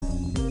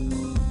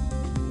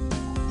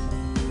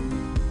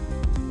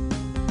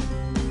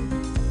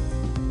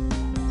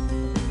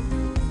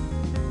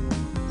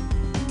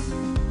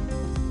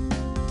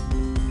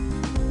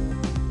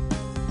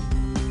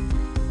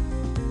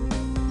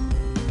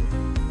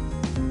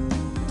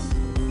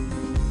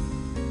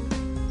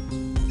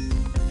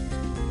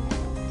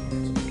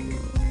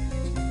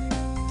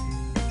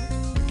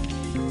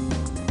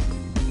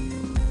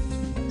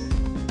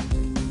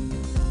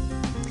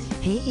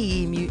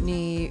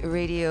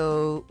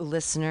Radio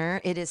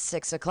listener, it is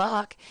 6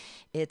 o'clock.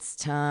 It's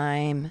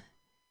time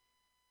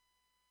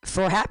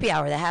for happy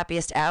hour, the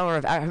happiest hour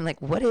of our. I'm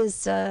like,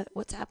 what's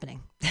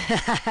happening?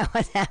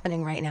 What's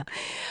happening right now?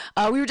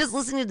 We were just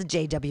listening to the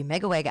JW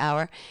Megaweg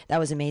hour. That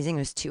was amazing.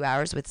 It was 2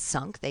 hours with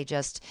Sunk. They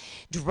just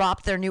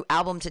dropped their new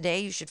album today.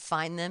 You should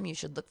find them. You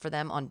should look for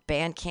them on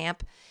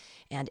Bandcamp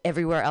and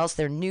everywhere else.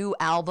 Their new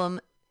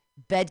album,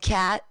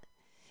 Bedcat,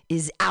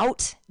 is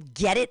out.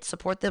 Get it.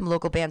 Support them.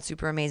 Local band,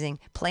 super amazing.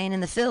 Playing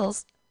in the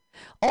Phils.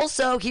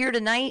 Also here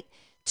tonight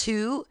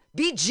to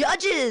be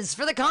judges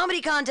for the comedy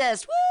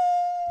contest.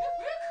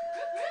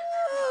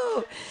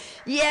 Woo!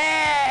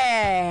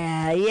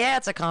 Yeah,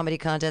 it's a comedy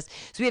contest.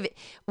 So we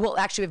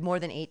have more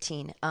than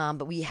 18,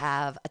 but we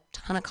have a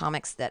ton of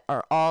comics that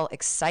are all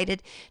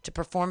excited to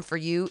perform for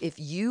you. If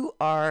you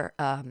are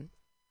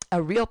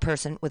a real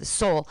person with a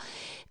soul,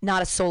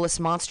 not a soulless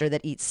monster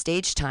that eats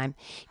stage time,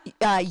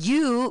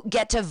 you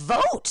get to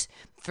vote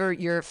for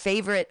your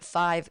favorite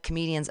 5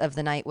 comedians of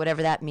the night,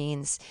 whatever that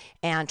means,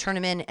 and turn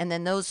them in. And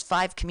then those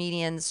 5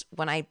 comedians,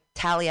 when I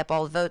tally up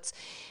all the votes,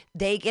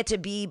 they get to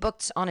be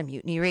booked on a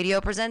Mutiny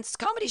Radio Presents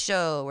comedy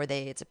show where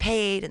it's a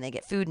paid and they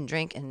get food and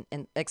drink, and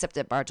except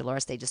at Bar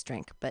Dolores they just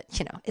drink, but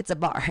it's a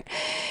bar.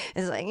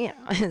 It's like,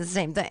 it's the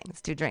same thing.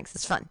 It's 2 drinks.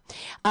 It's fun.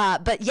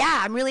 But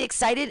yeah, I'm really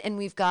excited, and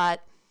we've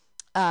got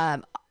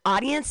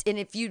audience, and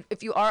if you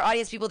are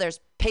audience people, there's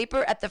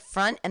paper at the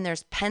front and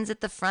there's pens at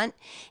the front,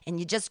 and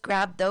you just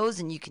grab those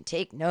and you can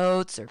take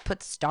notes or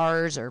put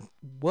stars or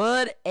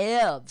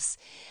whatevs.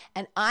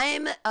 And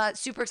I'm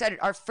super excited.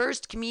 Our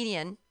first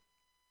comedian,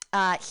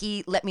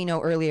 he let me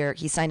know earlier,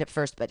 he signed up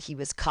first, but he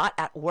was caught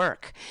at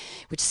work,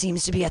 which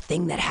seems to be a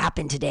thing that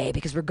happened today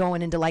because we're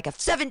going into like a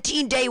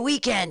 17-day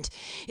weekend.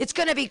 It's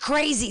going to be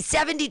crazy.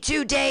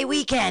 72-day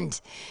weekend.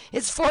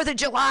 It's 4th of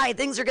July.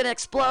 Things are going to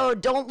explode.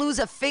 Don't lose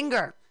a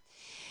finger.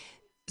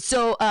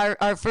 So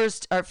our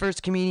first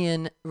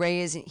comedian,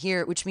 Ray, isn't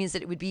here, which means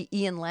that it would be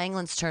Ian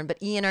Langland's turn.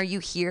 But Ian, are you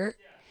here?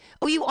 Yeah.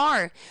 Oh, you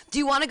are. Do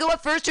you want to go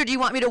up first, or do you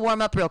want me to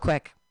warm up real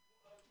quick?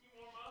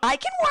 I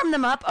can warm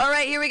them up. All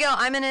right, here we go.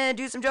 I'm going to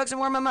do some jokes and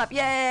warm them up.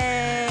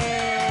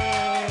 Yay!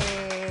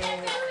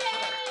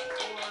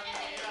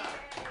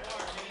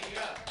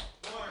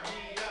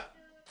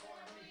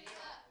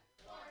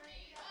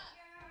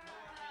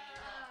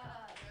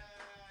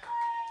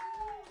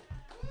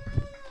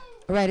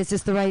 All right, is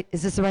this the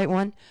right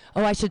one?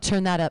 Oh, I should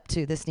turn that up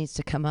too. This needs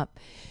to come up.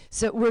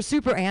 So we're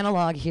super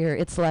analog here.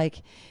 It's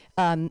like,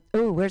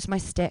 where's my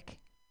stick?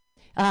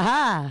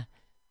 Aha!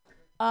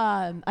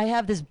 I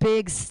have this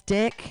big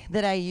stick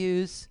that I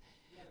use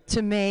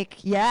to make,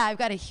 I've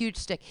got a huge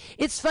stick.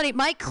 It's funny,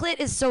 my clit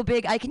is so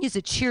big, I can use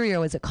a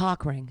Cheerio as a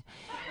cock ring.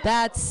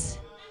 That's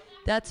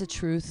a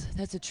truth.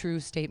 That's a true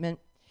statement.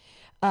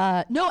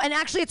 No, and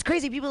actually it's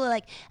crazy. People are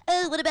like,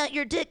 oh, what about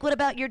your dick? What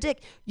about your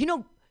dick?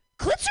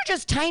 Clits are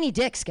just tiny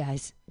dicks,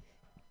 guys.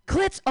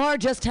 Clits are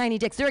just tiny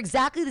dicks. They're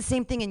exactly the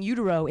same thing in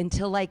utero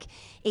until like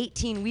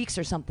 18 weeks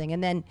or something,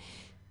 and then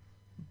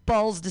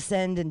balls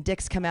descend and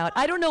dicks come out.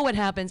 I don't know what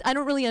happens. I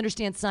don't really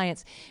understand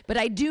science, but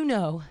I do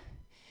know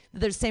that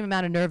there's the same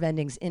amount of nerve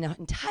endings in an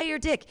entire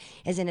dick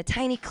as in a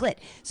tiny clit.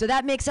 So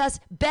that makes us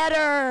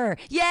better.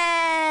 Yay!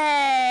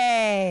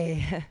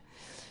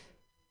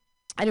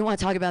 I didn't want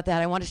to talk about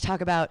that. I wanted to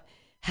talk about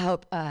how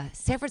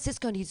San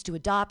Francisco needs to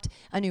adopt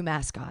a new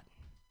mascot.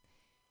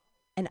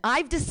 And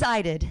I've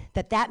decided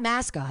that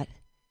mascot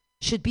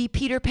should be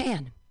Peter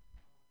Pan.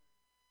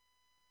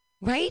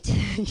 Right?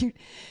 Here's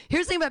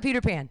the thing about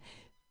Peter Pan.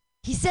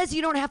 He says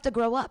you don't have to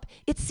grow up.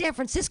 It's San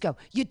Francisco.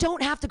 You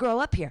don't have to grow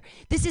up here.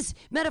 This is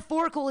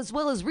metaphorical as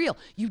well as real.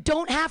 You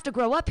don't have to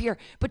grow up here,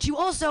 but you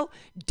also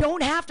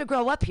don't have to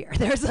grow up here.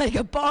 There's like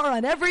a bar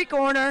on every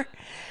corner,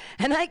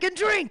 and I can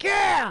drink,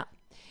 yeah!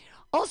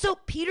 Also,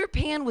 Peter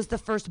Pan was the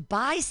first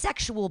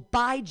bisexual,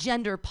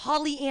 bigender,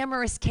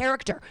 polyamorous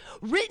character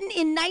written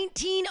in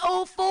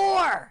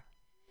 1904.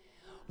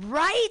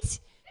 Right?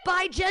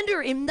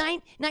 Bigender in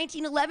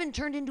 1911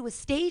 turned into a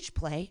stage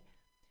play,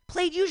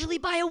 played usually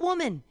by a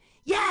woman.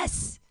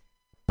 Yes,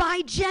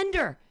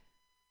 bigender.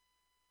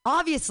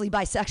 Obviously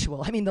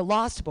bisexual. I mean, the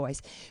Lost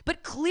Boys.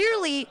 But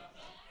clearly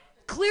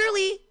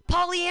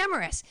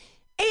polyamorous.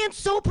 And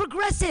so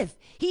progressive.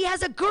 He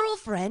has a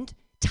girlfriend,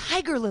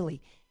 Tiger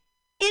Lily.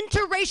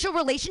 Interracial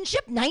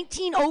relationship,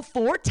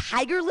 1904,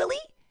 Tiger Lily,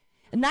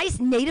 a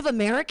nice Native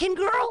American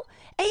girl,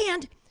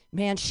 and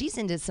man, she's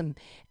into some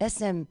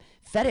SM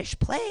fetish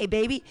play,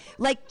 baby.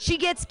 Like, she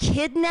gets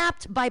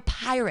kidnapped by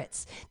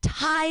pirates,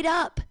 tied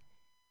up.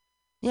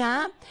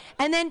 Yeah?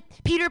 And then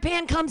Peter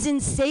Pan comes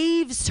and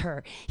saves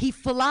her. He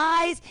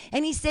flies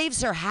and he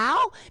saves her.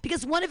 How?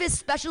 Because one of his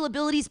special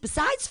abilities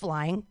besides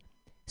flying,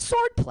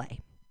 swordplay.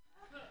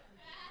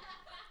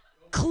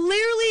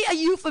 Clearly a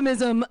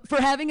euphemism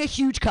for having a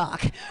huge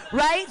cock,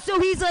 right? So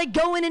he's like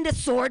going into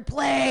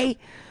swordplay,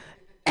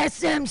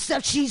 SM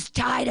stuff, she's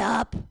tied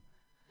up.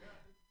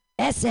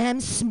 SM,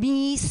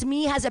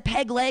 Smee has a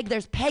peg leg,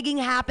 there's pegging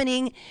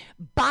happening,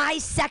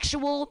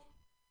 bisexual.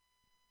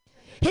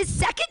 His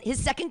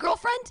second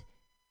girlfriend,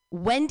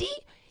 Wendy,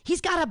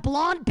 He's got a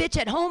blonde bitch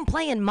at home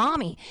playing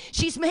mommy.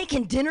 She's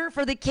making dinner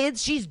for the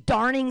kids. She's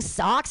darning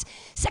socks.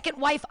 Second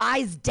wife,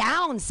 eyes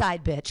down,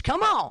 side bitch.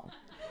 Come on.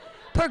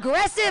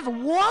 Progressive,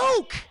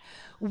 woke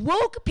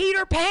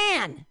Peter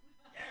Pan.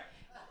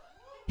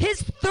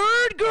 His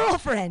third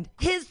girlfriend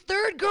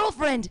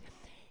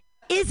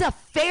is a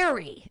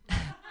fairy.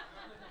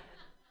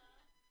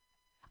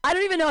 I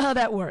don't even know how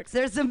that works.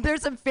 There's some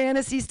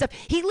fantasy stuff.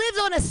 He lives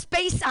on a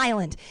space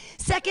island.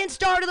 Second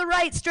star to the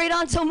right, straight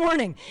on till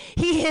morning.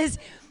 He's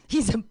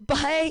a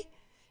bi,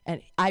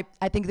 and I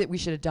think that we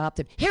should adopt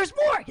him. There's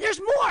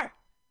more.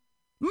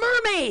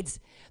 Mermaids.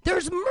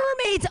 There's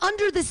mermaids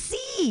under the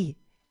sea.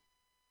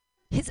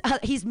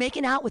 He's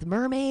making out with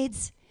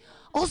mermaids.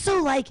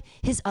 Also, like,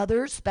 his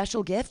other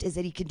special gift is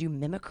that he can do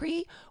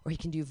mimicry or he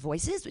can do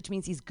voices, which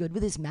means he's good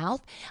with his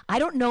mouth. I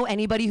don't know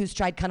anybody who's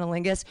tried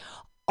cunnilingus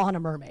on a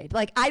mermaid.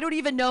 Like, I don't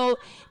even know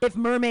if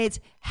mermaids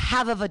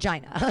have a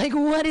vagina. Like,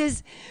 what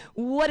is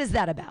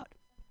that about?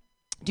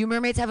 Do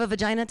mermaids have a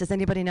vagina? Does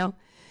anybody know?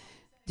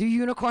 Do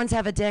unicorns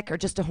have a dick or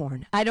just a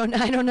horn? I don't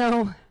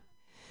know.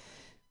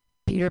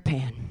 Peter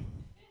Pan.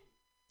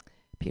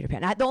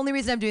 The only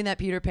reason I'm doing that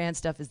Peter Pan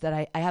stuff is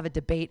that I have a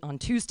debate on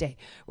Tuesday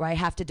where I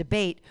have to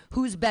debate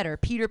who's better,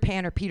 Peter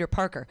Pan or Peter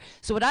Parker.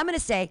 So what I'm going to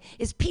say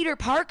is Peter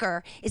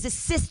Parker is a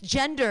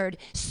cisgendered,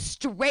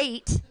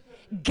 straight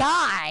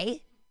guy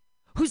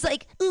who's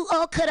like, ooh,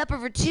 all cut up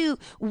over two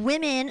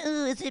women.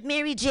 Ooh, is it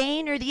Mary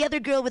Jane or the other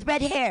girl with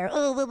red hair?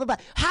 Oh, blah, blah, blah.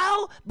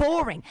 How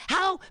boring.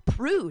 How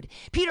prude.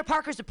 Peter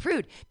Parker's a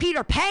prude.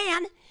 Peter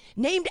Pan,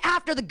 named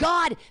after the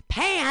god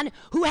Pan,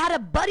 who had a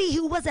buddy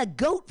who was a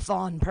goat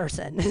fawn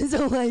person.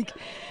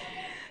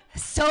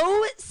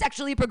 So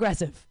sexually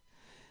progressive.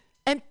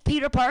 And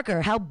Peter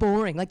Parker, how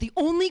boring. Like, the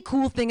only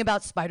cool thing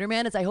about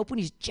Spider-Man is I hope when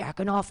he's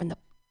jacking off in the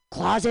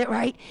closet,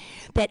 right,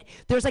 that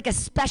there's like a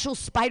special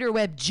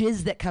spiderweb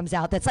jizz that comes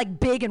out that's like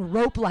big and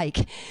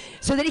rope-like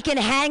so that he can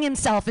hang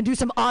himself and do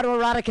some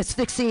autoerotic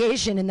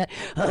asphyxiation and that,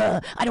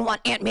 I don't want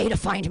Aunt May to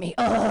find me.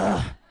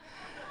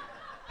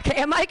 Okay,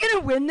 am I gonna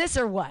win this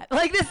or what?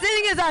 Like, this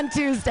thing is on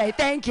Tuesday,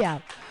 thank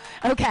you.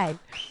 Okay,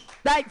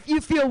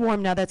 you feel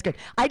warm now, that's good.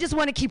 I just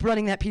wanna keep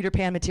running that Peter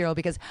Pan material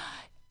because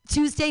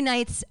Tuesday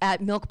nights at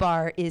Milk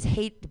Bar is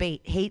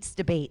Hates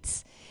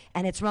Debates.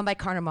 And it's run by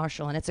Carter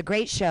Marshall, and it's a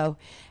great show.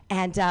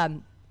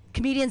 And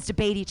comedians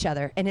debate each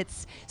other. And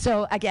it's,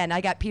 so again, I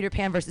got Peter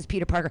Pan versus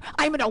Peter Parker.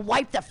 I'm gonna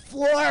wipe the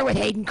floor with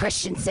Hayden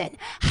Christensen.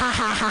 Ha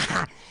ha ha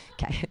ha.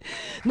 Okay,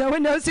 no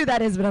one knows who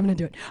that is, but I'm gonna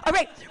do it. All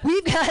right,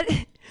 we've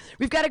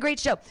got a great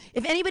show.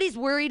 If anybody's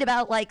worried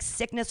about like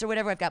sickness or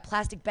whatever, I've got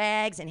plastic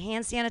bags and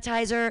hand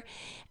sanitizer,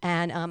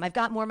 and I've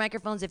got more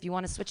microphones if you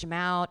want to switch them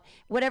out.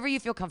 Whatever you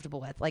feel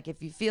comfortable with. Like,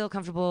 if you feel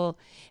comfortable,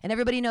 and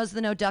everybody knows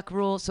the no duck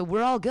rule, so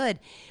we're all good.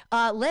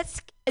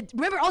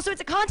 Remember, also,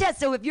 it's a contest,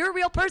 so if you're a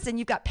real person,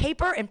 you've got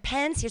paper and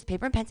pens. Here's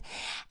paper and pens,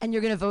 and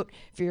you're gonna vote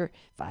for your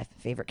 5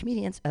 favorite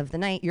comedians of the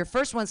night. Your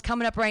first one's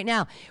coming up right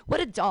now. What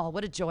a doll,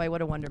 what a joy,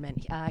 what a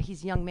wonderment.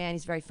 He's a young man,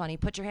 he's very funny.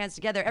 Put your hands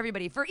together,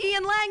 everybody, for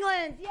Ian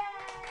Langland. Yay!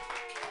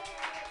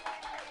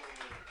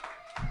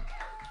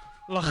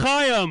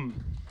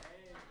 L'chaim.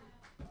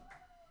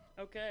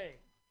 Okay.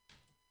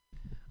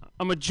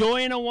 I'm a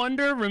joy and a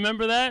wonder,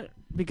 remember that?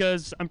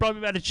 Because I'm probably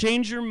about to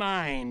change your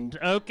mind.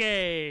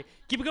 Okay.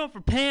 Keep it going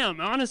for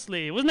Pam,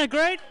 honestly. Wasn't that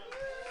great?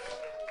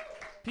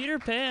 Peter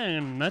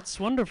Pan, that's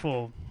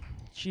wonderful.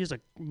 She has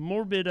a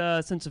morbid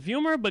sense of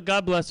humor, but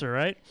God bless her,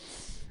 right?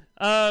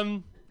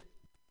 Are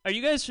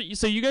you guys,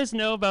 so you guys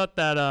know about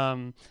that,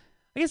 I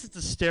guess it's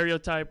a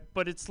stereotype,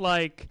 but it's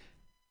like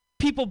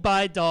people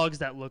buy dogs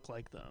that look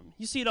like them.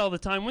 You see it all the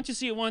time. Once you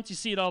see it once, you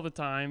see it all the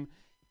time.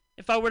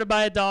 If I were to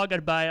buy a dog,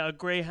 I'd buy a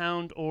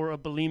greyhound or a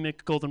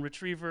bulimic golden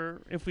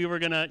retriever if we were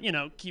going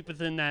to, keep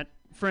within that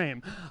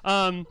frame.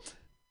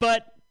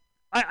 But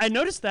I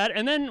noticed that,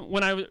 and then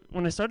when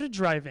I started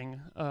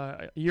driving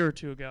a year or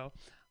two ago,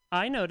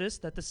 I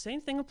noticed that the same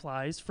thing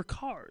applies for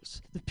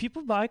cars. The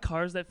people buy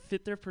cars that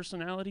fit their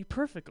personality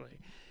perfectly.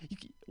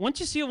 Once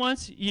you see it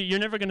once, you're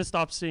never going to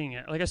stop seeing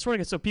it. Like, I swear to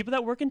God. So people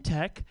that work in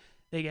tech,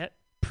 they get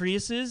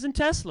Priuses and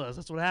Teslas.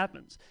 That's what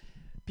happens.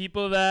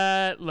 People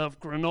that love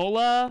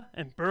granola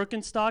and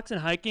Birkenstocks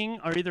and hiking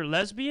are either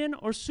lesbian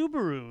or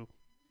Subaru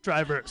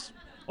drivers.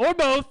 Or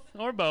both.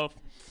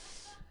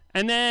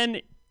 And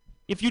then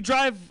if you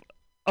drive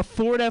a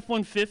Ford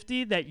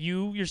F-150 that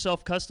you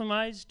yourself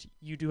customized,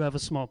 you do have a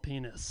small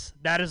penis.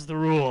 That is the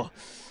rule.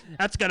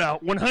 That's got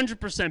a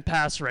 100%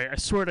 pass rate, I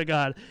swear to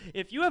God.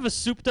 If you have a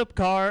souped-up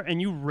car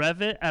and you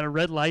rev it at a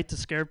red light to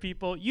scare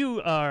people,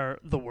 you are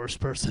the worst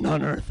person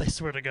on earth, I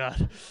swear to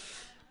God.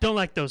 Don't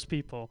like those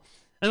people.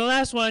 And the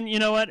last one, you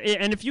know what?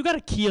 And if you got a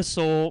Kia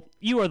Soul,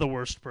 you are the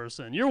worst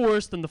person. You're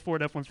worse than the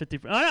Ford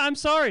F-150. I'm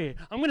sorry.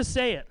 I'm going to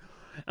say it.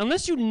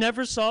 Unless you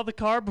never saw the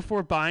car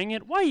before buying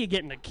it, why are you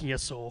getting a Kia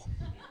Soul?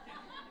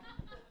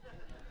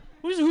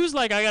 Who's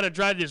like, I got to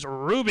drive this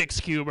Rubik's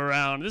Cube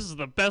around. This is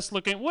the best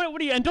looking. What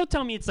do you, and don't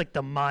tell me it's like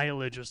the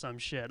mileage or some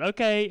shit.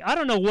 Okay, I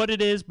don't know what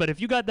it is, but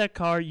if you got that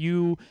car,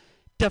 you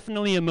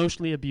definitely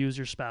emotionally abuse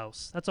your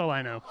spouse. That's all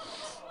I know.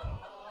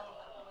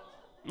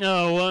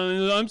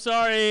 No, I'm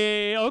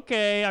sorry.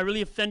 Okay, I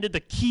really offended the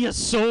Kia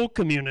Soul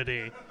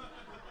community.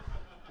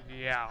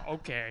 Yeah,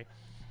 okay.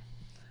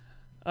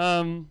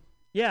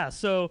 Yeah,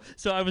 so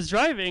I was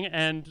driving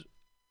and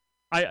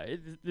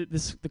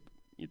this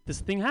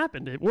thing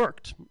happened. It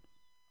worked.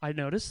 I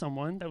noticed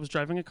someone that was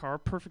driving a car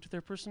perfect with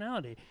their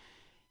personality.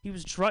 It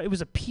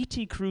was a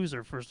PT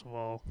Cruiser, first of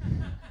all.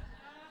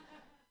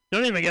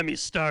 Don't even get me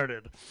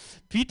started.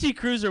 PT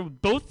Cruiser,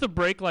 both the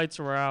brake lights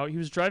were out. He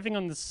was driving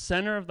on the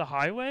center of the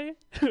highway,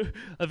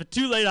 of a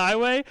two-lane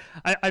highway.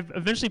 I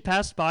eventually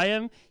passed by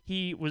him.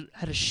 He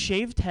had a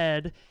shaved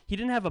head. He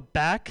didn't have a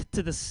back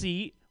to the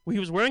seat. He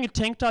was wearing a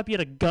tank top. He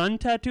had a gun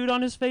tattooed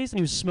on his face, and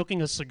he was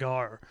smoking a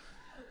cigar.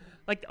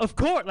 Like, of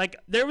course, like,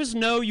 there was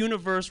no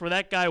universe where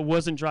that guy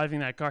wasn't driving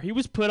that car. He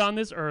was put on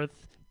this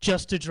earth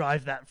just to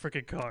drive that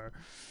freaking car.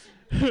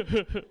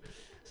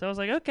 So I was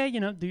like, okay,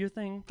 do your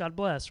thing. God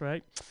bless,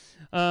 right?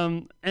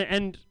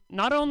 And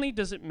not only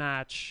does it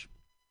match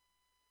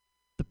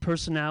the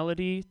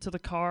personality to the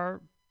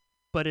car,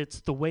 but it's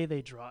the way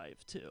they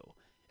drive, too.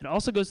 It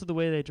also goes to the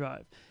way they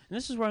drive. And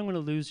this is where I'm going to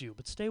lose you,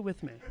 but stay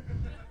with me.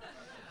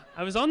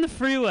 I was on the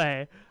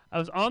freeway,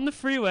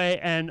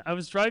 and I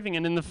was driving,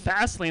 and in the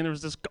fast lane, there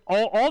was this,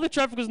 all the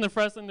traffic was in the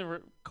fast lane. There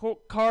were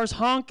cars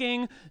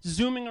honking,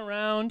 zooming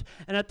around,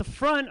 and at the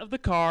front of the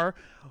car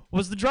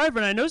was the driver,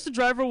 and I noticed the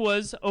driver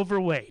was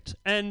overweight.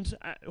 And,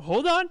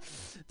 hold on,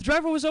 the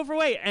driver was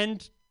overweight,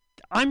 and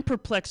I'm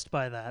perplexed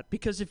by that,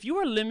 because if you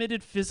are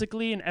limited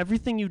physically in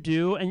everything you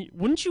do, and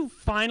wouldn't you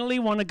finally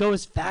want to go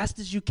as fast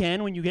as you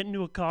can when you get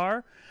into a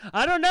car?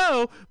 I don't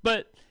know,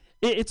 but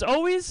it's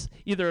always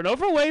either an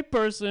overweight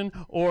person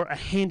or a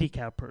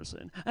handicapped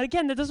person. And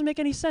again, that doesn't make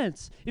any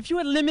sense. If you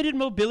had limited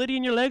mobility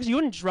in your legs, you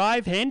wouldn't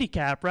drive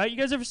handicap, right? You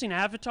guys ever seen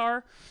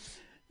Avatar?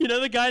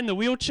 The guy in the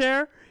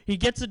wheelchair? He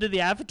gets into the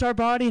Avatar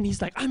body and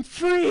he's like, I'm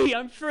free.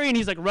 And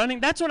he's like running.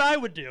 That's what I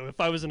would do if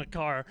I was in a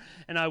car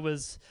and I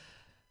was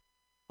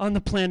on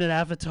the planet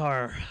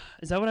Avatar.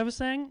 Is that what I was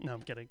saying? No,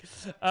 I'm kidding.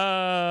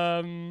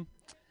 How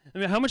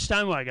much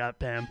time do I got,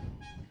 Pam?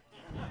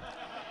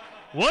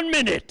 1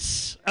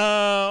 minute.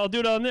 I'll do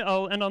it on this.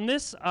 I'll end on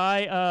this.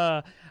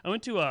 I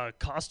went to a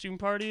costume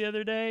party the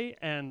other day,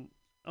 and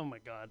oh my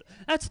God,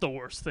 that's the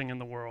worst thing in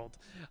the world.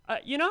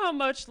 You know how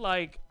much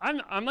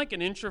I'm like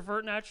an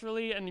introvert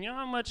naturally, and you know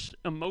how much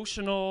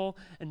emotional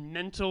and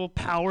mental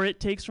power it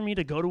takes for me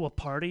to go to a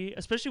party,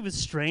 especially with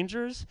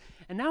strangers.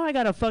 And now I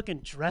gotta fucking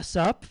dress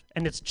up,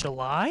 and it's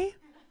July.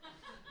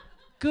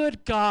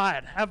 Good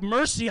God, have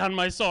mercy on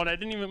my soul.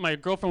 And my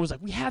girlfriend was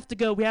like, we have to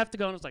go. And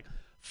I was like,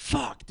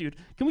 fuck, dude.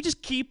 Can we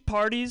just keep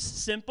parties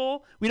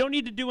simple? We don't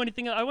need to do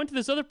anything else. I went to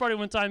this other party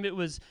one time. It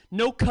was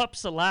no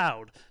cups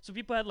allowed. So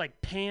people had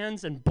like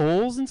pans and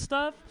bowls and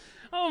stuff.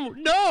 Oh,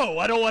 no,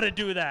 I don't want to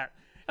do that.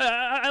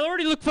 I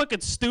already look fucking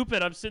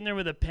stupid. I'm sitting there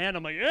with a pan.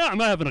 I'm like, yeah, I'm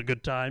having a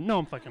good time. No,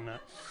 I'm fucking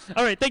not.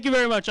 All right, thank you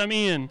very much. I'm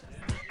Ian.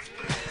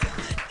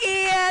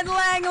 Ian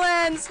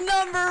Langland's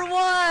number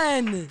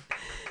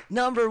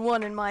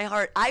one in my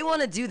heart. I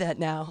want to do that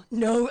now.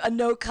 A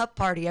no cup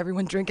party.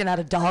 Everyone drinking out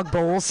of dog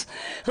bowls,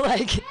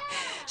 like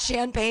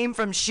champagne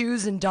from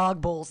shoes and dog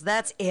bowls.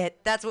 That's it.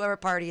 That's what our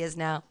party is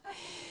now.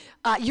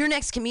 Your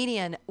next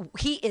comedian,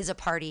 he is a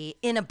party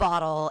in a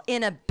bottle,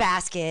 in a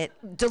basket,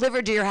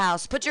 delivered to your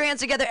house. Put your hands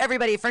together,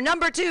 everybody, for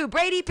number 2,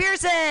 Brady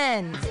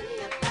Pearson.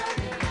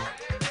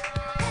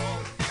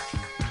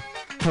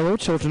 Hello,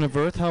 children of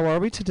Earth. How are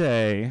we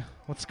today?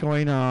 What's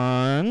going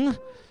on?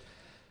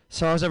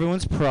 So how's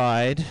everyone's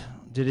pride?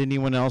 Did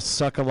anyone else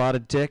suck a lot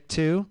of dick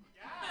too?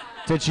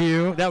 Yeah. Did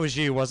you? That was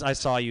you. I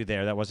saw you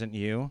there. That wasn't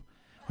you.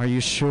 Are you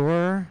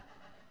sure?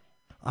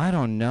 I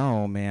don't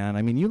know, man.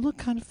 I mean, you look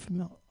kind of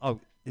familiar. Oh,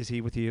 is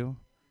he with you?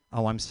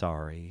 Oh, I'm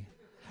sorry.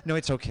 No,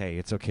 it's okay.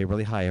 It's okay.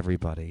 Really, hi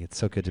everybody. It's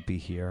so good to be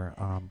here.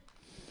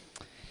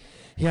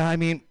 Yeah, I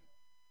mean,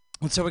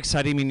 it's so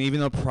exciting. I mean, even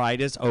though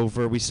Pride is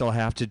over, we still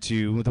have to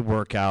do the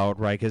workout,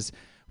 right? Because,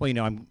 well,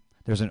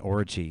 there's an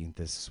orgy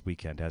this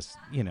weekend, as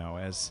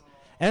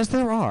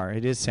there are.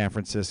 It is San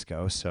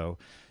Francisco, so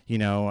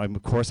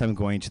of course I'm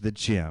going to the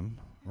gym,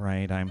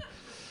 right? I'm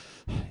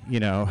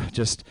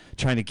just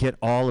trying to get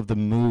all of the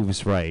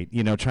moves right,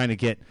 trying to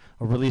get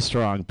a really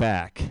strong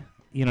back,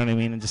 you know what I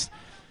mean, and just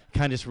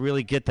kind of just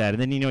really get that.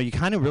 And then you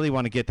kind of really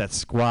want to get that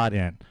squat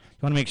in. You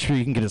want to make sure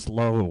you can get as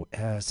low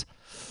as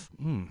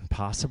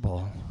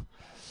possible.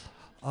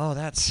 Oh,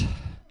 that's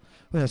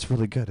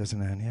really good,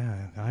 isn't it?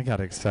 Yeah, I got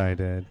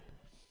excited.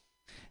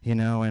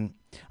 And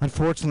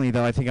unfortunately,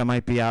 though, I think I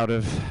might be out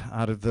of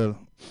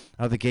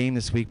the game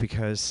this week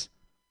because,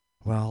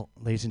 well,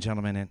 ladies and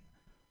gentlemen,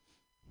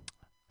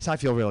 so I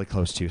feel really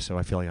close to you, so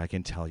I feel like I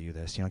can tell you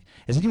this.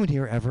 Has anyone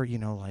here ever,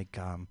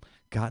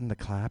 gotten the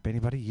clap?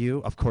 Anybody?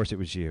 You? Of course, it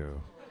was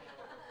you,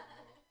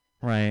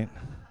 right?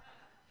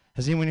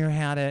 Has anyone here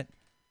had it?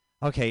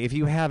 Okay, if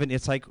you haven't,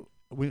 it's like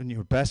when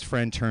your best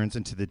friend turns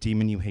into the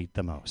demon you hate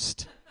the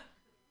most.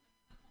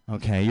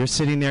 Okay, you're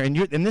sitting there,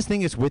 and this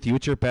thing is with you.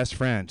 It's your best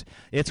friend.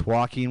 It's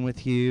walking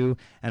with you,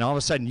 and all of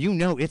a sudden,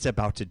 it's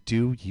about to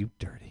do you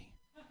dirty.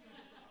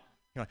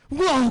 You're like,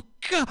 whoa,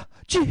 God,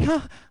 gee,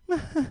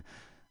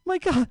 my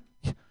God.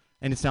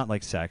 And it's not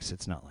like sex.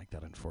 It's not like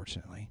that,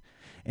 unfortunately.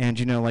 And,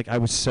 you know, like, I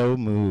was so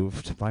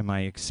moved by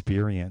my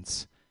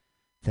experience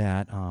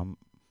that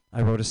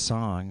I wrote a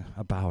song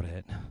about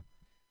it.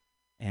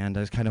 And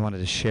I just kind of wanted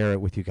to share it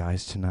with you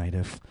guys tonight.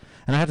 And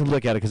I have to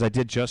look at it because I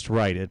did just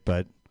write it,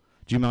 but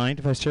do you mind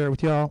if I share it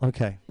with you all?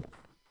 Okay.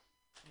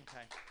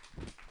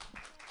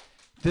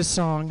 This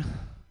song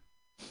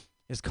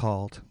is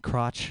called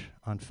Crotch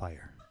on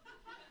Fire.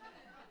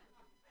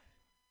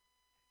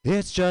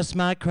 It's just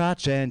my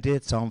crotch and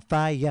it's on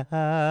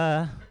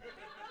fire.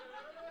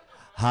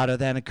 Hotter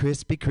than a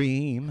Krispy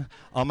Kreme.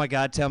 Oh my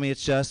God, tell me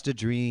it's just a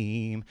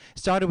dream.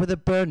 Started with a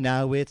burn,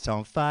 now it's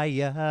on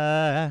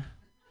fire.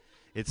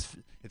 It's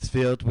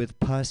filled with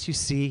pus, you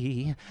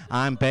see.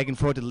 I'm begging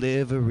for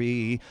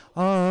delivery.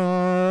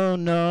 Oh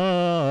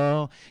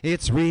no,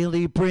 it's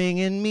really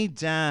bringing me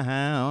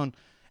down.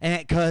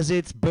 And 'cause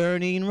it's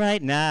burning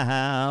right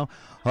now.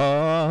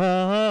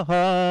 Oh,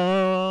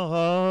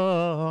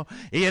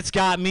 it's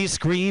got me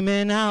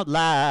screaming out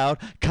loud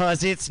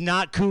 'cause it's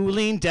not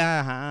cooling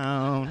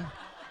down.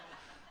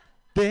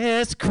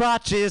 This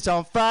crotch is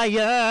on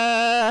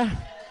fire.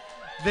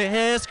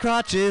 This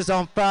crotch is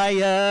on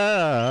fire.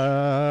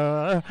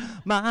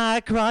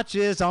 My crotch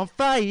is on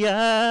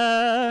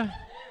fire.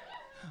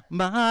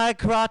 My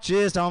crotch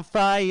is on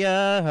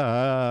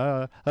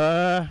fire.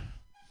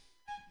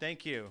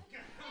 Thank you.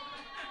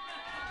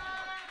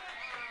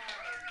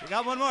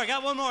 Got one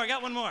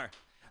more.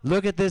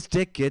 Look at this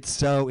dick, it's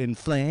so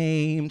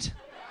inflamed.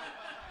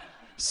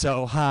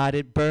 So hot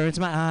it burns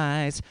my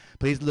eyes.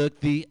 Please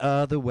look the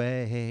other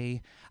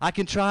way. I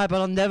can try,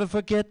 but I'll never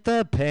forget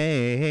the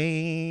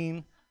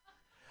pain.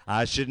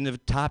 I shouldn't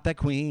have topped that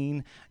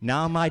queen.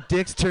 Now my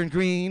dick's turned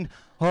green.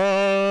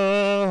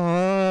 Oh,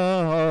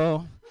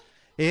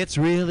 it's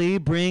really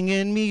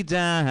bringing me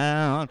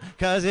down.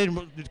 'Cause it's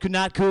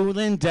not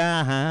cooling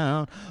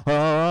down.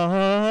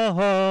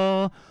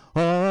 Oh,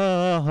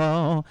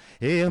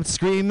 I'm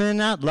screaming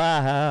out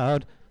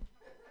loud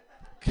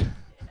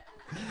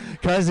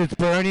 'cause it's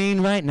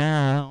burning right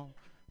now.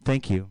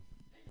 Thank you.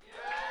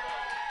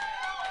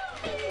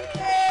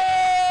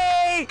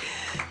 Yay!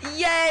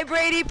 Yay,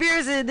 Brady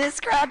Pearson.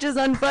 This crotch is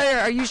on fire.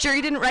 Are you sure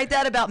you didn't write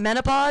that about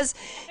menopause?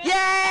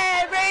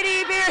 Yay,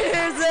 Brady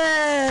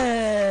Pearson!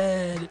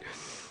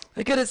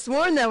 I could have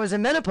sworn that was a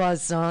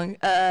menopause song.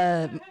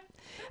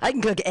 I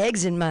can cook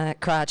eggs in my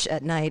crotch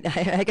at night.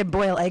 I can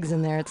boil eggs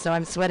in there, so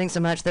I'm sweating so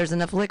much there's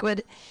enough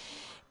liquid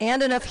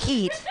and enough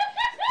heat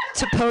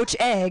to poach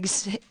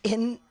eggs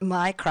in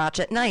my crotch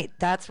at night.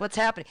 That's what's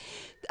happening.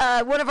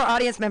 One of our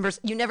audience members,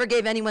 you never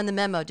gave anyone the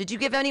memo. Did you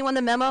give anyone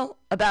the memo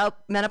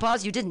about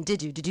menopause? You didn't,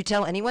 did you? Did you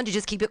tell anyone? Did you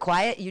just keep it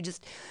quiet?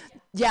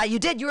 Yeah, you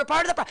did. You were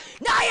part of the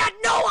No, I had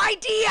no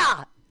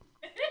idea.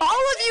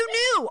 All of you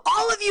knew.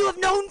 All of you have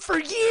known for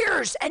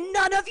years, and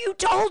none of you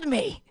told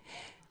me.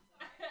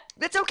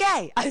 It's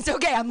okay. It's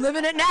okay. I'm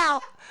living it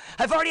now.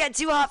 I've already had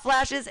 2 hot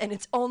flashes, and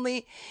it's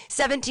only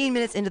 17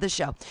 minutes into the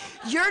show.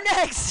 You're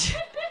next.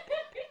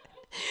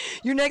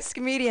 Your next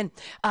comedian.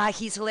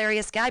 He's a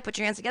hilarious guy. Put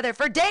your hands together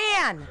for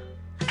Dan.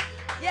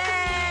 Yay!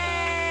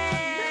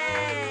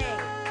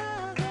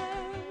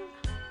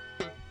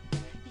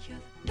 You're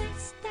the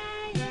best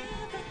I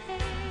ever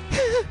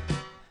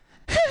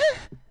had.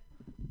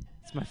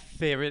 It's my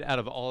favorite out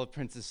of all of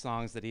Prince's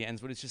songs that he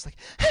ends with. It's just like,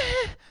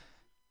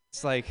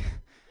 it's like,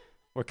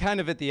 we're kind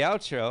of at the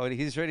outro, and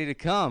he's ready to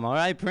come. All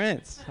right,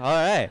 Prince. All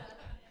right.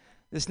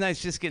 This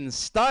night's just getting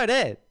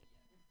started.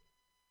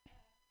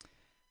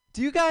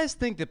 Do you guys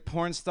think that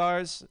porn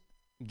stars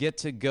get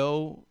to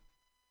go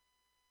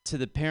to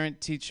the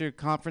parent-teacher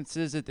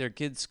conferences at their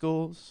kids'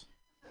 schools?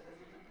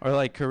 Or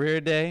like career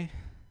day?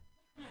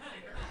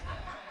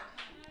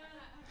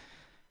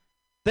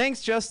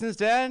 Thanks, Justin's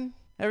dad.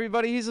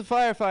 Everybody, he's a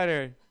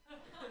firefighter.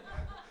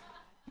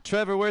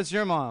 Trevor, where's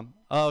your mom?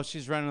 Oh,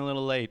 she's running a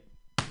little late.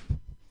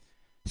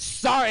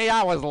 Sorry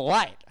I was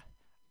late.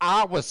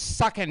 I was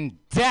sucking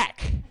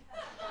dick.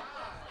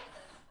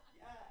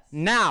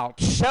 Now,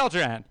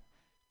 children,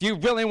 if you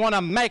really want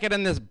to make it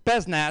in this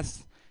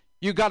business,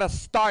 you got to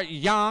start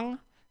young,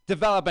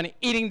 develop an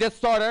eating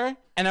disorder,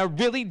 and a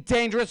really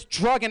dangerous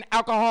drug and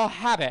alcohol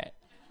habit.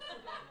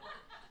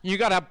 You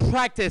got to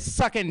practice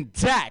sucking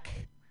dick.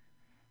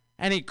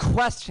 Any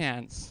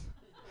questions?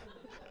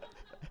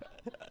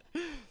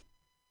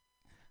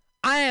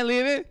 I ain't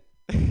leaving.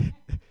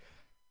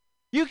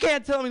 You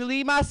can't tell me to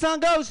leave. My son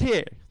goes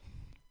here.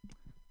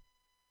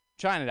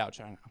 Trying it out.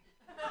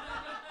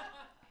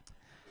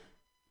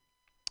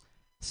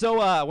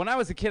 So when I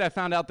was a kid, I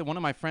found out that one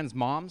of my friend's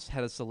moms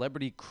had a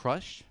celebrity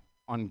crush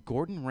on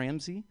Gordon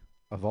Ramsay,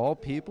 of all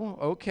people.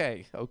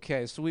 Okay.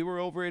 So we were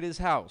over at his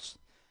house.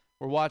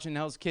 We're watching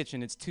Hell's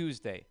Kitchen. It's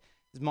Tuesday.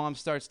 His mom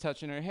starts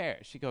touching her hair.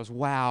 She goes,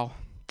 "Wow,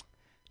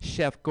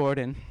 Chef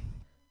Gordon,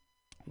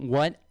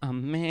 what a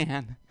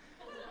man."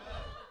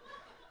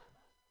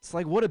 It's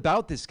like, what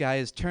about this guy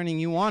is turning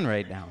you on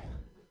right now?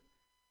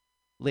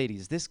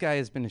 Ladies, this guy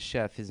has been a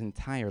chef his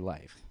entire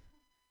life.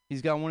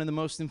 He's got one of the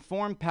most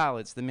informed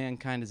palates that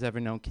mankind has ever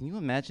known. Can you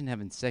imagine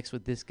having sex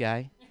with this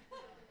guy?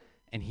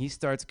 and he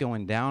starts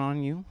going down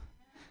on you,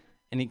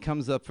 and he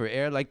comes up for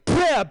air like,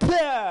 "Pah,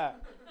 pah!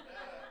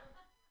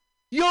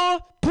 Your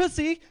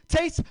pussy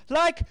tastes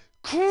like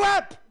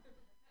crap!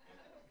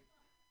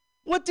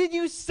 What did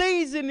you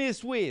season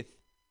this with?"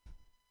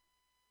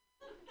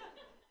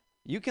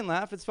 You can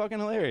laugh, it's fucking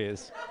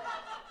hilarious.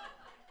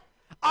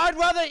 "I'd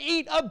rather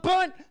eat a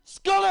burnt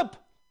scallop!"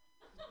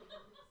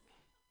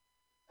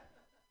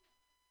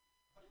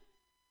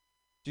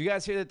 Do you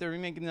guys hear that they're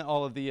remaking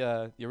all of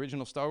the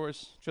original Star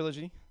Wars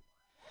trilogy?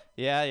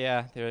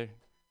 Yeah, they're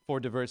for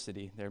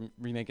diversity. They're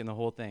remaking the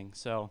whole thing.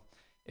 So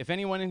if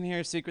anyone in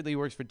here secretly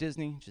works for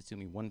Disney, just do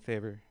me one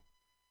favor.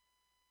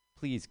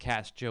 Please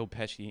cast Joe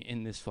Pesci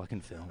in this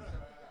fucking film.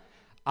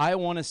 I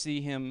want to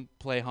see him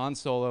play Han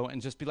Solo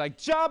and just be like,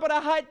 "Jabba the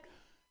Hutt,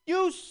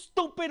 you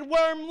stupid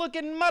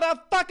worm-looking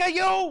motherfucker,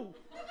 you!"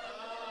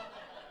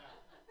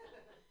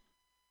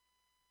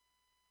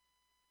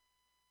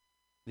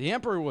 The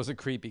Emperor was a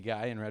creepy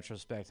guy in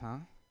retrospect, huh?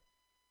 Can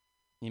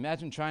you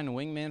imagine trying to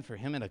wingman for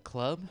him at a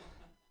club?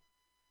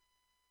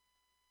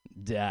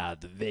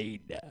 "Darth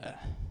Vader,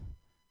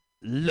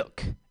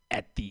 look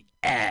at the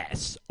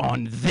ass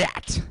on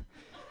that."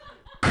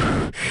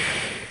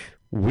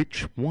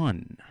 "Which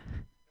one?"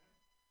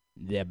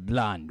 "The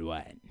blonde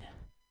one,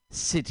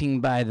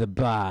 sitting by the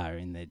bar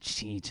in the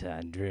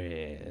cheetah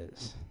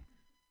dress."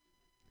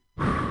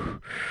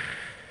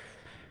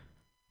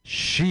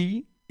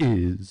 "She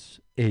is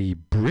a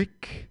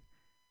brick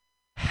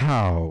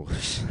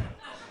house."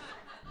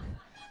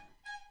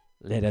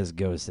 "Let us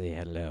go say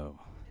hello."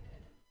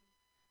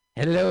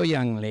 "Hello,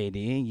 young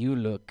lady. You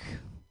look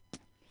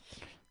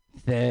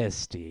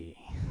thirsty.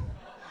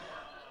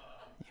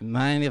 You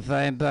mind if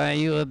I buy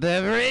you a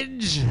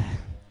beverage?"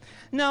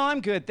 "No,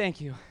 I'm good, thank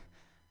you."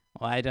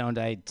 "Why don't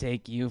I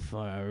take you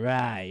for a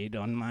ride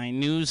on my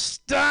new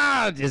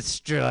Star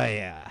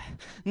Destroyer?"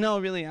 "No,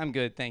 really, I'm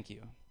good, thank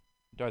you."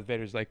 Darth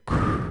Vader's like,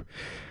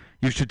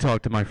 "You should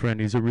talk to my friend.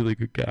 He's a really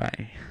good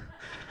guy.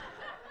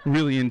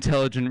 Really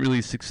intelligent,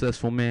 really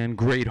successful man.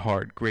 Great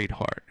heart, great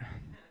heart."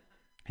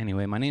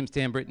 Anyway, my name's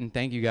Dan Britton.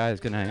 Thank you guys.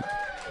 Good night.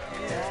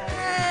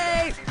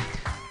 Yay!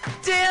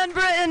 Dan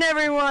Britton,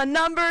 everyone.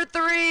 Number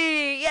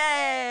 3.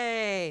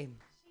 Yay!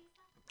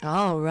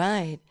 All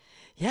right.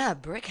 Yeah,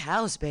 brick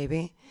house,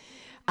 baby.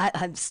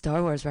 I'm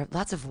Star Wars,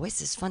 lots of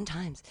voices, fun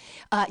times.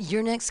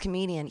 Your next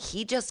comedian,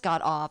 he just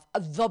got off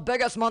the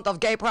biggest month of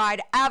gay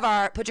pride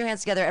ever. Put your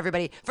hands together,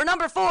 everybody, for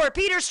number 4,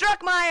 Peter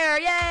Struckmeyer.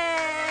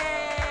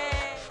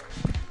 Yay!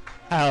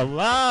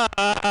 Hello.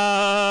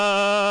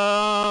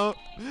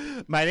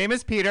 My name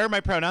is Peter. My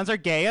pronouns are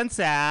gay and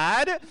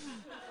sad.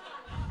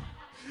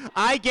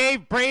 I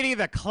gave Brady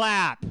the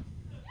clap.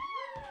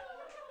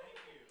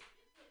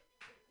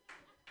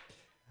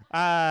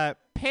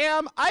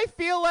 Pam, I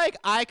feel like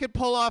I could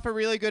pull off a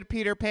really good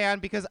Peter Pan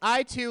because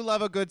I too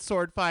love a good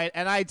sword fight,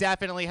 and I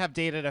definitely have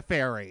dated a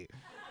fairy.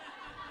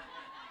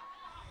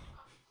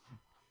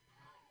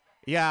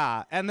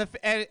 Yeah, and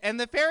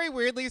the fairy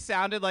weirdly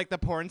sounded like the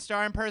porn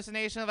star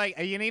impersonation of like,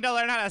 "You need to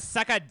learn how to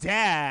suck a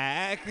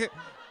dick."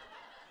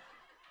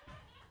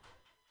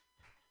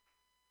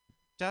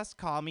 Just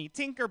call me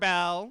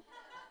Tinkerbell.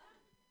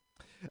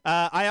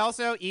 I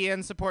also,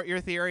 Ian, support your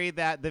theory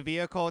that the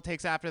vehicle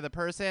takes after the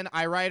person.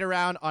 I ride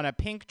around on a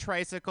pink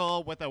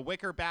tricycle with a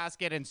wicker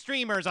basket and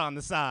streamers on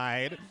the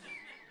side.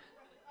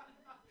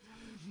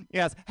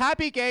 Yes,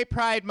 happy Gay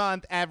Pride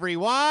Month,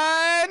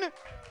 everyone!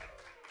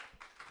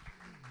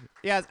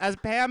 Yes, as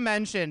Pam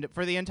mentioned,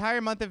 for the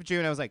entire month of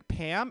June, I was like,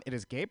 "Pam, it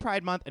is Gay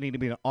Pride Month. I need to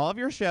be in all of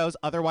your shows.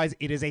 Otherwise,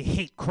 it is a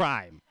hate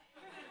crime."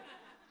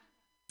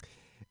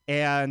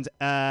 And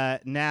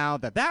now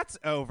that that's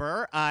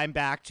over, I'm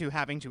back to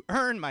having to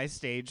earn my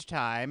stage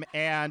time.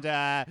 And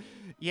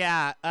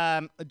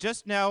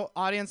just know,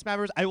 audience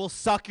members, I will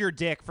suck your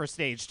dick for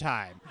stage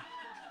time.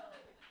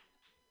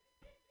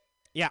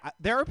 Yeah,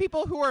 there are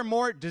people who are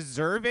more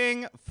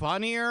deserving,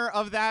 funnier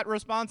of that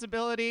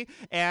responsibility.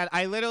 And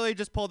I literally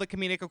just pulled the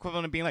comedic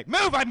equivalent of being like,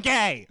 "Move, I'm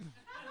gay!"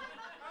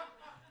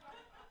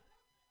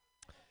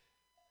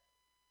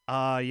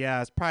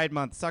 Yes, Pride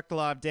Month sucked a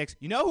lot of dicks.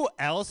 You know who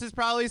else is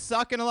probably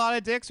sucking a lot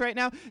of dicks right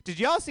now? Did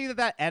y'all see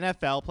that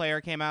NFL player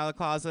came out of the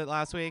closet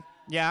last week?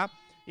 Yeah?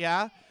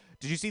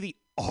 Did you see the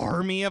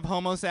army of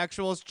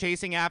homosexuals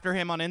chasing after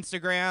him on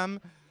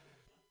Instagram?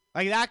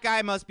 Like, that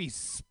guy must be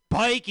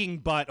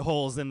spiking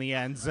buttholes in the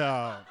end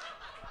zone.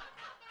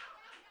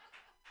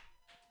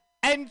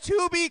 And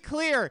to be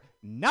clear,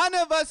 none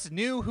of us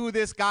knew who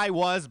this guy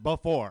was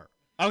before.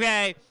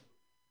 Okay?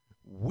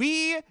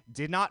 We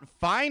did not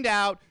find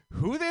out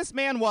who this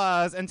man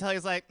was until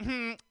he's like,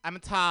 "I'm a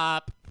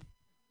top."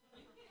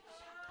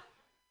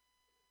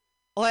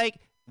 Like,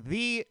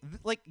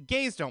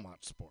 gays don't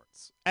watch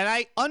sports. And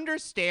I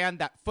understand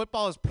that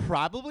football is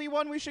probably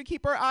one we should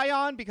keep our eye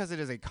on because it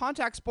is a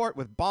contact sport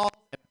with balls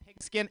and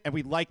pigskin, and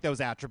we like those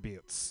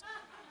attributes.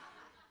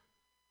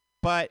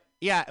 But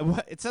yeah,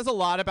 it says a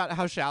lot about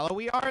how shallow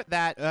we are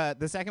that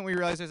the second we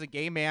realize there's a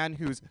gay man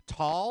who's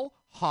tall,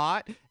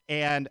 hot,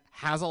 and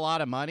has a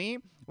lot of money,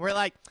 we're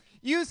like,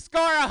 "You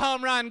score a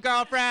home run,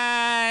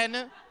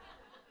 girlfriend."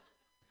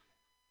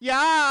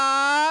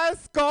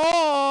 Yes,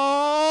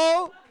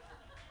 goal.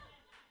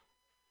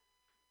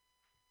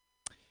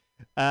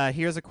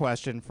 Here's a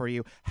question for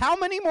you. How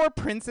many more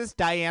Princess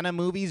Diana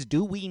movies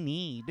do we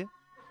need?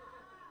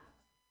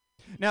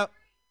 Now,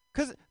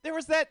 because there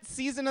was that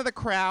season of The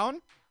Crown,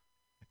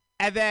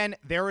 and then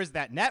there was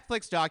that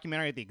Netflix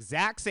documentary at the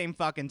exact same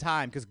fucking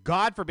time, because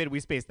God forbid we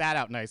space that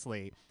out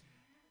nicely.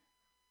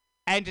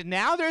 And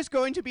now there's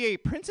going to be a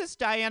Princess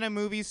Diana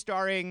movie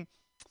starring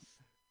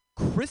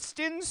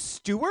Kristen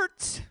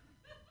Stewart?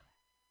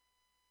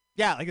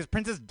 Yeah, like, is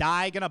Princess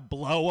Di gonna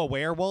blow a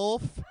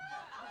werewolf?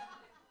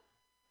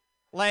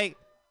 Like,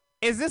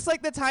 is this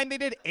like the time they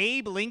did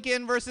Abe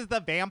Lincoln versus the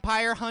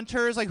Vampire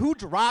Hunters? Like, who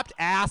dropped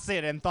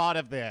acid and thought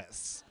of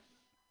this?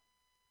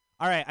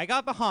 All right, I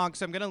got the honk,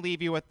 so I'm going to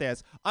leave you with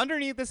this.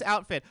 Underneath this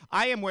outfit,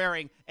 I am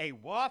wearing a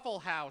Waffle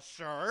House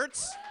shirt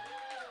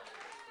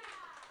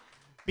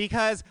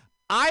because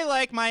I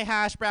like my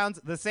hash browns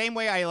the same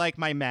way I like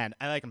my men.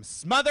 I like them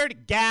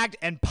smothered, gagged,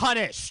 and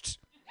punished.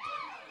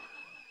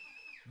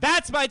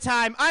 That's my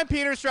time. I'm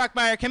Peter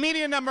Struckmeyer,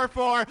 comedian number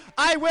 4.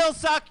 I will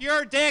suck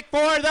your dick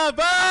for the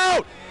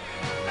vote!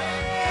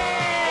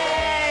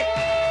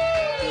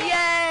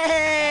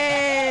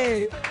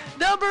 Yay!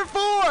 Number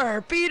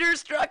 4, Peter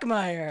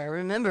Struckmeyer.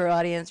 Remember,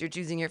 audience, you're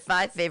choosing your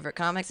 5 favorite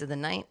comics of the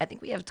night. I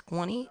think we have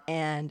 20,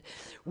 and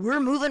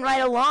we're moving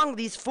right along with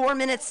these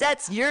 4-minute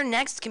sets. Your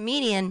next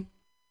comedian.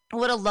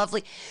 What a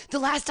lovely. The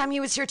last time he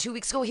was here 2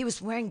 weeks ago, he was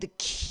wearing the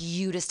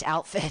cutest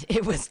outfit.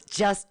 It was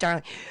just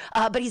darling.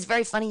 But he's a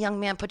very funny young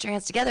man. Put your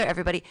hands together,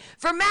 everybody,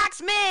 for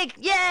Max Mig.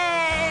 Yay!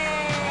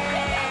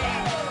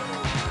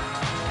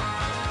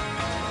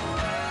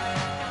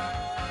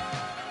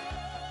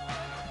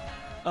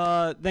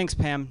 Thanks,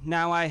 Pam.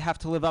 Now I have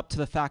to live up to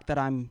the fact that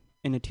I'm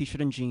in a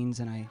t-shirt and jeans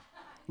and I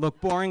look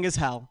boring as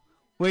hell.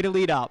 Way to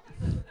lead up.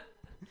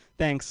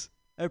 Thanks.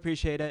 I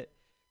appreciate it.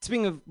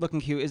 Speaking of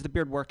looking cute, is the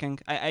beard working?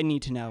 I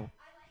need to know. I like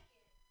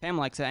it. Pam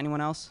likes it. Anyone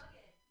else?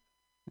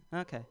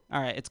 Okay. All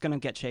right. It's going to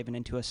get shaven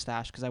into a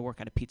stash because I work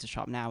at a pizza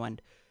shop now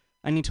and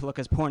I need to look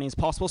as porny as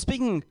possible.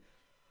 Speaking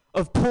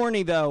of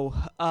porny, though,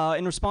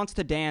 in response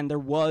to Dan, there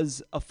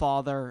was a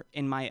father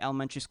in my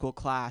elementary school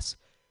class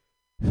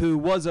who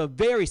was a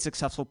very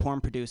successful porn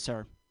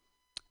producer.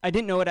 I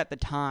didn't know it at the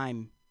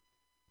time,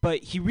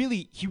 but he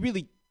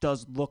really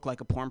does look like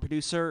a porn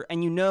producer,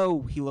 and you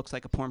know he looks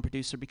like a porn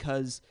producer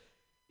because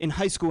in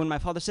high school when my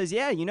father says,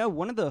 yeah, you know,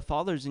 one of the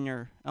fathers in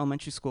your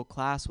elementary school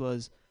class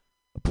was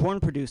a porn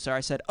producer, I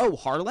said, oh,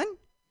 Harlan?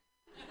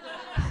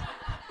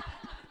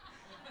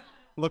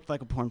 Looked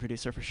like a porn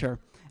producer for sure.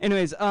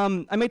 Anyways,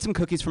 I made some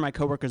cookies for my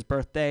coworker's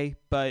birthday,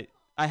 but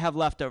I have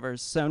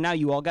leftovers, so now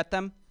you all get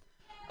them.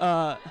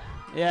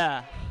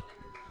 Yeah.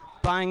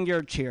 Buying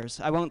your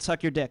cheers. I won't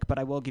suck your dick, but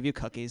I will give you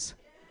cookies.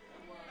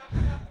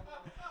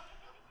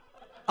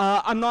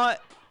 I'm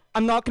not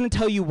going to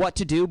tell you what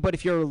to do, but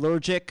if you're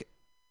allergic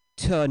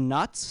to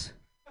nuts,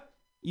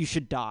 you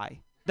should die.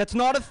 That's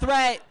not a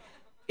threat.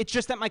 It's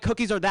just that my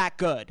cookies are that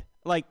good.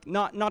 Like,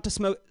 not to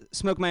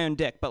smoke my own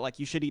dick, but like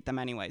you should eat them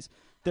anyways.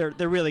 They're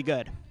really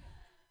good.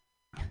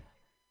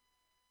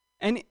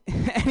 And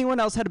anyone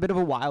else had a bit of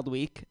a wild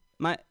week?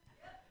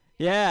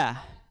 Yeah,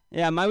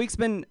 my week's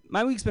been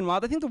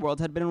wild. I think the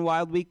world had been a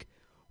wild week.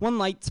 One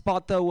light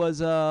spot though was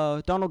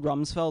Donald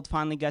Rumsfeld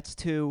finally gets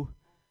to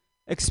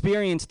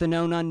experience the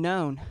known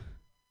unknown.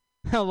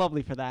 How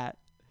lovely for that.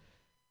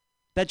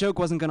 That joke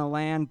wasn't gonna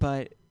land,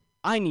 but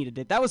I needed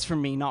it. That was for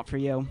me, not for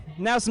you.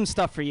 Now some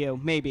stuff for you,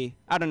 maybe.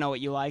 I don't know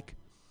what you like.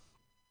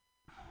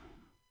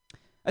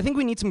 I think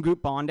we need some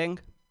group bonding.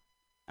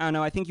 I don't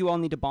know, I think you all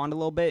need to bond a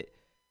little bit.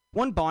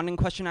 One bonding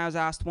question I was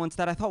asked once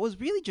that I thought was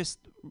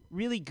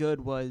really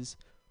good was,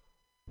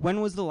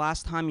 when was the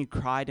last time you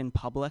cried in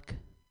public?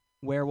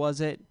 Where was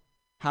it?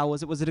 How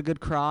was it? Was it a good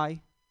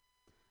cry?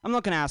 I'm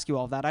not going to ask you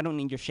all that. I don't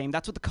need your shame.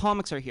 That's what the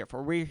comics are here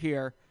for. We're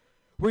here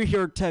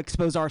to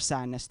expose our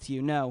sadness to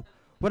you. No.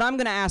 What I'm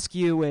going to ask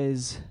you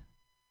is,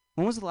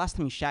 when was the last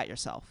time you shat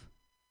yourself?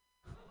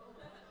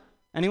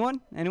 Anyone?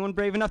 Anyone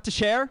brave enough to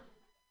share?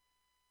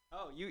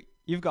 Oh,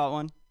 you've got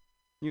one.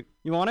 You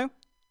want to?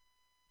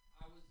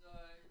 I was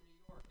in New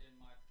York, and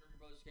my fraternity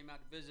brothers came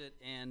out to visit,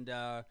 and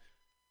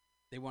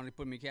they wanted to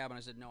put me in a cab, and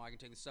I said, no, I can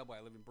take the subway.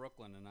 I live in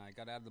Brooklyn, and I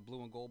got out of the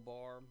Blue and Gold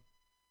bar, and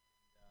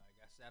I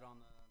got sat on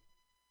the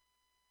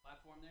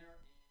platform there,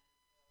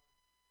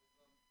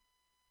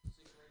 and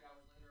 6 or 8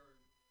 hours later,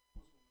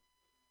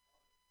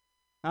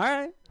 All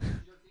right.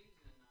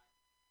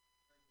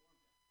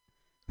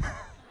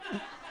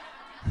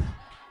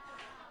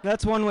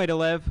 That's one way to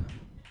live.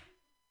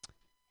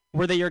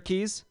 Were they your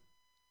keys?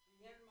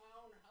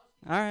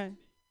 All right.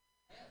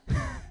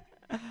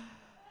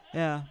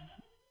 Yeah.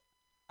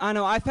 I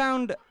know. I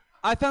found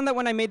that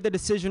when I made the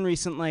decision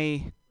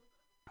recently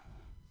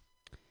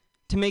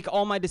to make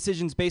all my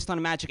decisions based on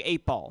a magic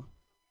 8-ball,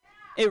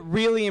 it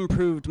really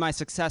improved my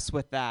success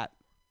with that.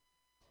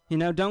 You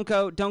know, don't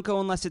go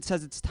unless it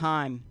says it's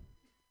time.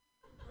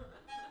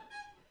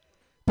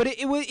 But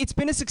it's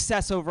been a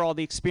success overall,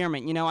 the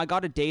experiment. You know, I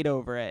got a date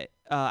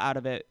out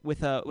of it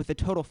with a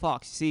total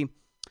fox. You see,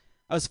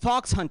 I was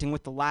fox hunting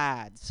with the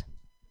lads.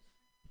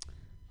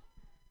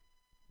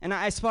 And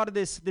I spotted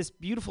this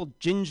beautiful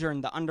ginger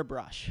in the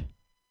underbrush.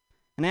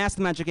 And I asked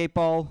the Magic 8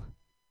 Ball,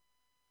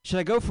 should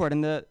I go for it?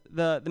 And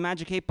the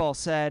Magic 8 Ball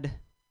said,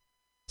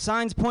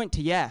 signs point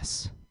to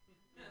yes.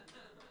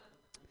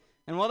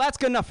 And well, that's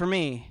good enough for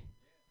me.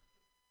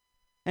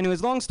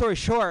 Anyways, long story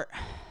short,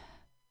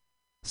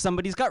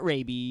 somebody's got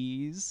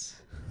rabies.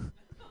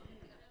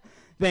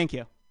 Thank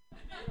you.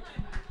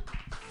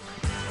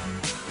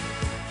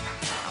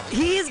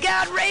 He's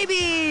got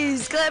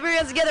rabies. Clap your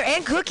hands together.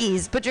 And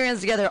cookies. Put your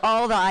hands together.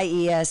 All the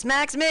IES.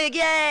 Max Mig,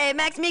 yay.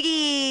 Max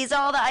Miggies.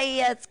 All the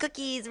IES.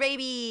 Cookies,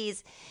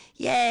 rabies.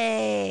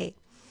 Yay.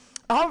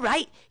 All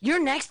right.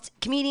 Your next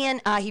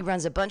comedian, he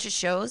runs a bunch of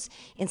shows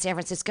in San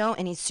Francisco,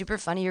 and he's super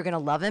funny. You're going to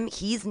love him.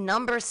 He's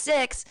number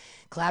 6.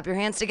 Clap your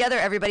hands together,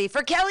 everybody,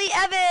 for Kelly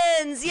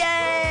Evans.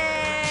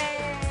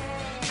 Yay.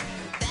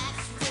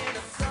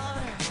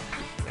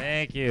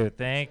 Thank you.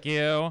 Thank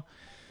you.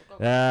 All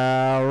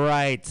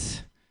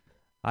right.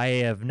 I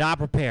have not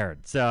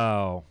prepared,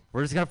 so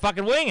we're just going to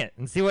fucking wing it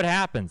and see what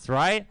happens,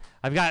 right?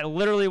 I've got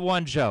literally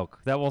one joke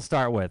that we'll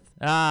start with.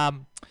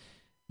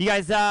 You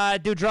guys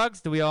do drugs?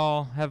 Do we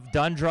all have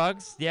done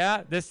drugs?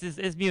 Yeah? This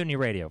is Mutiny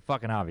Radio,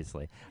 fucking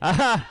obviously.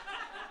 I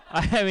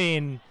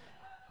mean,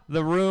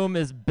 the room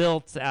is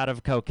built out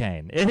of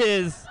cocaine. It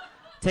is,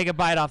 take a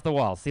bite off the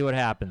wall, see what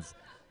happens.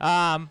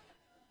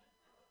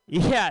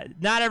 Yeah,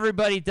 not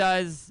everybody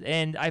does,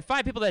 and I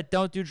find people that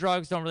don't do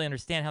drugs don't really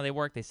understand how they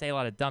work. They say a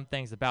lot of dumb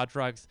things about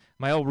drugs.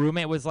 My old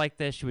roommate was like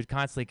this. She would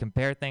constantly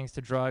compare things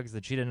to drugs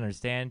that she didn't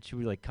understand. She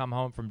would like come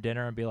home from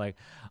dinner and be like,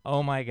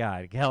 oh my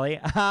God, Kelly,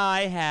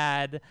 I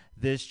had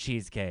this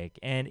cheesecake,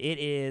 and it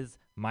is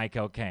my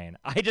cocaine.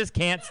 I just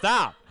can't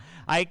stop.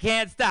 I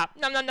can't stop.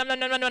 No, no, no, no,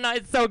 no, no, no, no.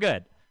 It's so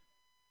good.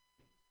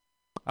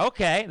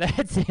 Okay,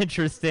 that's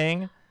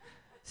interesting,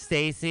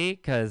 Stacy,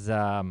 because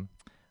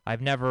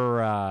I've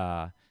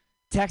never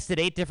texted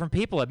 8 different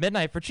people at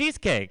midnight for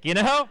cheesecake, you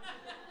know?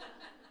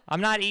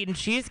 I'm not eating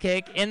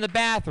cheesecake in the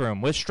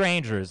bathroom with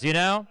strangers, you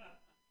know?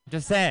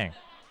 Just saying.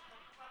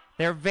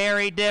 They're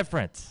very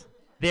different.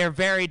 They're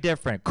very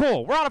different.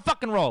 Cool, we're on a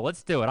fucking roll.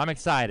 Let's do it. I'm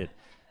excited.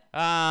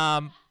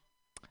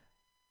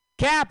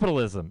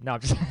 Capitalism. No,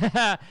 just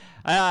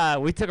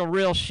we took a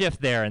real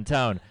shift there in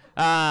tone.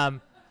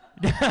 No,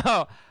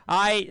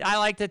 I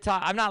like to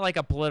talk. I'm not like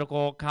a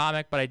political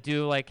comic, but I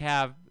do like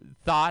have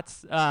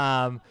thoughts.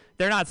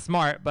 They're not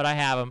smart, but I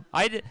have them.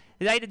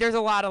 There's a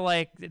lot of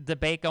like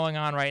debate going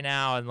on right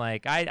now, and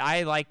like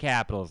I like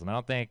capitalism. I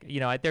don't think, you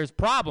know, there's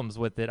problems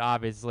with it.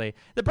 Obviously,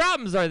 the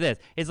problems are this: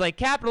 it's like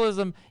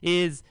capitalism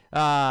is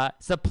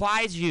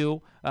supplies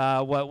you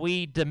what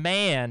we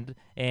demand,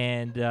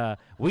 and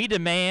we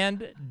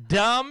demand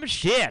dumb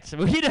shit.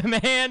 We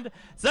demand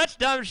such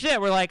dumb shit.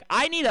 We're like,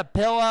 I need a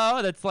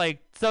pillow that's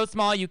like so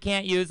small you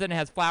can't use it and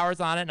has flowers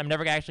on it, and I'm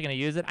never actually going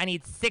to use it. I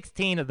need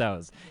 16 of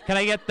those. Can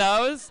I get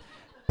those,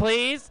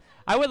 please?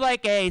 I would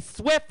like a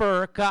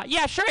Swiffer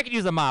yeah, sure, I could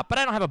use a mop, but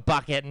I don't have a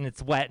bucket, and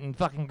it's wet and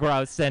fucking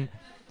gross.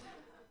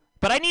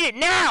 But I need it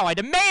now. I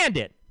demand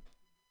it.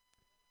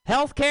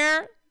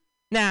 Healthcare?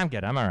 Nah, I'm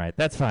good. I'm all right.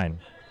 That's fine.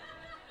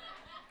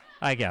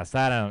 I guess.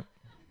 I don't.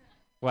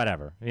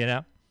 Whatever, you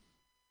know?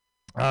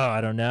 Oh,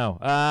 I don't know.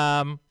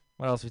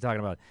 What else are we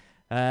talking about?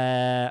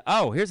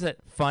 Oh, here's a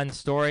fun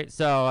story.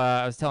 So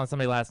I was telling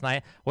somebody last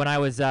night when I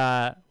was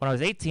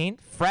 18,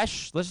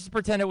 fresh. Let's just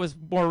pretend it was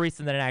more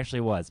recent than it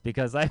actually was,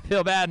 because I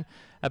feel bad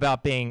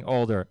about being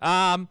older.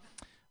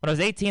 When I was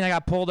 18, I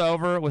got pulled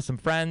over with some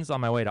friends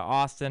on my way to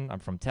Austin. I'm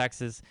from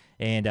Texas,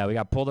 and we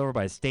got pulled over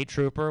by a state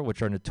trooper,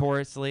 which are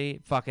notoriously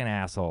fucking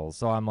assholes.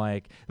 So I'm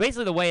like,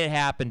 basically the way it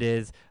happened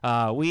is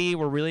we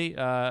were really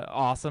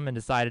awesome and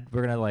decided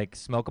we're going to like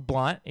smoke a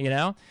blunt, you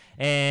know?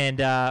 And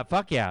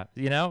fuck yeah,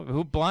 you know,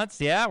 who blunts?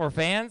 Yeah, we're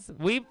fans.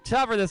 We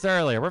covered this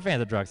earlier. We're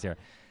fans of drugs here.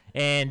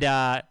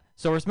 And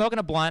so we're smoking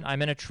a blunt.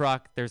 I'm in a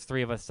truck. There's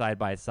 3 of us side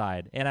by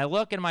side. And I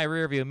look in my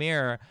rearview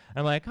mirror. And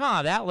I'm like,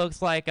 huh, that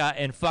looks like,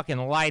 and fucking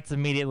lights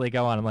immediately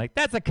go on. I'm like,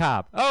 that's a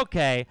cop.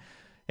 Okay.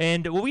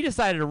 And well, we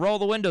decided to roll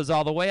the windows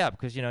all the way up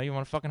because, you know, you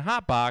want to fucking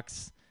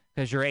hotbox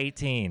because you're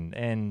 18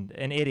 and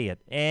an idiot.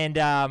 And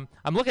I'm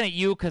looking at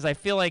you because I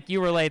feel like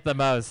you relate the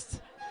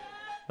most.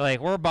 Like,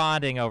 we're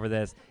bonding over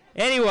this.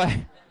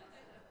 Anyway.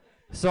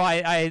 So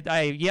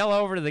I yell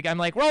over to the guy. I'm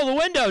like, roll the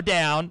window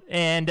down.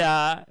 And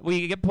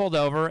we get pulled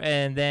over.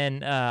 And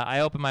then I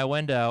open my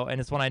window. And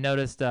it's when I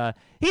noticed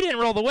he didn't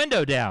roll the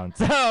window down.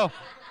 So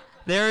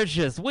there's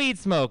just weed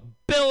smoke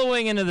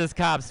billowing into this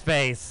cop's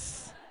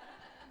face.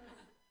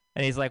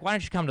 And he's like, why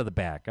don't you come to the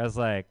back? I was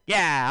like,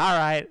 yeah, all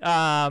right.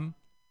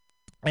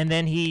 And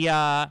then he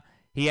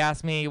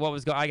asked me what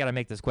was going on. I got to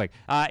make this quick.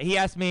 He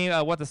asked me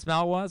what the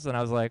smell was. And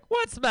I was like,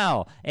 what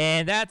smell?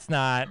 And that's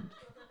not...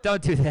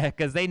 Don't do that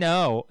because they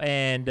know.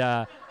 And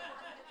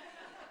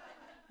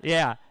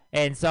yeah.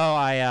 And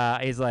so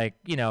he's like,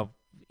 you know,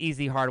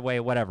 easy, hard way,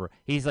 whatever.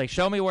 He's like,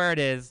 show me where it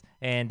is.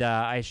 And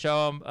I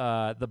show him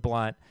the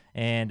blunt.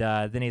 And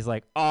then he's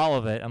like, all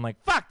of it. I'm like,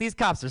 fuck, these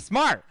cops are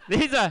smart.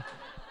 And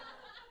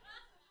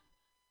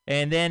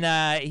And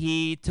then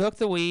he took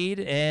the weed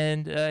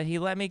and he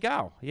let me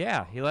go.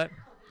 Yeah,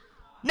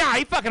 Nah,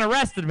 he fucking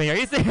arrested me. Are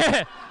you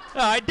serious?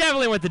 No, I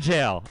definitely went to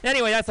jail.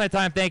 Anyway, that's my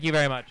time. Thank you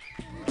very much.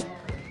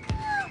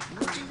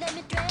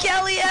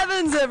 Kelly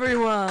Evans,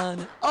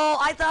 everyone. Oh,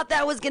 I thought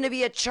that was going to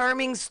be a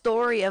charming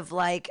story of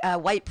like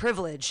white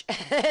privilege,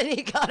 and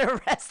he got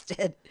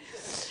arrested.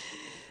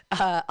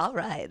 All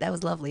right, that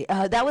was lovely.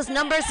 That was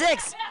number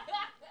 6.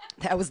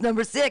 That was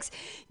number 6.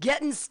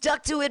 Getting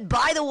stuck to it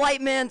by the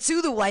white man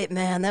to the white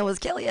man. That was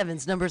Kelly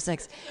Evans, number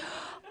 6.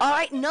 All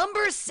right,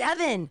 number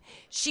 7.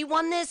 She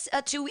won this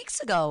 2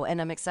 weeks ago,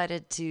 and I'm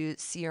excited to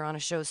see her on a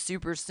show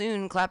super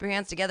soon. Clap your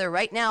hands together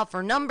right now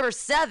for number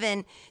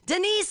 7,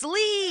 Denise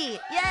Lee.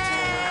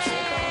 Yay!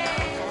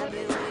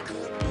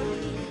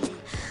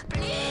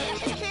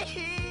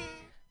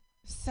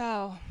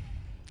 So,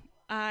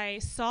 I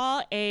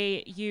saw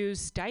a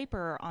used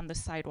diaper on the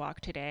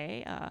sidewalk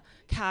today.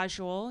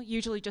 Casual,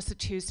 usually just a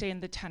Tuesday in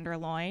the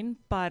Tenderloin,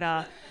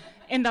 but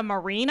in the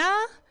marina.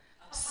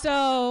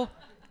 So,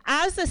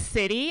 as a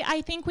city,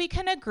 I think we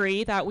can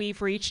agree that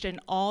we've reached an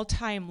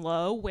all-time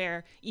low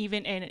where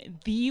even in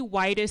the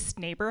whitest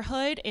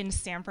neighborhood in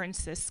San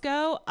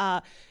Francisco,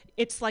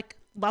 it's like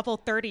level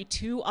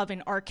 32 of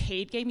an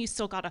arcade game. You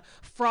still gotta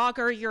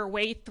Frogger your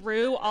way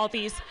through all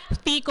these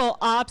fecal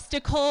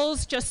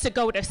obstacles just to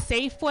go to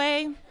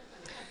Safeway.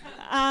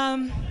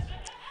 I'm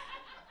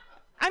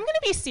gonna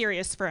be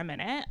serious for a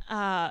minute.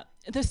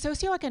 The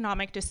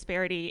socioeconomic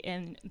disparity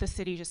in the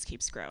city just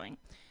keeps growing.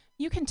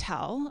 You can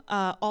tell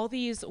all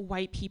these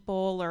white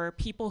people or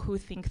people who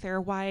think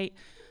they're white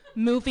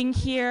moving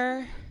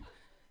here,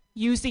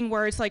 using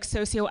words like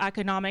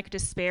socioeconomic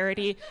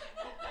disparity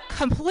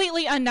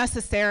completely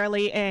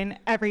unnecessarily in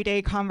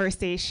everyday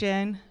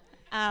conversation.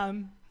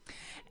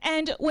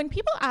 And when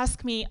people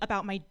ask me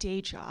about my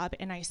day job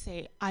and I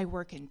say I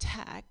work in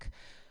tech,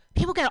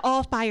 people get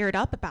all fired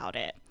up about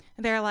it.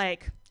 They're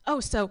like, oh,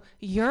 so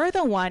you're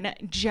the one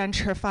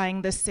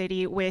gentrifying the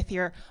city with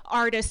your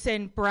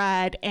artisan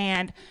bread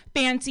and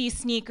fancy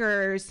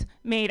sneakers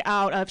made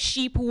out of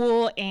sheep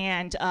wool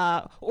and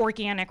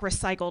organic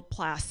recycled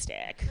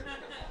plastic.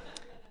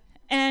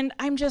 And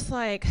I'm just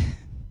like,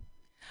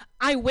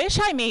 I wish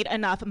I made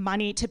enough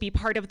money to be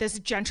part of this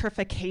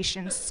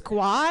gentrification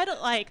squad.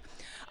 Like,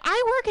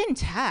 I work in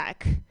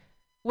tech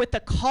with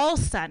the call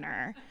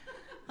center.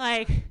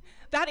 Like,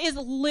 that is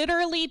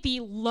literally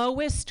the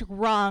lowest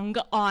rung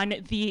on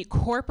the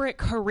corporate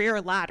career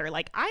ladder.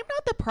 Like, I'm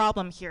not the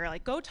problem here.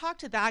 Like, go talk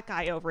to that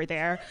guy over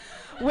there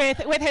with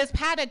his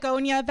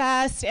Patagonia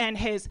vest and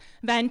his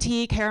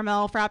venti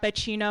caramel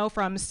frappuccino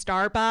from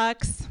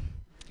Starbucks.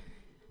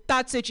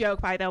 That's a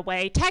joke, by the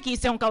way.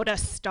 Techies don't go to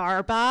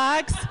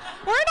Starbucks.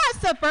 We're not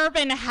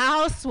suburban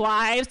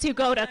housewives who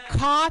go to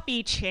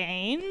coffee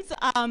chains.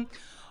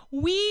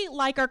 We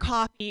like our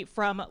coffee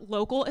from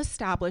local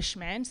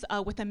establishments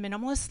with a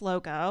minimalist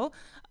logo,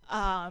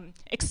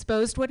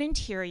 exposed wood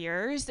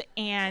interiors,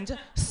 and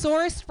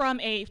sourced from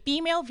a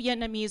female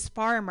Vietnamese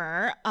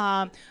farmer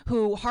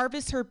who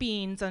harvests her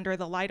beans under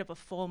the light of a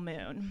full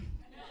moon.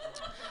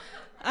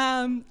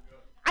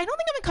 I don't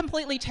think I'm a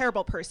completely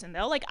terrible person,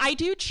 though. Like, I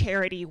do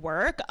charity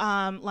work,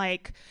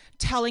 like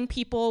telling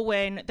people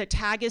when the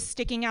tag is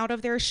sticking out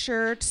of their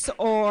shirts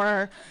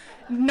or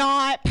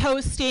not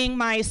posting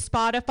my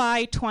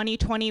Spotify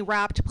 2020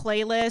 Wrapped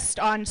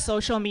playlist on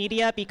social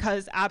media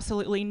because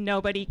absolutely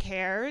nobody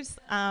cares.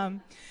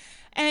 And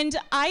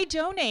I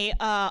donate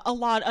a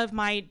lot of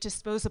my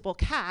disposable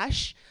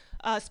cash,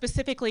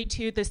 specifically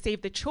to the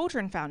Save the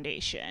Children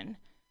Foundation,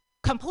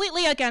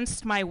 completely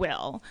against my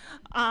will.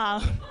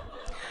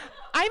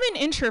 I'm an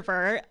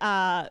introvert.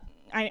 I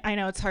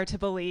know it's hard to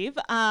believe,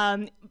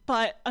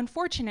 but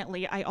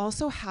unfortunately, I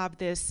also have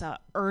this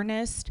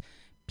earnest,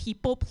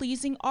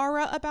 people-pleasing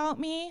aura about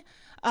me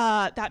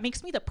that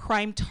makes me the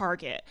prime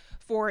target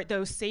for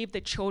those Save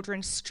the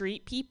Children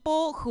street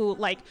people who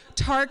like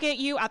target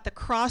you at the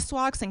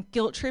crosswalks and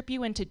guilt trip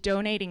you into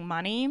donating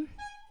money.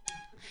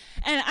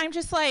 And I'm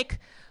just like,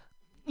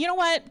 you know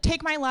what?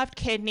 Take my left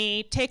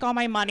kidney, take all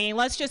my money.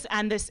 Let's just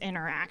end this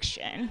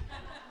interaction.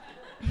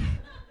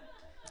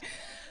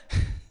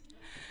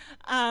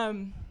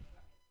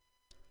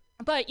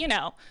 But you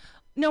know,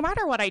 no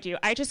matter what I do,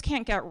 I just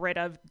can't get rid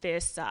of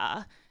this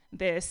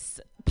this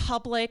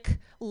public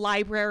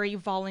library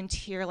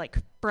volunteer like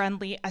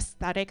friendly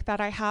aesthetic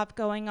that I have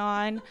going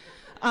on.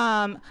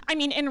 I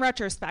mean, in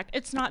retrospect,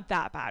 it's not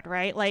that bad,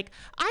 right? Like,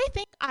 I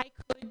think I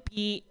could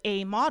be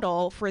a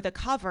model for the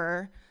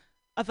cover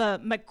of a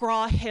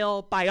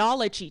McGraw-Hill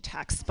biology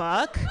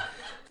textbook.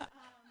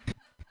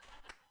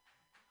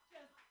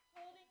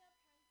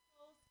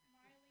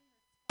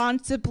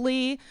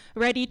 Responsibly,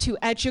 ready to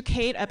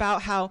educate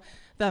about how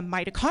the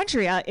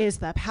mitochondria is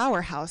the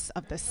powerhouse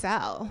of the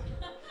cell.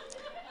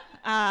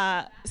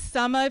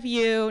 Some of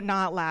you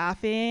not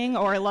laughing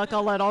or look a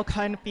little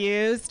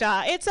confused.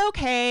 It's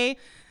okay.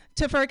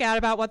 to forget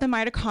about what the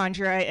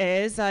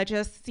mitochondria is.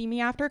 Just see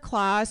me after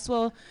class.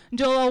 We'll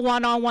do a little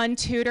one-on-one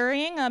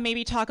tutoring,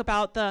 maybe talk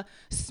about the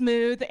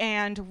smooth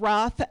and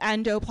rough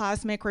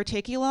endoplasmic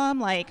reticulum.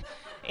 Like,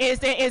 is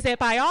it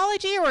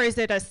biology or is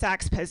it a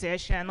sex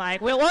position?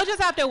 Like, we'll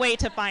just have to wait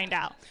to find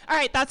out. All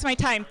right, that's my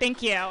time.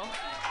 Thank you.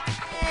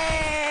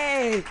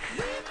 Hey,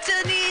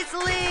 Denise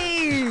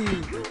Lee!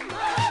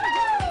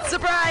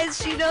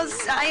 Surprise, she knows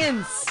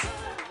science.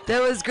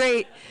 That was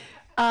great.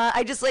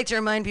 I just like to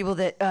remind people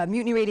that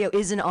Mutiny Radio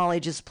is an all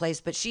ages place,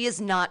 but she is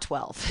not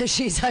 12.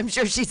 I'm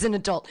sure she's an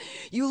adult.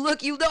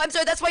 I'm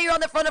sorry, that's why you're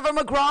on the front of a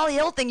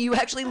McGraw-Hill thing. You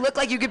actually look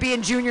like you could be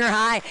in junior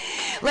high.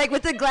 Like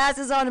with the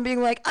glasses on and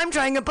being like, I'm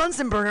trying a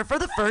Bunsen burner for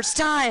the first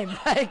time.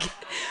 Like,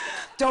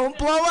 don't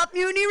blow up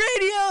Mutiny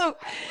Radio.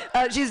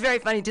 She's very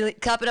funny.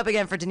 Clap it up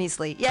again for Denise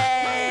Lee.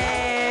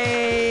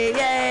 Yay!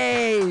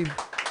 Yay!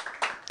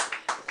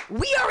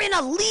 We are in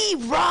a Lee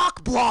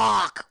rock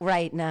block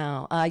right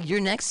now. Your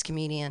next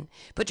comedian.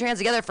 Put your hands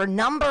together for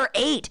number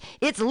 8.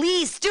 It's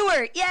Lee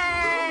Stewart. Yay!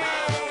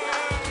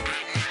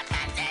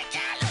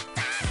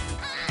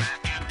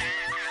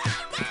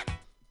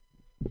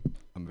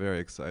 I'm very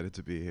excited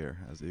to be here,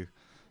 as you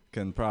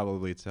can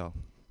probably tell.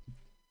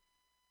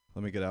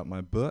 Let me get out my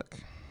book.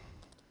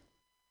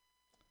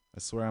 I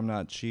swear I'm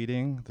not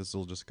cheating. This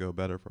will just go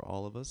better for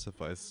all of us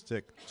if I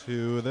stick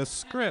to the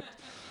script.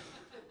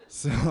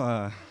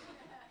 So,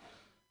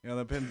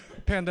 the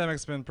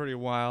pandemic's been pretty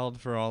wild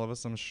for all of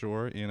us, I'm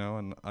sure,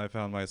 and I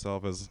found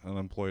myself as an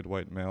unemployed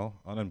white male.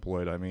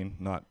 Unemployed, I mean,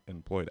 not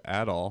employed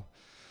at all.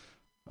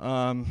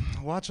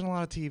 Watching a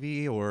lot of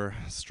TV or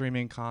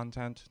streaming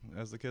content,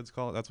 as the kids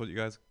call it. That's what you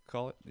guys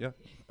call it? Yeah?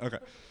 Okay.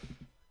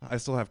 I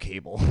still have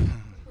cable.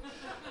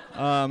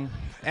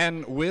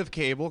 And with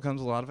cable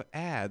comes a lot of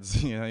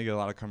ads. You get a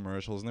lot of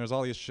commercials, and there's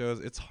all these shows.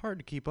 It's hard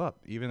to keep up,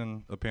 even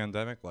in a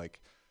pandemic. Like,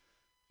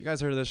 you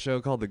guys heard of this show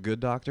called The Good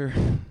Doctor?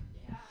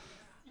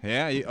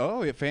 Yeah,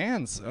 you're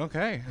fans.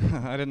 Okay.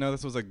 I didn't know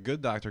this was a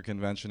Good Doctor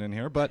convention in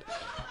here, but,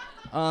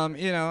 and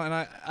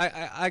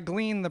I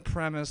gleaned the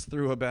premise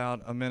through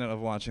about a minute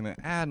of watching the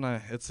ad,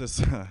 and it's this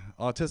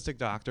autistic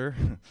doctor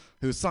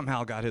who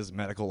somehow got his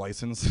medical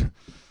license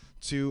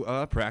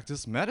to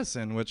practice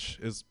medicine, which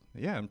is,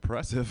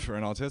 impressive for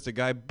an autistic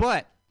guy,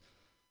 but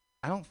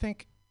I don't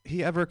think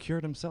he ever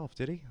cured himself,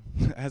 did he?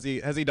 Has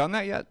he done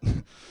that yet?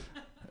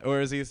 Or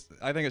is he?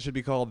 I think it should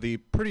be called the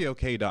Pretty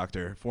Okay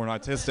Doctor for an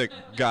autistic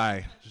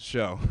guy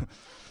show.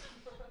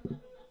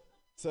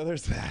 So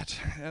there's that.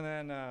 And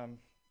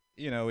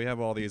then, we have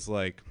all these,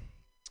 like,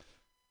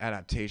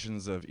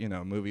 adaptations of,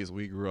 movies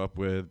we grew up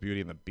with, Beauty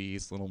and the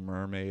Beast, Little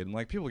Mermaid, and,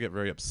 like, people get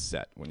very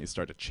upset when you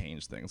start to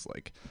change things.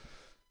 Like,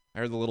 I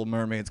heard the Little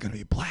Mermaid's gonna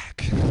be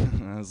black.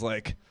 And I was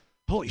like,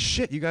 holy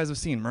shit, you guys have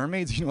seen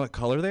mermaids? You know what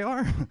color they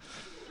are?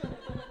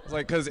 It's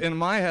like, because in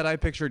my head, I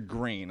pictured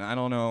green. I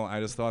don't know. I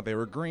just thought they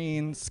were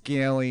green,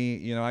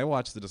 scaly. I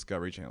watched the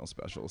Discovery Channel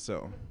special,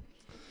 so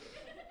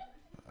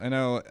I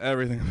know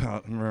everything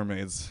about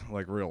mermaids,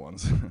 like real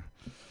ones.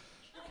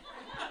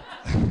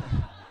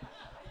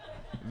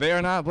 They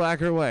are not black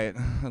or white.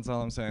 That's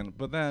all I'm saying.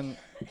 But then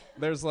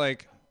there's,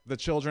 like, the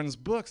children's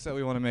books that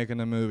we want to make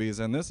into movies,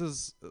 and this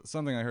is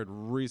something I heard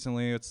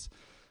recently. It's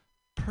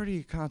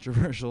pretty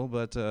controversial,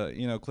 but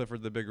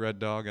Clifford the Big Red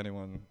Dog,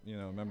 anyone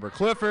remember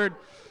Clifford?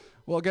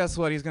 Well, guess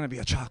what? He's gonna be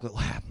a chocolate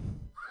lab.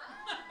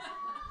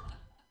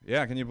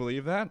 Yeah, can you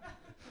believe that?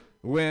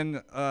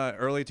 When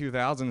early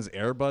 2000s,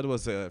 Air Bud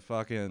was a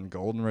fucking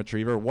golden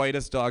retriever,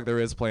 whitest dog there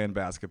is playing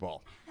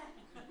basketball.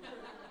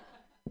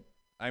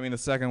 I mean, the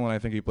second one I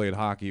think he played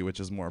hockey, which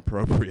is more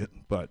appropriate,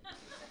 but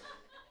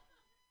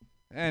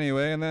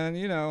anyway, and then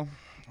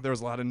there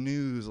was a lot of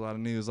news, a lot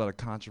of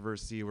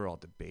controversy. We're all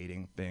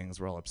debating things.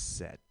 We're all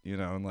upset,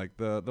 and like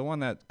the one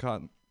that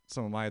caught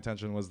some of my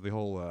attention was the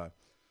whole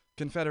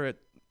Confederate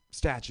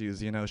statues.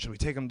 Should we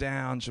take them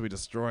down? Should we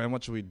destroy them?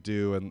 What should we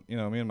do? And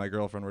me and my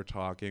girlfriend were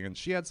talking, and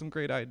she had some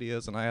great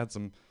ideas, and I had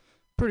some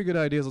pretty good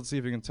ideas. Let's see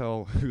if you can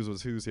tell whose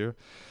was whose here.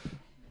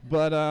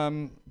 But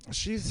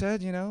she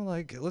said,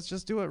 let's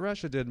just do what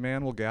Russia did,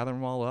 man. We'll gather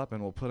them all up,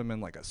 and we'll put them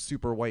in like a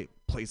super white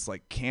place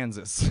like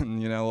Kansas,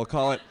 and we'll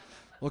call it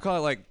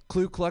like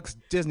Ku Klux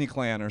Disney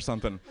Clan or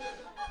something.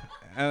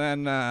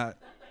 And then,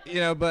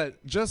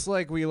 but just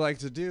like we like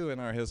to do in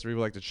our history,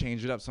 we like to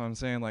change it up. So I'm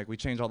saying, like, we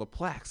change all the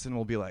plaques, and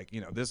we'll be like,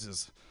 this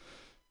is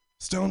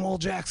Stonewall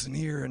Jackson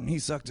here, and he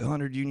sucked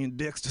 100 Union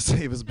dicks to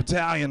save his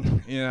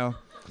battalion,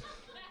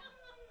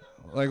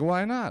 Like,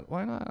 why not?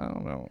 Why not? I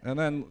don't know. And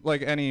then,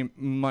 like, any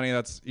money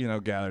that's,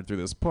 gathered through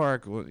this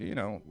park, well,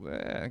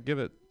 give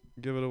it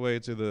away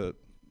to the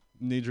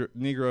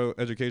Negro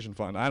Education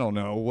Fund. I don't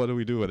know. What do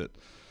we do with it?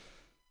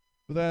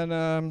 But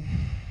then,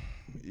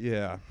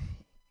 yeah.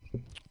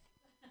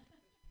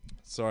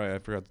 Sorry, I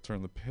forgot to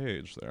turn the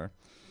page there.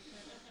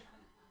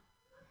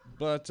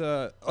 But,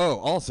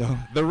 also,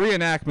 the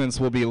reenactments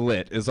will be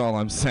lit, is all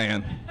I'm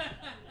saying.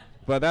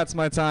 But that's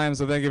my time,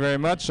 so thank you very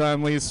much.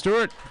 I'm Lee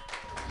Stewart.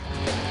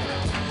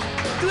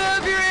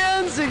 Clap your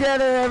hands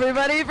together,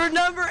 everybody, for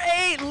number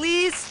 8,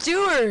 Lee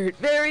Stewart.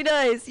 Very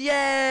nice.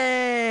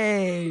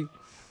 Yay.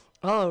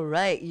 All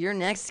right, your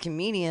next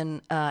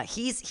comedian,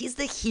 he's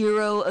the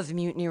hero of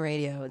Mutiny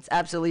Radio. It's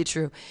absolutely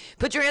true.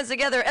 Put your hands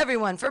together,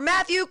 everyone, for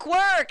Matthew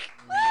Quirk.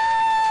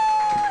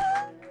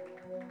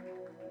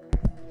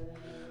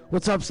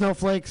 What's up,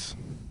 snowflakes?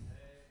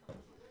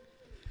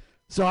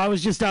 So I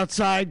was just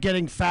outside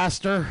getting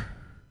faster.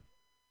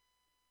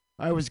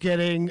 I was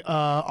getting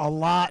a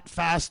lot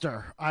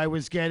faster. I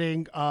was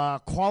getting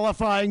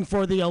qualifying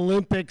for the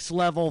Olympics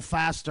level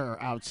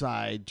faster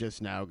outside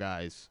just now,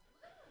 guys.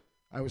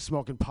 I was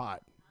smoking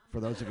pot, for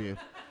those of you.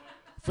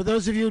 For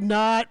those of you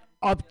not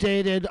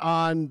updated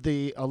on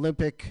the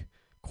Olympic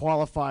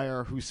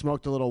qualifier who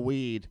smoked a little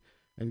weed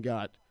and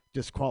got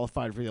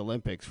disqualified for the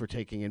Olympics for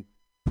taking in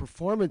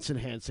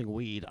performance-enhancing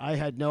weed, I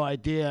had no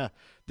idea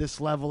this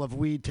level of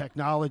weed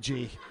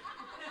technology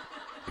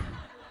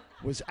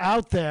was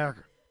out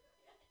there.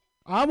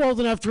 I'm old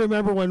enough to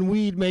remember when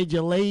weed made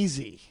you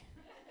lazy.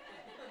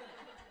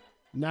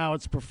 Now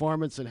it's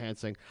performance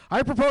enhancing.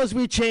 I propose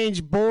we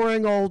change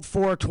boring old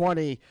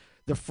 420,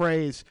 the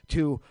phrase,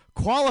 to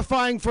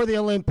qualifying for the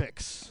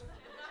Olympics.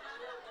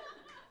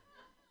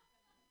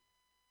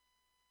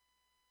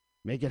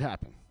 Make it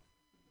happen.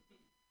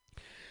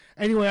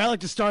 Anyway, I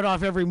like to start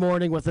off every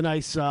morning with a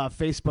nice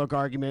Facebook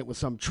argument with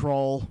some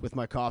troll with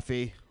my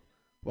coffee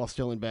while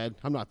still in bed.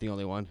 I'm not the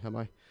only one, am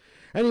I?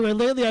 Anyway,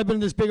 lately I've been in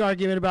this big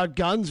argument about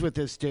guns with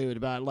this dude,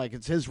 about like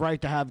it's his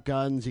right to have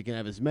guns. He can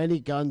have as many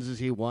guns as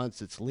he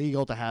wants. It's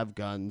legal to have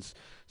guns.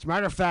 As a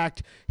matter of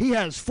fact, he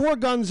has 4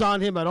 guns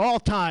on him at all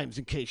times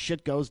in case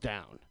shit goes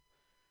down.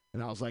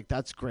 And I was like,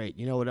 that's great.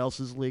 You know what else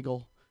is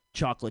legal?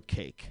 Chocolate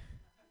cake.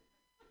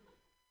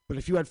 But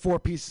if you had 4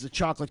 pieces of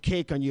chocolate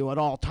cake on you at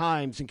all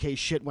times in case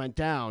shit went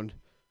down,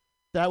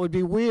 that would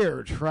be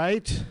weird,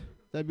 right?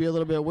 That'd be a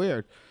little bit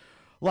weird.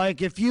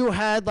 Like if you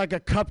had like a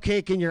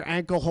cupcake in your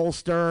ankle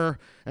holster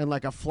and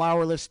like a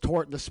flourless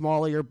tort in the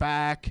small of your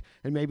back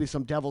and maybe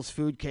some devil's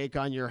food cake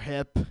on your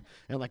hip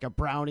and like a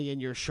brownie in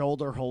your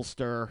shoulder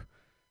holster,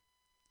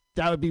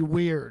 that would be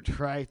weird,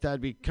 right? That'd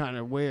be kind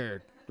of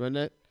weird, wouldn't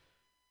it?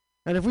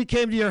 And if we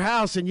came to your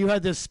house and you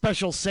had this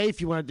special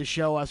safe you wanted to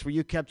show us where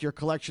you kept your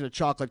collection of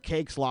chocolate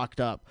cakes locked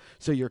up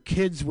so your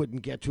kids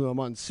wouldn't get to them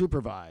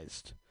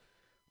unsupervised,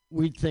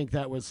 we'd think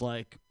that was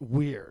like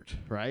weird,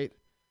 right?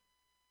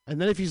 And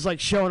then if he's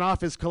like showing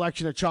off his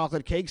collection of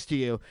chocolate cakes to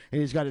you,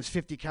 and he's got his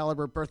 50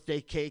 caliber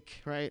birthday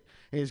cake, right?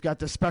 And he's got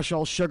the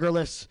special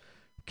sugarless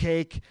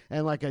cake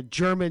and like a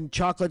German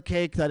chocolate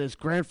cake that his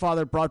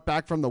grandfather brought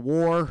back from the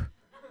war.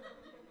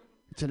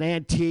 It's an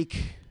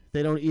antique.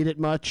 They don't eat it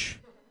much.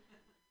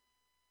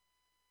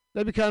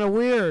 That'd be kind of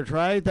weird,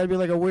 right? That'd be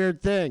like a weird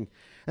thing.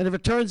 And if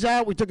it turns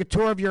out we took a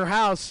tour of your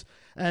house,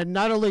 and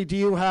not only do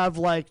you have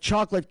like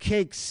chocolate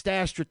cakes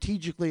stashed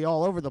strategically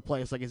all over the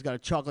place, like he's got a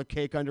chocolate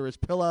cake under his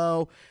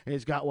pillow, and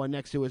he's got one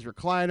next to his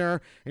recliner,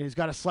 and he's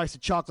got a slice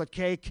of chocolate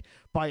cake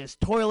by his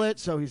toilet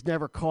so he's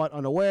never caught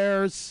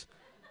unawares.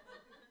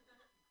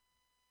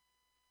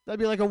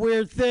 That'd be like a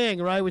weird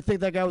thing, right? We'd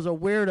think that guy was a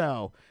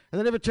weirdo. And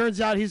then if it turns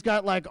out he's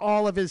got like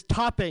all of his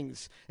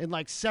toppings in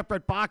like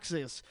separate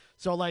boxes,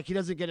 so like he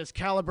doesn't get his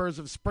calibers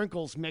of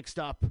sprinkles mixed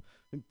up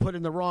and put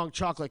in the wrong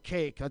chocolate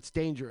cake, that's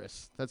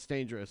dangerous. That's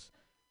dangerous.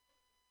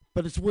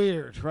 But it's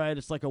weird, right?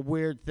 It's like a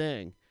weird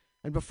thing.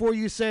 And before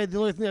you say the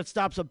only thing that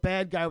stops a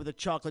bad guy with a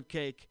chocolate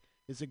cake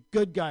is a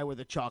good guy with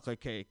a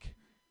chocolate cake,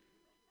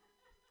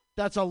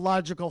 that's a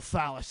logical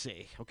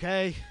fallacy,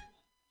 okay?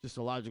 Just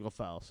a logical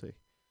fallacy.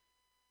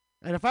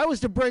 And if I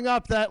was to bring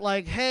up that,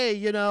 like, hey,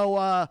 you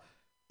know,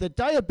 the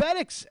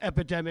diabetics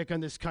epidemic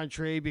in this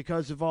country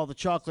because of all the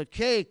chocolate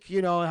cake,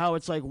 you know, how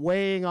it's like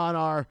weighing on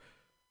our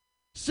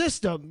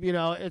system, you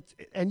know,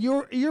 and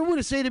you're going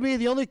to say to me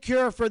the only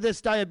cure for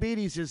this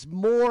diabetes is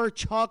more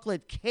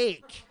chocolate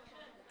cake.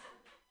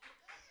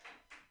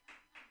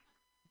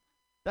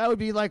 That would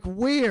be like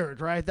weird,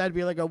 right? That'd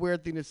be like a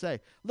weird thing to say.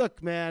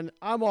 Look, man,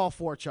 I'm all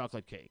for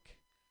chocolate cake.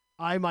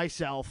 I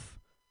myself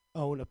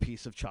own a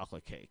piece of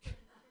chocolate cake.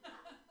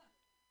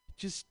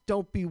 Just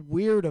don't be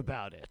weird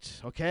about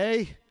it,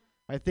 okay?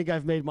 I think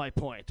I've made my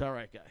point. All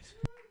right, guys.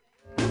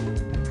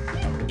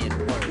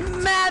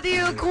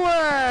 Matthew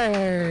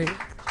Quirk,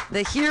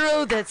 the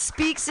hero that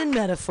speaks in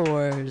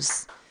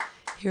metaphors.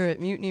 Here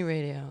at Mutiny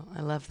Radio.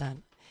 I love that.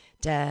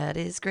 Dad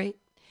is great.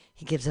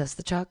 He gives us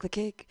the chocolate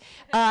cake.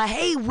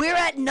 Hey, we're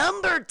at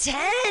number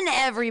 10,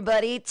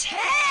 everybody.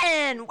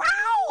 10!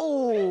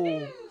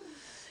 Wow!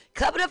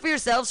 Clap it up for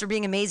yourselves for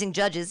being amazing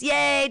judges.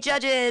 Yay,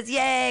 judges!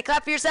 Yay!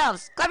 Clap for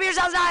yourselves. Clap for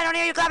yourselves. No, I don't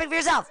hear you clapping for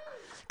yourself.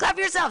 Clap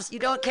for yourselves. You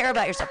don't care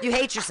about yourself. You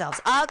hate yourselves.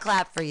 I'll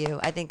clap for you.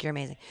 I think you're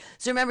amazing.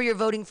 So remember, you're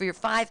voting for your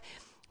 5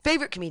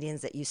 favorite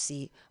comedians that you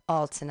see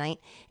all tonight.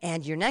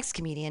 And your next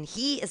comedian,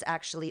 he is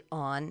actually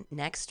on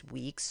next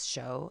week's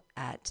show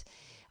at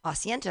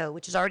Asiento,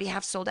 which is already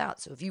half sold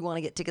out. So if you want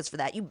to get tickets for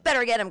that, you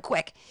better get them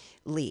quick.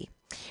 Lee.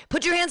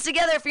 Put your hands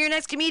together for your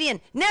next comedian,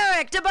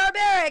 Narek the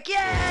Barbaric.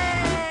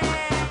 Yay!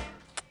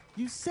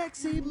 You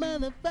sexy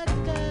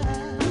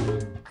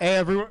motherfucker. Hey,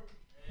 everyone.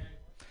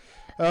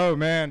 Oh,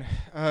 man.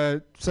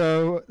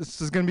 So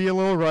this is going to be a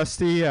little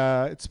rusty.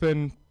 It's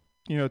been,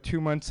 2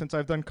 months since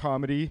I've done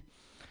comedy.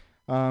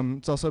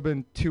 It's also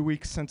been 2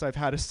 weeks since I've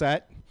had a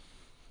set,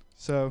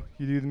 so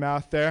you do the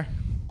math there.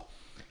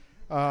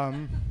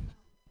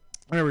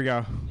 There we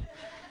go.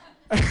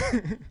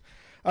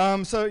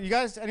 So you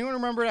guys, anyone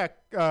remember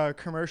that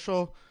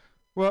commercial?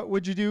 What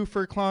would you do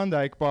for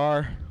Klondike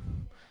Bar?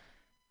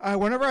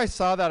 Whenever I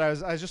saw that, I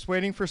was just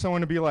waiting for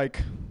someone to be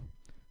like,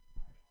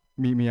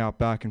 meet me out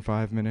back in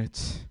 5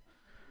 minutes.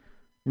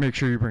 Make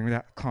sure you bring me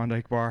that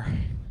Klondike Bar.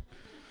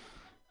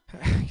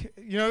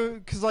 You know,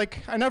 because like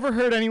I never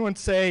heard anyone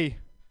say,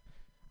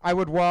 I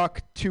would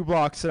walk 2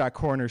 blocks to that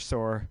corner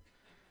store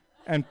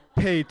and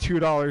pay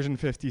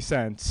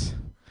 $2.50.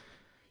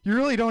 You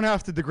really don't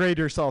have to degrade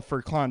yourself for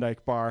a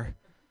Klondike Bar.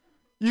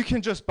 You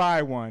can just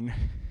buy one.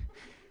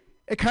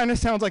 It kind of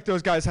sounds like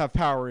those guys have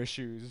power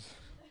issues.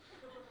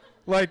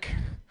 Like,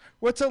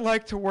 what's it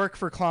like to work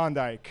for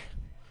Klondike?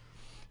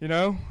 You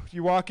know,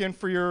 you walk in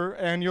for your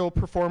annual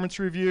performance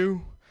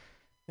review,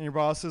 and your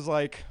boss is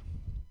like,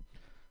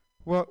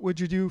 what would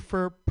you do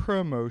for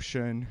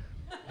promotion?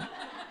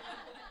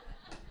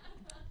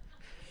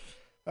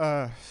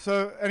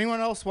 So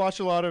anyone else watch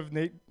a lot of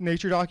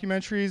nature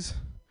documentaries?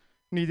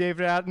 Any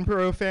David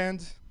Attenborough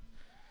fans?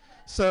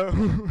 So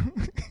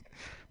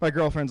my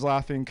girlfriend's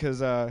laughing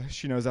because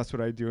she knows that's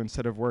what I do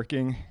instead of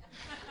working.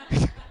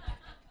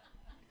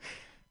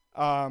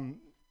 I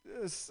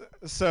was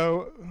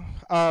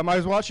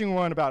watching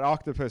one about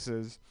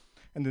octopuses,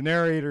 and the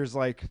narrator's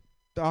like,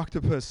 the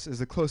octopus is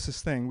the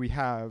closest thing we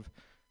have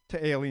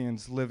to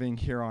aliens living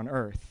here on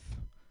Earth.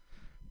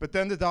 But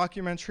then the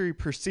documentary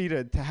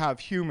proceeded to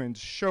have humans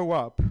show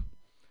up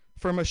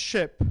from a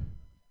ship,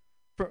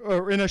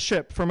 or in a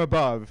ship from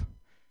above,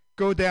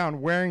 go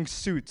down wearing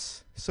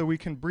suits so we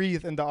can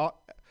breathe in the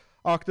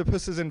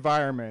octopus's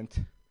environment,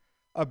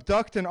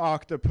 abduct an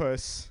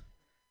octopus,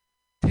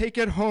 take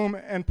it home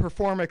and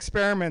perform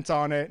experiments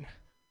on it,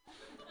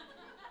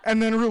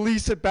 and then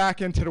release it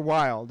back into the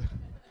wild.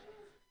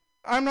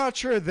 I'm not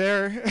sure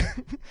they're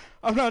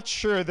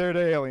the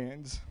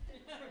aliens.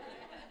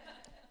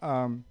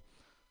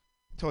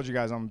 Told you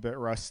guys I'm a bit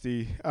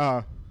rusty.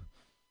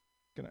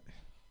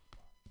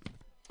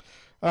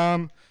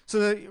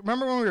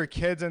 Remember when we were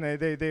kids and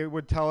they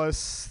would tell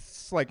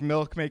us like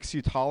milk makes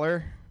you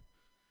taller,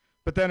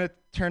 but then it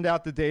turned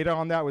out the data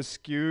on that was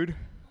skewed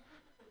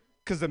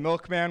because the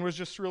milkman was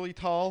just really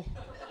tall.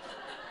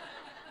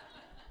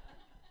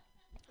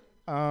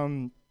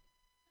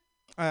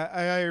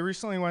 I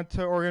recently went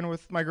to Oregon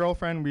with my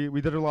girlfriend.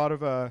 We did a lot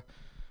of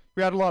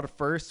we had a lot of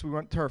firsts. We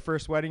went to our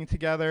first wedding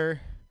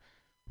together.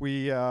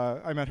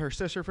 I met her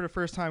sister for the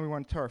first time. We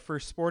went to our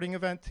first sporting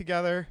event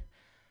together.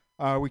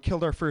 We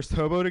killed our first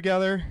hobo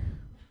together.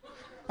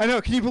 I know,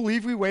 can you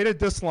believe we waited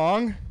this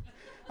long?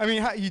 I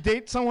mean, you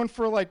date someone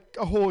for like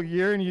a whole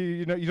year and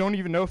you don't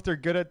even know if they're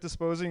good at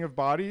disposing of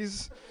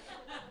bodies.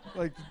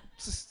 Like,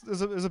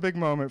 it was a big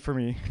moment for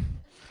me.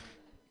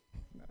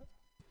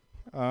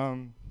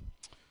 The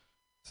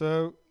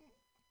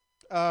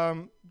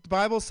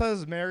Bible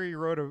says Mary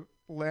rode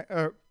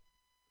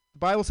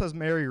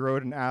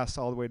an ass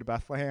all the way to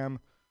Bethlehem.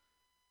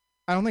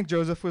 I don't think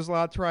Joseph was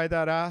allowed to ride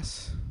that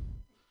ass.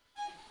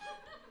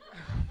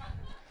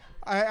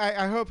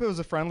 I hope it was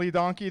a friendly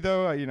donkey,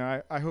 though.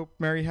 I hope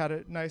Mary had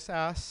a nice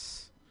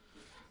ass.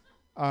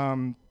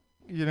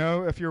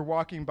 If you're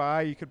walking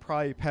by, you could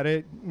probably pet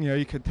it.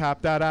 You could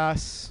tap that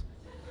ass.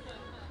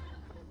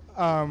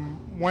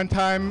 One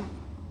time,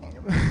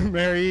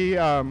 Mary...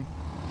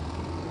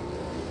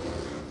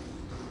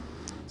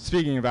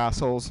 Speaking of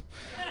assholes.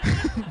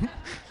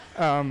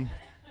 So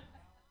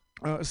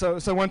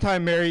one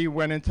time Mary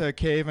went into a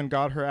cave and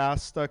got her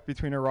ass stuck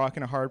between a rock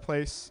and a hard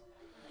place.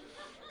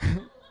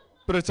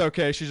 But it's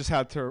okay, she just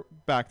had to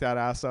back that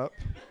ass up.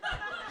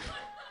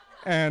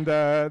 And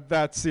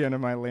that's the end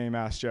of my lame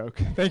ass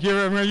joke. Thank you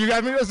very much. You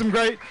guys made some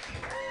great.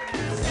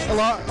 A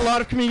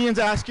lot of comedians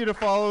ask you to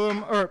follow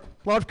them, or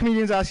a lot of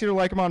comedians ask you to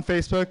like them on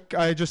Facebook.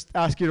 I just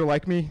ask you to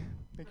like me.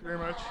 Thank you very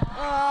much.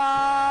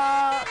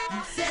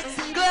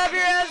 Clap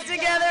your hands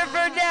together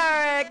for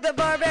Derek the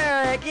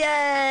Barbaric.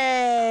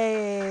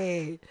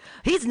 Yay!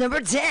 He's number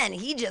 10.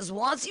 He just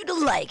wants you to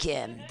like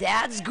him.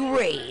 That's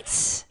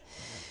great.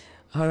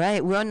 All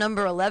right, we're on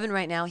number 11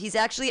 right now. He's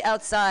actually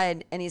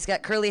outside, and he's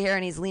got curly hair,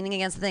 and he's leaning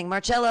against the thing.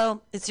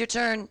 Marcello, it's your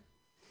turn.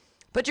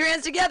 Put your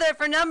hands together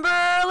for number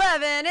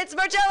 11. It's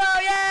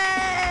Marcello.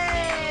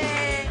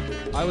 Yay!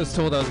 I was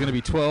told I was going to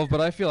be 12,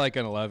 but I feel like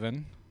an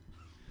 11.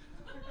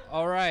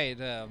 All right.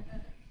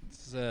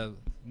 This is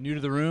new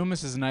to the room.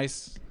 This is a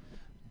nice,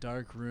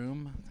 dark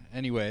room.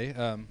 Anyway,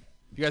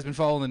 you guys been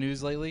following the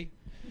news lately?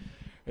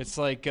 It's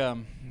like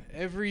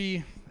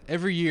every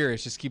year it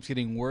just keeps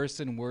getting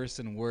worse and worse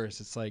and worse.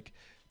 It's like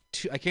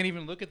I can't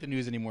even look at the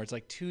news anymore. It's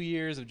like 2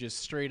 years of just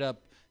straight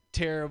up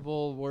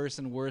terrible, worse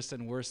and worse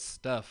and worse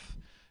stuff.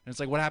 And it's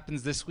like, what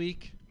happens this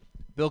week?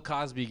 Bill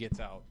Cosby gets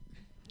out.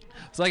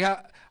 It's like,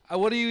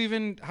 what do I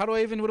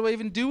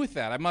even do with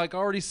that? I'm like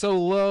already so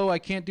low, I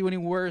can't do any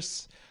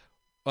worse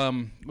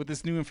with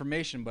this new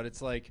information. But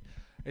it's like,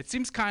 it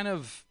seems kind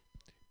of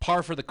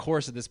par for the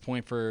course at this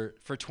point for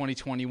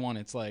 2021.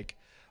 It's like,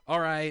 all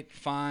right,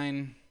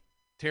 fine,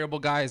 terrible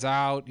guy is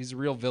out. He's a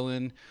real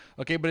villain.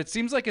 Okay, but it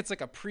seems like it's like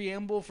a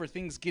preamble for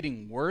things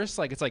getting worse.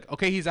 Like it's like,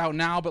 okay, he's out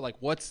now, but like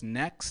what's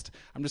next?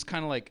 I'm just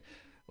kind of like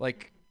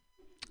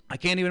I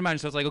can't even imagine.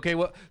 So it's like, okay,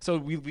 well, so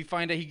we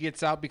find out he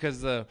gets out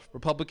because the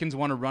Republicans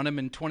want to run him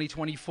in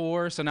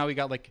 2024. So now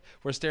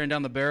we're staring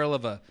down the barrel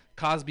of a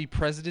Cosby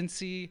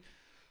presidency.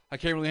 I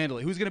can't really handle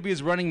it. Who's going to be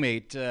his running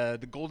mate?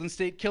 The Golden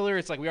State Killer?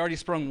 It's like we already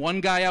sprung one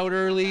guy out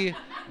early.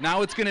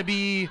 Now it's going to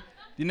be,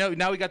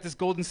 now we got this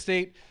Golden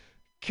State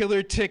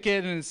Killer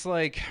ticket, and it's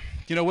like,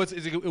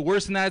 is it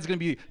worse than that? It's going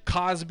to be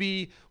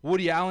Cosby,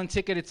 Woody Allen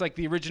ticket. It's like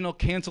the original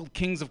canceled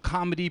Kings of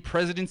Comedy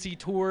presidency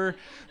tour.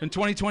 In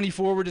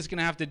 2024, we're just going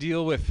to have to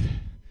deal with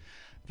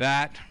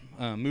that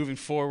moving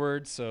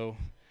forward. So,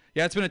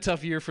 yeah, it's been a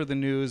tough year for the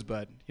news,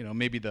 but,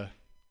 maybe the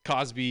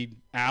Cosby,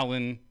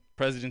 Allen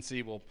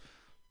presidency will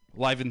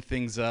liven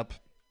things up.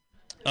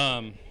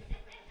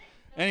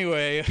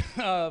 Anyway,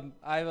 I'm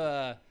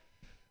a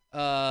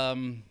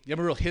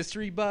real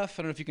history buff.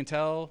 I don't know if you can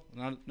tell.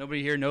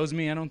 Nobody here knows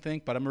me, I don't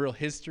think, but I'm a real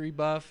history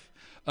buff.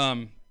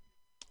 I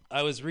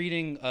was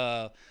reading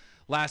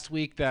last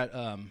week that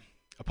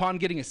upon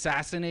getting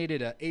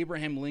assassinated,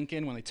 Abraham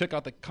Lincoln, when they took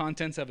out the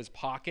contents of his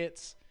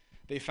pockets,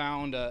 they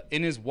found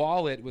in his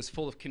wallet was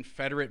full of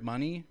Confederate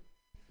money.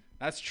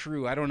 That's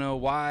true. I don't know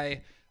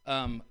why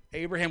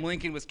Abraham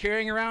Lincoln was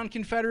carrying around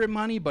Confederate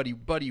money, but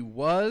he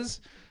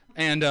was.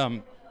 And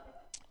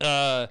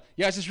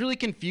it's just really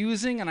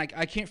confusing, and I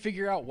can't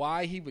figure out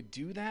why he would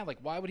do that. Like,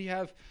 why would he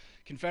have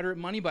Confederate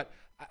money? But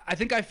I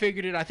think I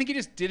figured it. I think he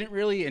just didn't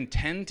really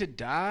intend to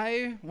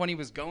die when he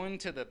was going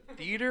to the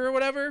theater or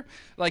whatever.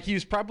 Like, he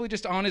was probably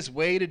just on his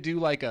way to do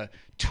like a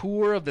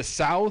tour of the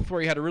South where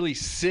he had a really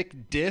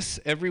sick diss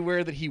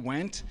everywhere that he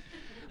went.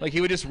 Like, he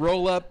would just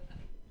roll up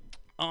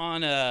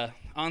on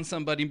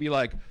somebody and be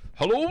like,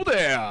 "Hello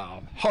there,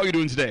 how are you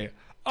doing today?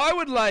 I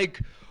would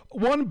like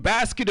 1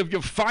 basket of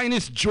your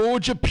finest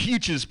Georgia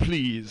peaches,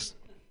 please.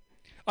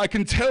 I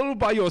can tell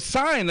by your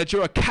sign that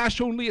you're a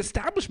cash-only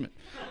establishment.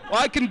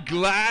 I can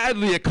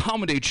gladly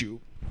accommodate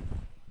you."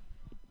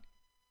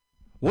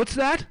 "What's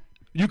that?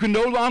 You can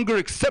no longer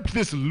accept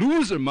this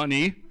loser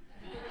money.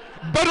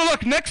 Better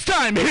luck next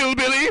time,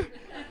 hillbilly."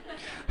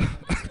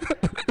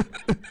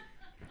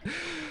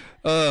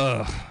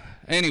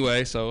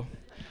 Anyway, so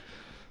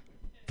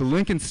the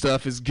Lincoln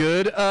stuff is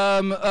good.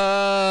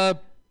 I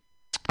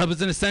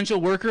was an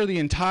essential worker the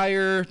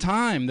entire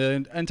time,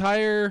 the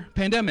entire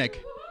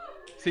pandemic.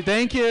 See,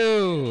 thank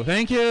you.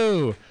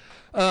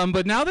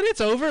 But now that it's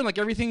over and like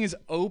everything is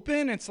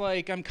open, it's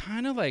like I'm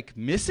kind of like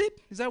miss it.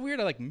 Is that weird?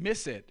 I like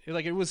miss it.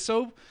 Like it was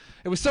so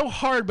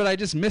hard, but I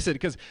just miss it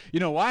because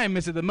why I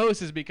miss it the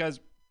most is because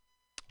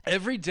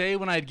every day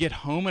when I'd get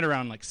home at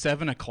around like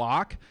 7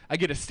 o'clock, I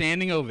get a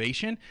standing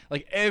ovation.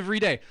 Like every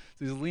day,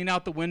 so just lean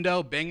out the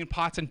window, banging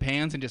pots and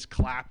pans, and just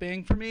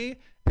clapping for me.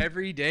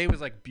 Every day was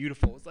like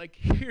beautiful. It's like,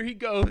 here he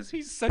goes.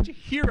 He's such a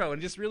hero,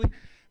 and just really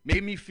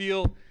made me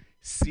feel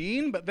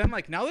seen. But then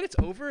like now that it's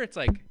over, it's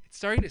like it's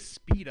starting to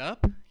speed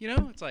up.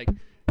 It's like,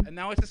 and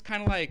now it's just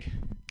kind of like,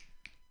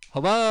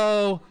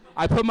 hello,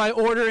 I put my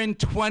order in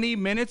 20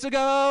 minutes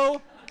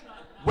ago.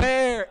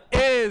 Where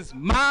is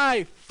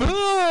my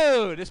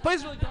food? This place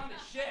is really gone to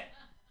shit.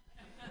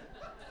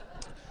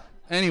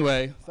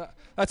 Anyway,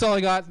 that's all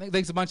I got.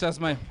 Thanks a bunch. That's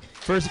my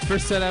first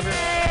set ever.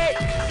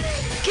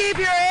 Keep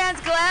your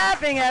hands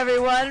clapping,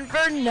 everyone,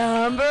 for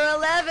number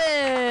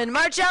 11,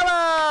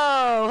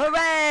 Marcello.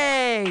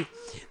 Hooray!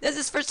 This is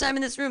his first time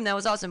in this room. That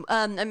was awesome.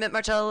 I met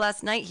Marcello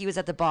last night. He was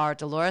at the bar,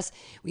 Dolores.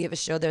 We have a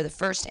show there the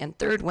first and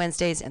third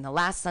Wednesdays and the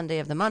last Sunday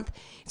of the month.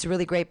 It's a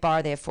really great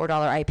bar. They have $4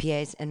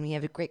 IPAs, and we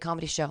have a great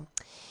comedy show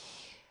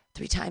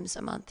 3 times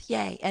a month.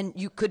 Yay. And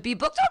you could be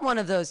booked on one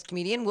of those,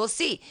 comedian. We'll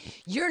see.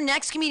 Your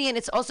next comedian,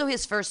 it's also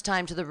his first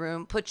time to the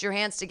room. Put your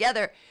hands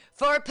together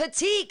for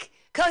Patik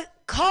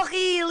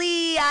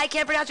Kohili. I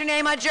can't pronounce your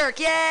name, a jerk.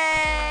 Yay!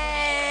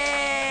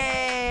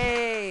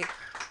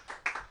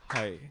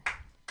 Hi.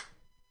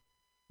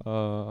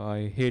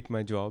 I hate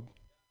my job.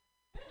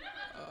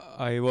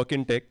 I work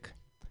in tech.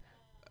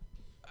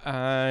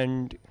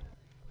 And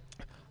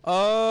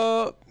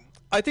I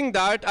think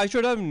that I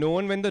should have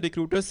known when the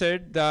recruiter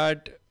said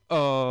that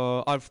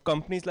our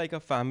company is like a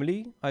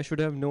family. I should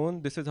have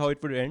known this is how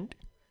it would end.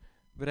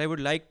 Where I would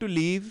like to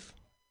leave,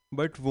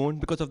 but won't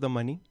because of the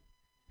money.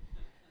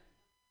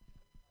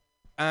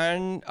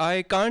 And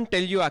I can't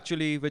tell you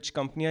actually which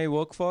company I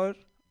work for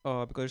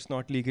because it's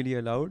not legally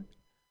allowed.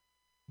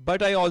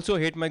 But I also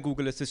hate my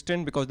Google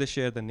Assistant because they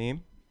share the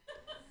name.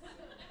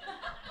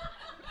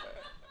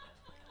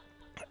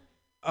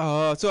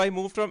 So I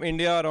moved from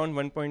India around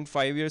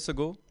 1.5 years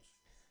ago.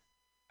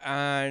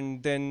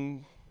 And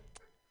then,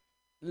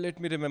 let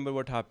me remember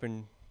what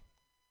happened.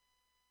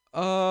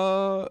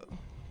 Yeah,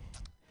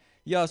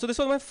 so this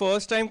was my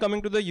first time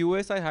coming to the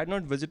US. I had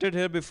not visited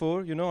here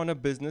before, on a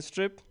business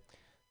trip.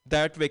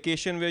 That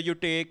vacation where you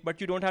take,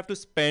 but you don't have to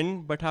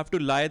spend, but have to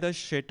lie the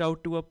shit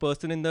out to a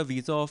person in the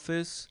visa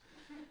office.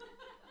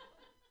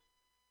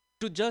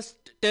 To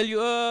just tell you,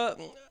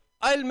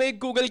 I'll make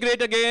Google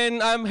great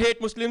again. I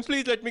hate Muslims.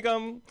 Please let me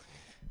come.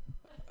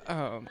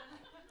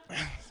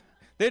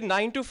 Their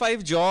 9 to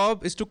 5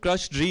 job is to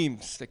crush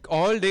dreams. Like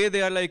all day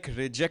they are like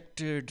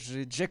rejected,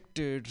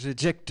 rejected,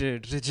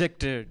 rejected,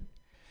 rejected.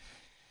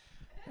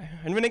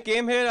 And when I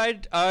came here,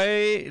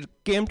 I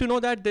came to know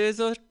that there is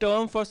a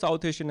term for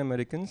South Asian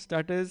Americans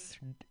that is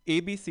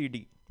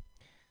ABCD.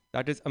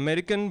 That is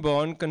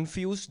American-born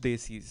confused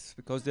Desis,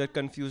 because they are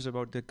confused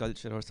about their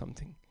culture or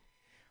something.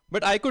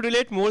 But I could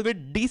relate more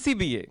with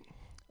DCBA,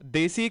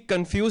 Desi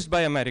confused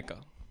by America.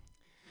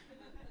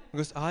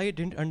 Because I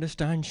didn't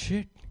understand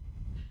shit.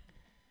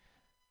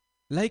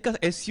 Like a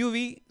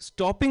SUV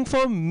stopping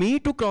for me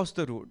to cross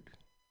the road.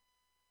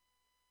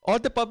 Or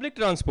the public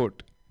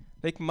transport.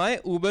 Like my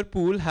Uber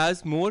pool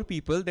has more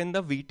people than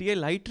the VTA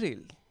light rail.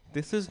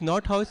 This is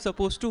not how it's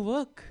supposed to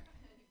work.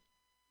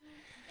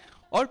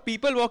 Or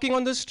people walking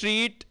on the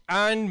street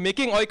and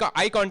making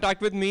eye contact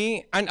with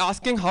me and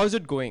asking how's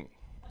it going.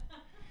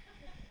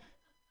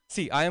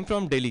 See, I am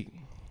from Delhi.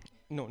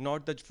 No,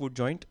 not the food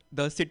joint,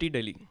 the city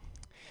Delhi.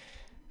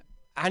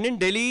 And in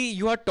Delhi,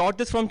 you are taught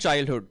this from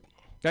childhood.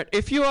 That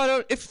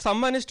if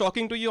someone is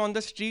talking to you on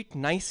the street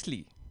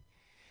nicely,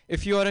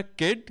 if you are a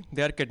kid,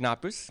 they are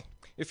kidnappers.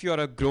 If you are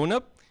a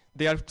grown-up,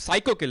 they are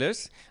psycho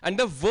killers. And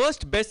the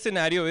best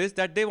scenario is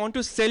that they want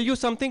to sell you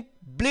something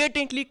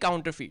blatantly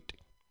counterfeit.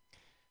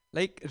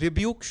 Like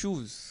rebuke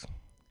shoes.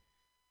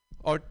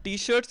 Or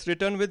t-shirts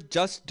written with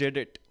just did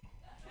it.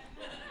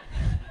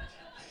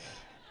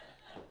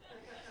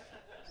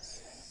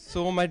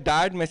 So my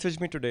dad messaged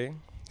me today,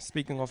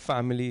 speaking of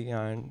family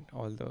and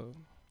all the...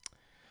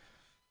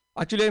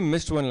 Actually, I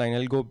missed one line.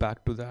 I'll go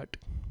back to that.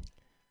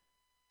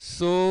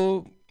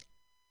 So,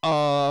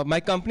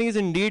 my company is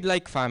indeed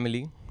like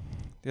family.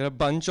 There are a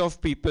bunch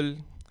of people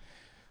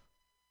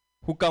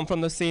who come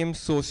from the same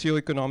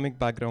socio-economic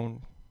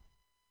background.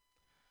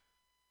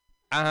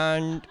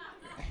 And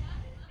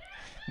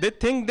they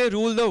think they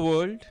rule the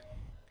world,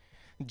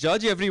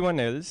 judge everyone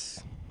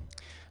else,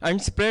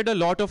 and spread a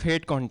lot of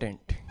hate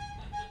content.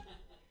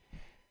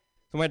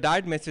 So my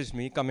dad messaged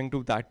me, coming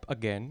to that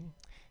again.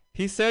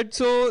 He said,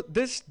 so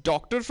this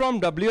doctor from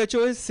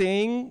WHO is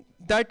saying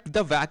that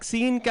the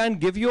vaccine can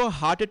give you a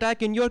heart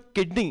attack in your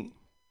kidney.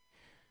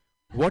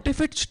 What if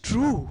it's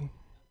true?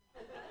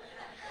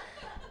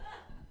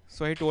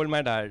 So I told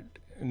my dad,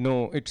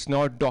 no, it's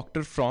not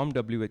doctor from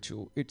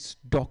WHO. It's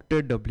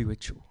Dr.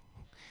 WHO.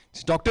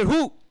 It's Doctor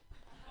Who.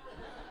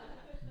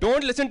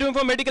 Don't listen to him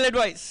for medical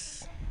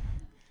advice.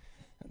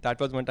 That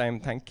was my time.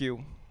 Thank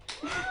you.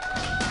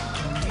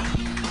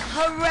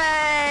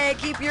 Hooray!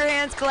 Keep your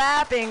hands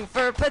clapping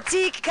for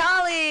Patik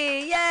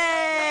Kali!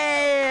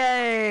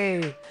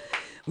 Yay!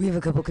 We have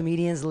a couple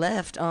comedians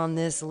left on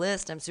this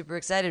list. I'm super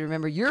excited.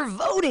 Remember, you're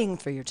voting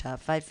for your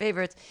top 5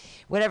 favorites.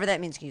 Whatever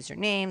that means. You can use your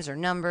names or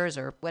numbers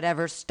or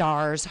whatever,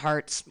 stars,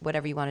 hearts,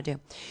 whatever you want to do.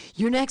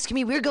 Your next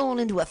comedian, we're going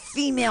into a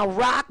female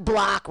rock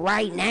block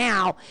right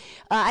now.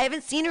 I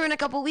haven't seen her in a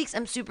couple weeks.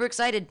 I'm super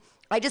excited.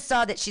 I just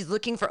saw that she's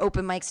looking for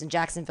open mics in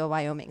Jacksonville,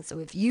 Wyoming. So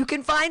if you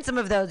can find some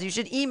of those, you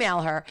should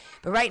email her.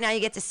 But right now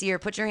you get to see her.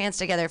 Put your hands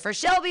together for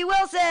Shelby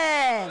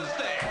Wilson.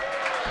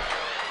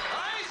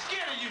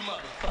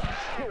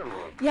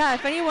 Yeah,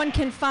 if anyone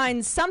can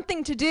find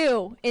something to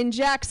do in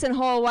Jackson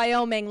Hole,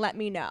 Wyoming, let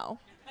me know.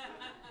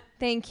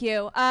 Thank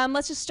you.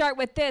 Let's just start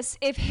with this.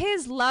 If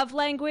his love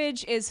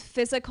language is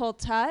physical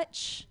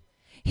touch,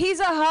 he's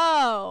a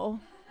hoe.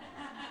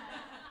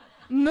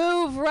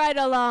 Move right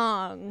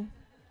along.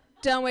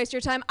 Don't waste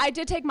your time. I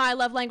did take my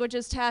love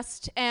languages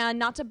test, and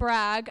not to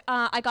brag,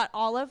 I got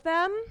all of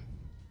them.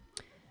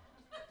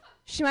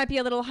 She might be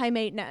a little high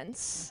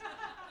maintenance.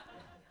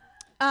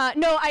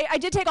 No, I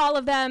did take all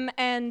of them,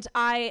 and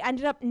I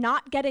ended up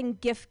not getting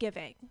gift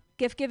giving.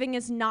 Gift giving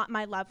is not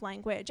my love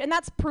language, and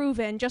that's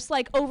proven. Just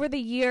like over the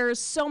years,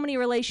 so many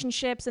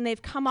relationships, and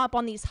they've come up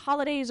on these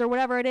holidays or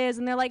whatever it is,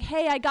 and they're like,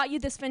 hey, I got you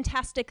this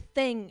fantastic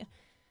thing.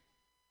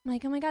 I'm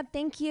like, oh my God,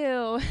 thank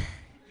you.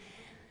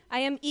 I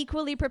am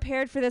equally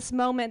prepared for this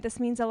moment. This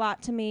means a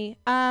lot to me.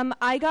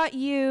 I got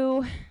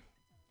you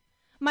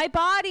my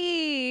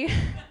body.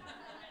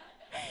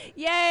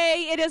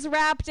 Yay, it is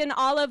wrapped in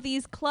all of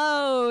these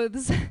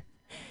clothes.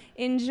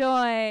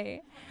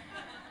 Enjoy.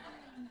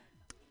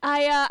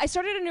 I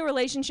started a new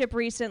relationship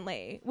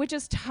recently, which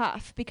is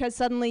tough because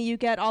suddenly you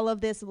get all of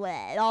this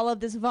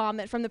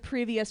vomit from the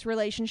previous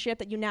relationship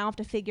that you now have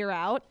to figure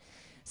out.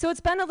 So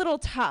it's been a little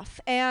tough,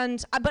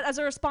 but as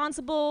a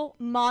responsible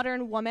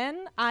modern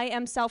woman, I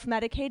am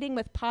self-medicating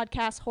with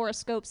podcasts,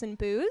 horoscopes, and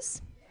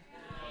booze.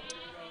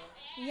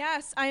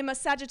 Yes, I am a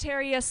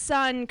Sagittarius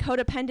sun,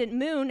 codependent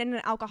moon, and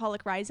an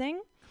alcoholic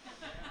rising.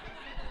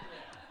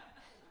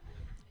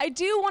 I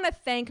do want to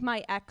thank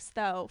my ex,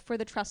 though, for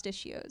the trust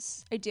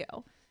issues. I do.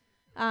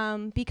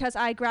 Because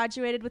I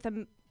graduated with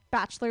a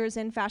bachelor's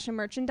in fashion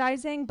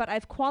merchandising, but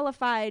I've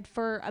qualified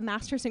for a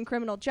master's in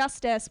criminal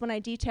justice when I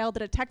detailed the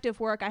detective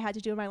work I had to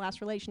do in my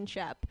last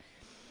relationship.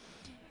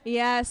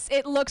 Yes,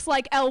 it looks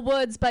like Elle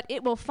Woods, but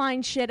it will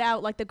find shit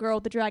out like the girl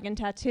with the dragon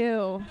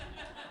tattoo.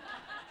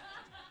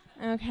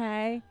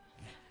 Okay.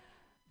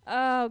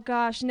 Oh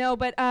gosh, no,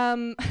 but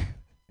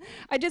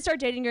I did start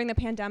dating during the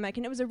pandemic,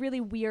 and it was a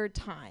really weird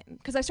time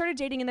because I started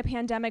dating in the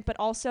pandemic, but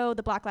also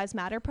the Black Lives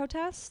Matter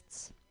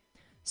protests.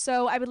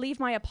 So I would leave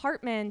my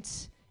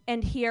apartment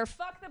and hear,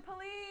 "Fuck the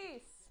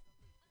police."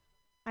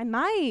 I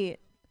might.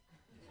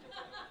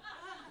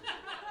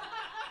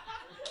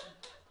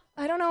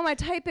 I don't know what my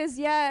type is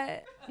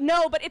yet.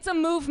 No, but it's a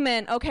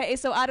movement, okay?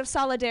 So out of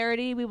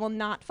solidarity, we will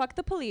not fuck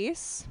the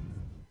police.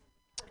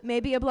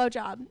 Maybe a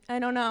blowjob. I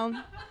don't know.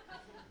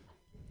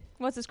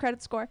 What's his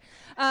credit score?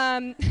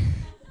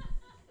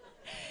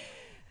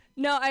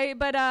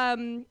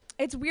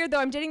 It's weird though.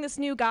 I'm dating this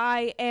new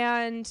guy,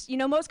 and you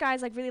know, most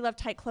guys like really love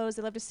tight clothes.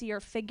 They love to see your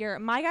figure.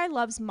 My guy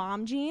loves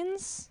mom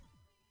jeans.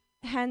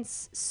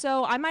 Hence,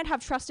 so I might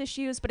have trust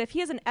issues, but if he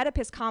has an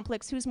Oedipus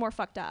complex, who's more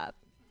fucked up?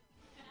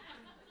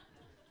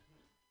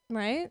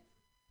 Right?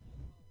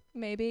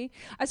 Maybe.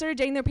 I started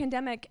dating the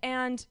pandemic,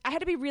 and I had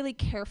to be really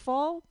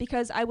careful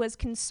because I was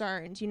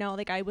concerned. You know,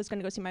 like I was going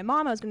to go see my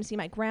mom, I was going to see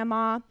my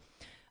grandma.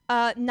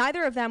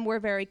 Neither of them were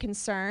very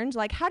concerned.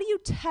 Like, how do you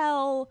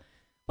tell,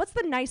 what's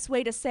the nice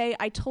way to say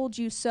 "I told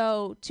you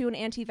so" to an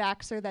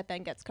anti-vaxxer that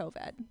then gets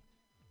COVID?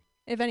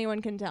 If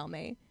anyone can tell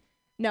me.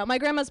 No, my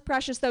grandma's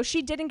precious though.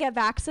 She didn't get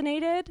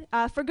vaccinated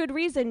for good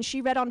reason.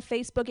 She read on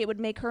Facebook it would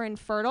make her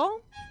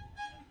infertile.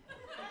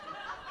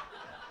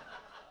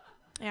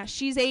 Yeah,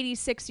 she's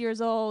 86 years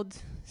old,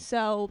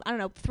 so I don't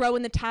know, throw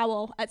in the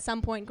towel at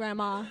some point,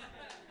 Grandma.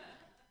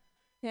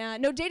 Yeah,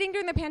 no, dating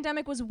during the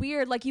pandemic was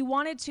weird. Like, you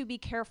wanted to be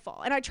careful,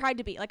 and I tried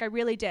to be, like I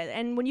really did.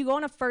 And when you go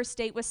on a first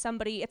date with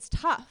somebody, it's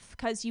tough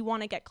because you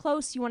want to get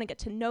close, you want to get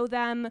to know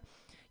them,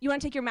 you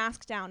want to take your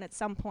mask down at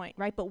some point,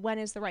 right? But when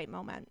is the right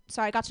moment?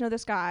 So I got to know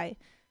this guy,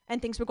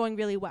 and things were going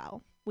really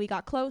well. We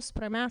got close,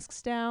 put our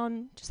masks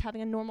down, just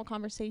having a normal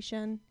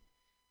conversation,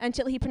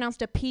 until he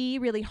pronounced a P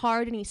really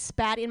hard and he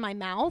spat in my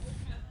mouth.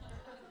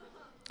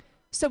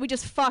 So we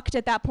just fucked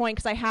at that point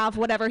because I have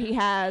whatever he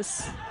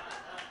has.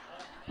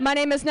 My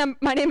name is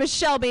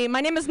Shelby.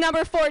 My name is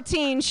number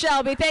 14,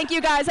 Shelby. Thank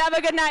you guys. Have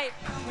a good night.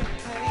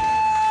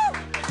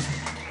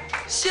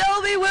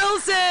 Shelby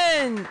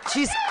Wilson.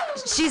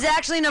 She's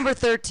actually number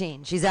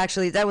 13.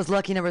 That was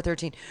lucky number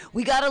 13.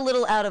 We got a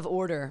little out of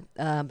order,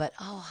 but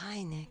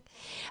hi Nick.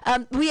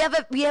 We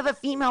have a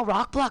female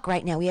rock block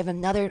right now. We have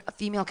another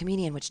female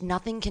comedian, which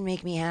nothing can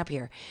make me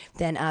happier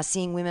than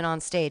seeing women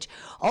on stage.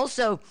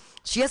 Also,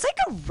 she has like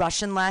a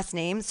Russian last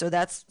name, so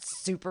that's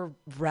super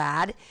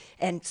rad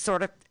and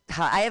sort of.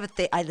 I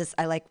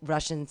like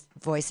Russian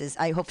voices.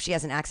 I hope she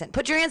has an accent.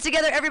 Put your hands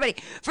together, everybody,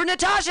 for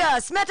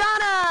Natasha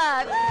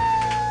Smetana.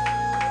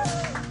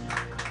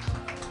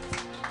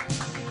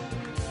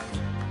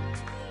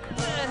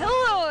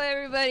 Hello,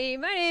 everybody.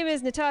 My name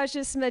is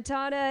Natasha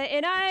Smetana,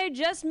 and I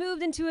just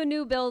moved into a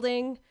new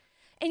building.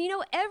 And you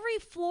know, every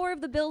floor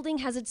of the building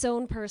has its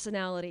own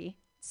personality.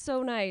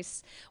 So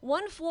nice.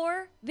 One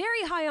floor,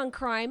 very high on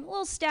crime, a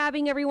little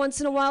stabbing every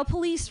once in a while,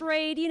 police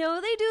raid, you know,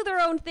 they do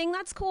their own thing,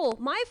 that's cool.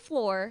 My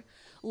floor,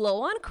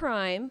 low on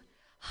crime,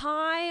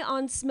 high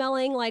on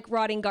smelling like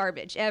rotting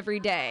garbage every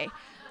day.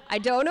 I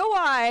don't know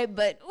why,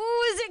 but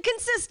is it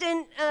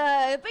consistent?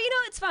 But you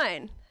know, it's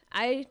fine.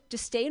 I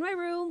just stay in my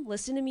room,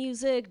 listen to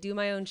music, do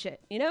my own shit,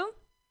 you know?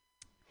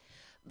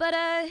 But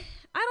I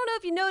don't know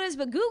if you noticed,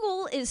 but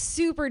Google is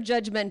super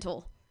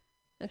judgmental,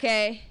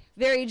 okay?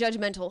 Very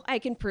judgmental. I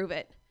can prove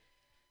it.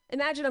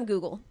 Imagine I'm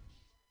Google.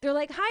 They're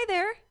like, "Hi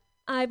there.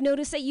 I've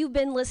noticed that you've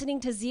been listening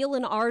to Zeal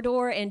and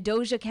Ardor and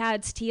Doja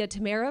Cat's Tia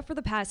Tamara for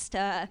the past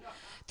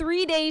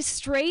 3 days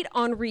straight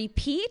on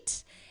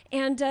repeat.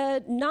 And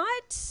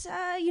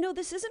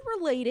this isn't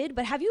related,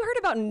 but have you heard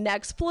about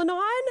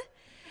Nexplanon?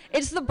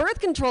 It's the birth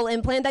control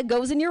implant that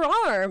goes in your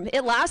arm.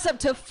 It lasts up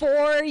to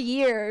 4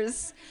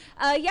 years.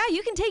 Yeah,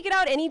 you can take it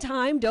out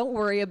anytime. Don't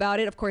worry about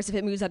it. Of course, if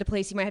it moves out of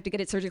place, you might have to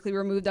get it surgically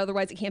removed.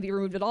 Otherwise, it can't be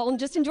removed at all. And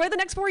just enjoy the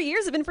next 4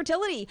 years of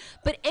infertility.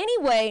 But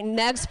anyway,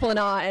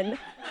 Nexplanon.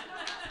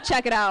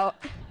 Check it out.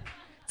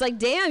 It's like,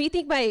 damn, you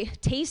think my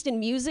taste in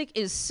music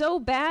is so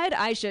bad,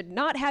 I should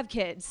not have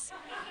kids.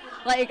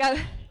 Like, I'm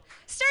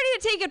starting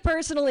to take it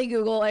personally,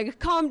 Google. Like,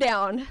 calm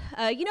down.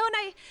 And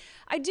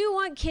I do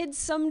want kids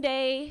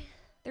someday.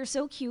 They're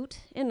so cute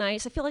and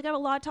nice. I feel like I have a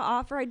lot to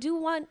offer. I do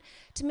want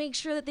to make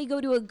sure that they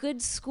go to a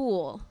good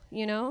school,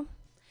 you know?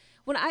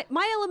 When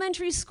my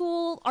elementary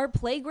school, our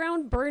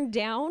playground burned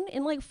down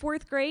in like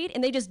 4th grade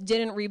and they just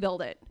didn't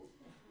rebuild it.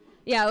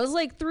 Yeah, it was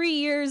like 3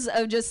 years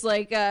of just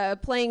like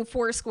playing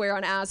Foursquare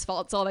on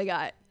asphalt. That's all they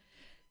got.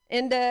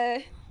 And,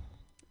 here's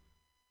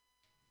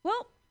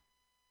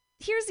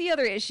the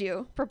other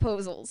issue,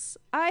 proposals.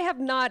 I have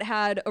not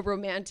had a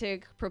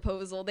romantic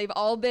proposal. They've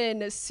all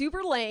been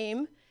super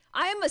lame.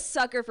 I am a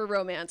sucker for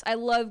romance. I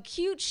love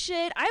cute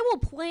shit. I will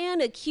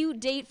plan a cute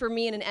date for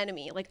me and an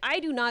enemy. Like, I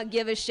do not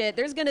give a shit.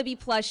 There's gonna be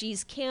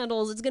plushies,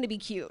 candles. It's gonna be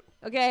cute,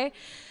 okay?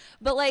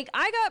 But like,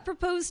 I got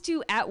proposed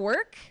to at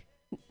work,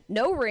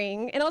 no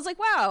ring, and I was like,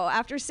 wow.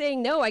 After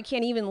saying no, I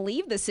can't even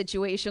leave this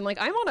situation. Like,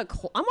 I'm on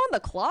the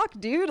clock,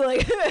 dude.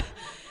 Like,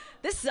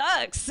 this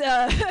sucks.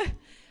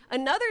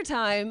 Another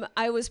time,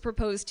 I was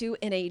proposed to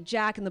in a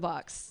Jack in the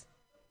Box.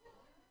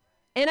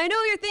 And I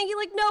know you're thinking,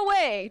 like, no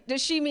way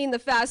does she mean the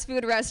fast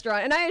food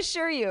restaurant. And I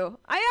assure you,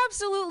 I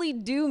absolutely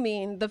do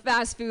mean the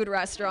fast food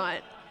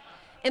restaurant.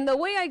 And the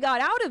way I got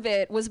out of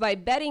it was by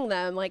betting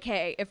them, like,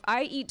 hey, if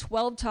I eat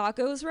 12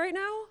 tacos right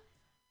now,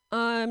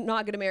 I'm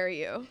not going to marry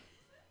you.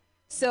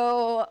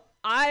 So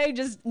I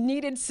just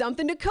needed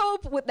something to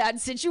cope with that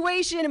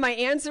situation. And my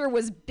answer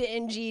was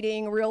binge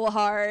eating real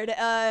hard.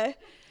 So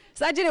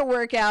that didn't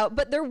work out.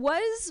 But there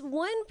was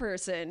one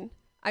person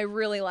I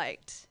really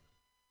liked.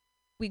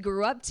 We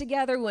grew up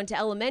together, we went to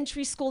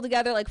elementary school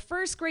together, like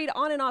first grade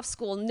on and off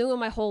school, knew him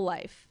my whole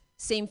life.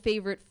 Same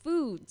favorite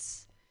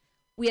foods.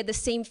 We had the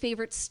same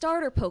favorite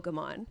starter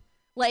Pokemon.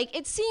 Like,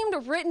 it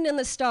seemed written in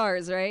the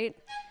stars, right?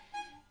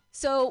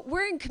 So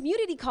we're in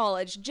community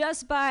college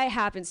just by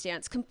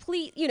happenstance,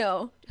 complete,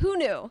 who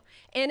knew?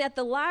 And at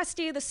the last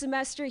day of the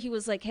semester, he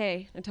was like,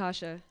 hey,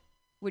 Natasha,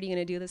 what are you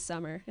gonna do this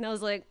summer? And I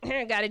was like,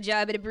 I got a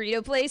job at a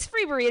burrito place,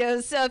 free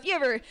burritos. So if you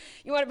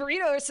want a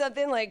burrito or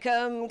something, like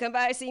come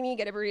by, see me,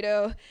 get a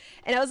burrito.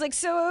 And I was like,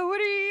 so what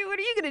are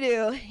you gonna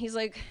do? He's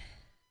like,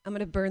 I'm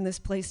gonna burn this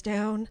place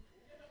down.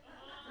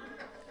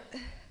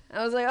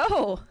 I was like,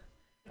 oh,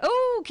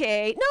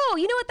 okay. No,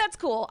 you know what? That's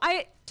cool.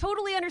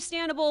 Totally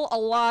understandable. A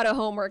lot of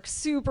homework,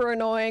 super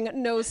annoying,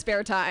 no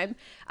spare time.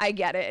 I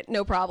get it,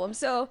 no problem.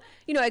 So,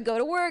 I go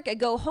to work, I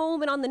go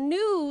home, and on the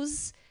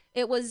news,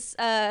 it was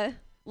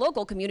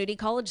local community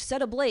college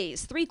set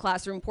ablaze. 3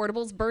 classroom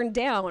portables burned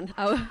down.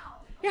 I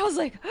was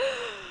like,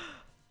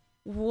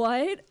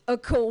 what a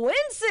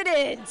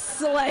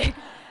coincidence. Like,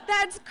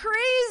 that's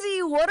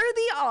crazy. What are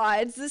the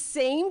odds? The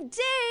same day,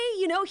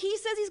 he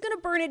says he's going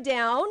to burn it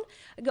down.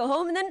 I go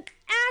home and then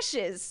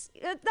ashes.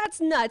 That's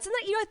nuts. And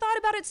then, I thought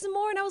about it some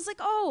more and I was like,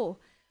 oh,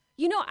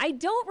 I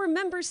don't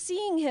remember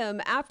seeing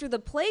him after the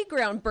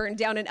playground burned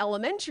down in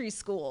elementary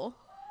school.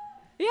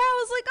 Yeah,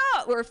 I was like,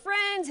 oh, we're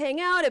friends, hang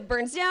out, it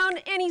burns down,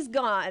 and he's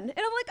gone. And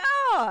I'm like,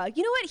 oh,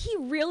 you know what? He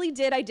really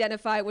did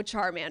identify with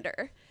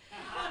Charmander.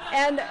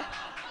 And,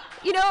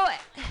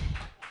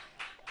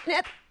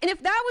 and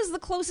if that was the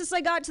closest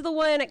I got to the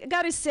one, I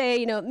gotta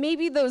say,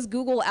 maybe those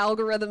Google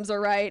algorithms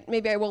are right.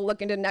 Maybe I will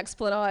look into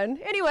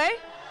Nexplanon. Anyway,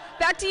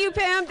 back to you,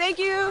 Pam. Thank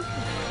you.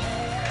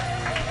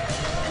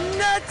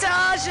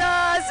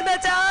 Natasha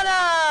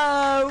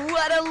Smetana!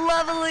 What a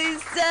lovely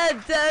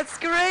set. That's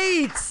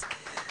great.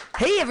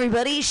 Hey,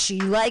 everybody, she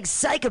likes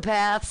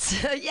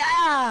psychopaths.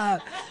 Yeah,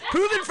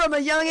 proven from a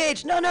young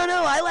age. No,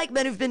 I like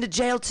men who've been to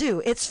jail,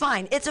 too. It's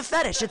fine. It's a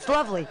fetish. It's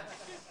lovely.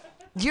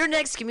 Your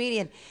next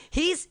comedian,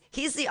 he's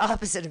the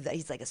opposite of that.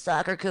 He's like a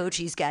soccer coach.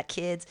 He's got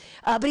kids,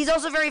 but he's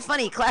also very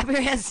funny. Clap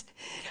your hands.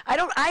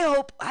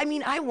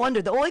 I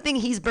wonder. The only thing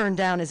he's burned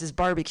down is his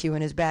barbecue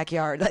in his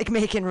backyard, like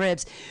making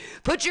ribs.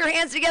 Put your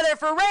hands together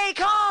for Ray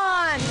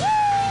Khan.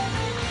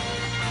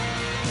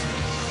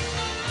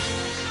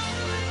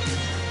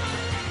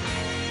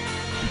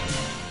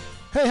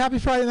 Hey, happy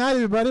Friday night,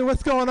 everybody.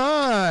 What's going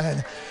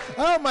on?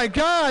 Oh, my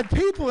God,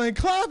 people and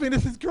clapping.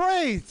 This is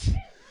great.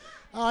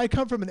 I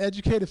come from an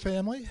educated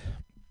family.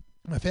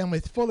 My family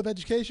is full of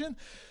education.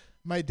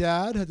 My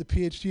dad has a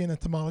PhD in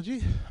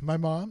entomology. My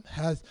mom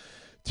has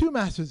 2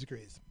 master's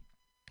degrees.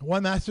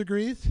 One master's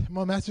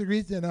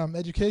degree in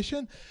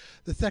education.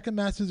 The second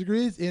master's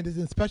degree is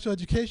in special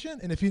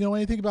education. And if you know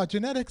anything about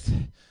genetics,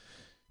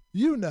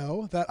 you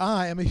know that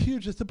I am a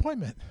huge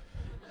disappointment.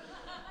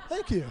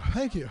 Thank you.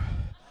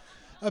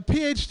 A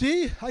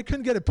PhD? I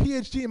couldn't get a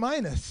PhD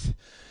minus.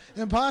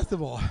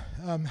 Impossible.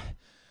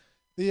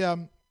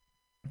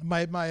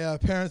 My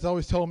parents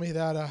always told me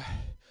that,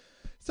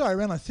 sorry, I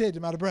ran on stage,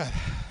 I'm out of breath.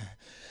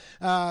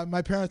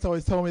 My parents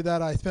always told me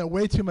that I spent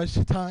way too much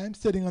time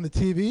sitting on the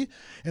TV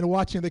and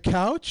watching the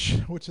couch,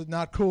 which is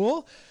not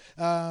cool.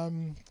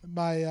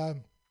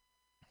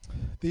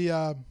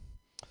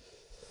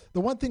 The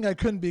one thing I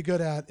couldn't be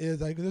good at is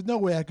there's no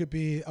way I could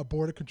be a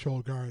border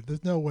control guard.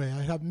 There's no way.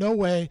 I have no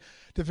way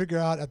to figure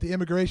out at the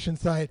immigration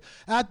site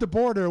at the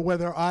border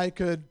whether I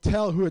could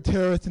tell who a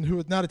terrorist and who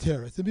is not a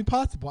terrorist. It'd be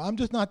impossible. I'm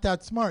just not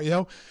that smart,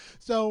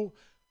 So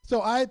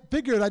I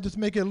figured I'd just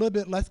make it a little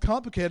bit less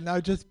complicated and I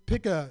would just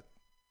pick a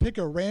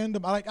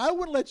random, I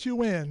wouldn't let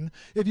you in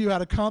if you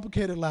had a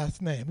complicated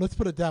last name. Let's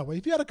put it that way.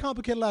 If you had a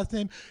complicated last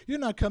name, you're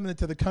not coming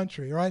into the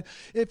country, right?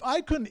 If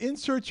I couldn't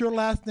insert your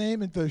last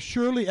name into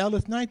Shirley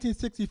Ellis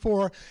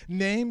 1964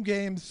 name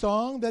game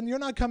song, then you're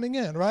not coming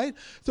in, right?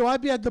 So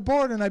I'd be at the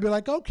border and I'd be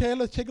like, okay,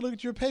 let's take a look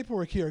at your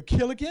paperwork here.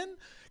 Killigan?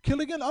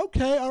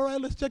 Okay, all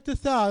right, let's check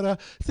this out.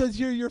 Says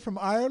here you're from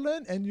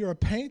Ireland and you're a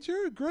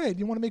painter? Great.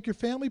 You want to make your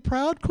family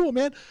proud? Cool,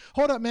 man.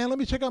 Hold up, man. Let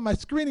me check out my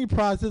screening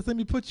process. Let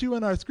me put you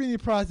in our screening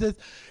process.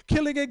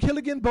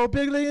 Killigan, Bo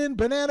Bigligan,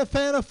 Banana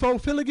Fana, Fo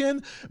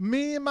Filligan,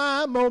 me,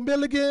 my, Mo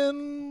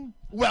Milligan.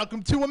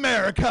 Welcome to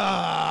America.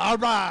 All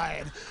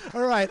right.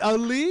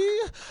 Ali,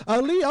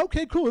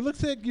 okay, cool. It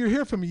looks like you're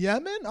here from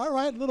Yemen. All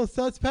right, little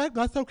suspect.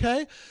 That's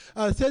okay.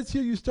 It says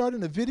here you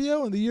started a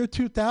video in the year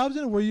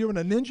 2000 where you were in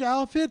a ninja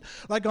outfit,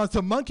 like on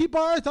some monkey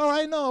bars. All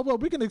right, no, well,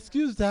 we can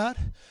excuse that.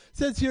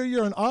 Says here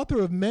you're an author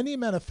of many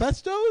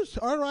manifestos.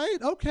 All right,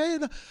 okay.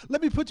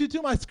 Let me put you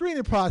through my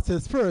screening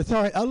process first.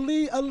 All right,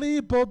 Ali,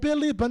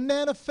 Bobilly,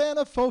 Banana,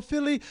 Fana,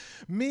 Fofili,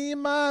 Me,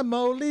 My,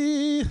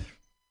 Moli.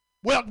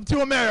 Welcome to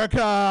America,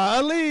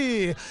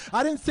 Ali.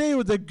 I didn't say it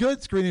was a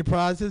good screening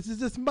process. It's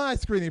just my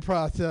screening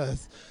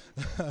process.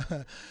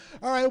 All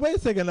right, wait a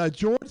second.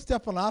 George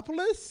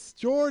Stephanopoulos.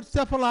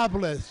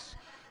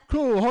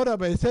 Cool, hold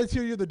up. It says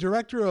here you're the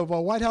director of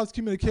White House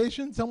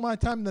Communications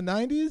sometime in the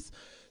 90s.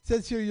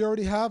 Says here you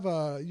already have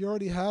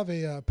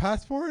a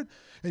passport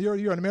and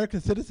you're an American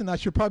citizen. I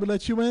should probably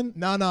let you in.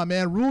 Nah,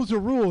 man. Rules are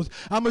rules.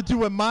 I'm gonna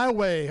do it my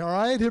way. All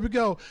right, here we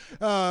go.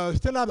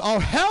 Stand up. Oh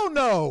hell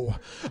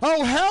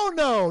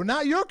no!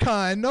 Not your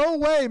kind. No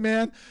way,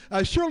 man.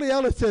 Shirley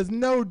Ellis says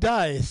no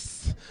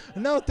dice.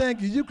 No,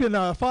 thank you. You can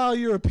file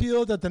your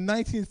appeals at the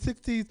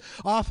 1960s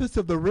Office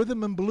of the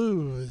Rhythm and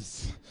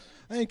Blues.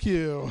 Thank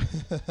you.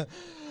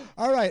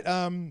 All right.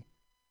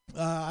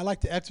 I like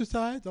to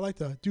exercise. I like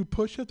to do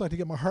push-ups. I like to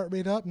get my heart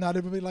rate up. Not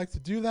everybody likes to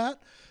do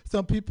that.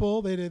 Some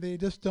people, they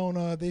just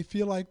don't, they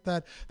feel like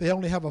that they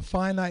only have a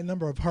finite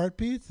number of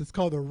heartbeats. It's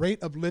called the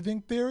rate of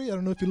living theory. I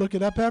don't know if you look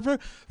it up ever.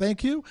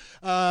 Thank you.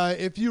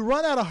 If you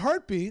run out of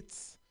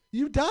heartbeats,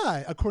 you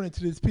die, according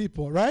to these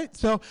people, right?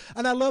 So,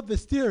 and I love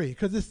this theory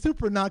because it's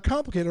super not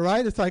complicated,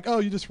 right? It's like, oh,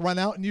 you just run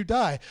out and you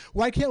die.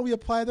 Why can't we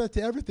apply that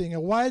to everything?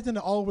 And why isn't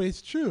it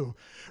always true,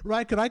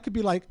 right? Because I could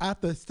be like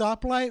at the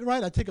stoplight,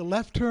 right? I take a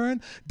left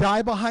turn,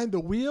 die behind the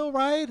wheel,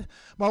 right?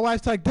 My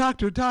wife's like,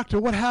 doctor,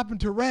 what happened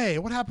to Ray?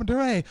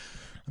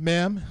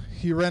 Ma'am,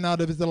 he ran out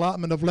of his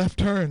allotment of left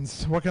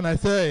turns. What can I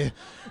say,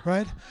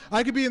 right?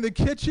 I could be in the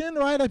kitchen,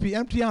 right? I'd be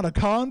emptying out a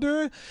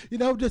colander,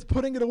 just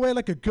putting it away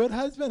like a good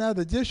husband out of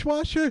the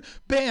dishwasher.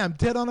 Bam,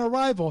 dead on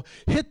arrival.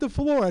 Hit the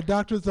floor.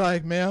 Doctor's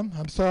like, ma'am,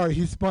 I'm sorry.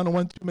 He spun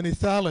one too many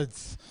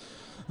salads.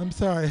 I'm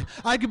sorry.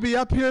 I could be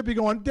up here, be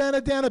going,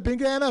 Dana,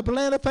 Bingana,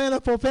 Balana,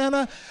 Fana,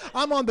 Fofana.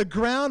 I'm on the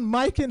ground,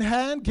 mic in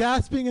hand,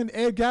 gasping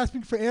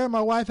for air.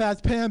 My wife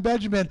asked Pam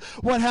Benjamin,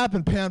 what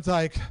happened? Pam's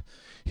like,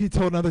 he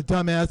told another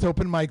dumbass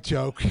open mic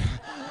joke.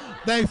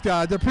 Thanks,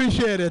 guys.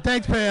 Appreciate it.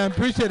 Thanks, Pam.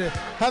 Appreciate it.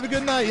 Have a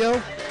good night, yo.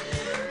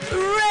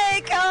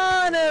 Rake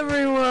on,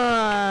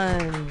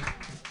 everyone.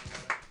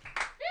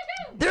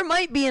 There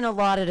might be an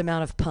allotted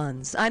amount of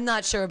puns. I'm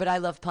not sure, but I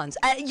love puns.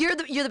 You're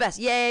the best.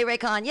 Yay,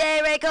 Raycon. Yay,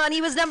 Raycon. He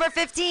was number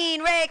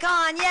 15.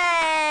 Raycon.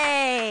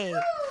 Yay.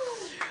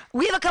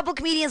 We have a couple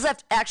comedians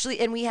left, actually,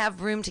 and we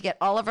have room to get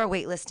all of our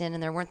wait list in,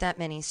 and there weren't that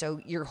many. So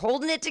you're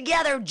holding it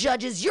together,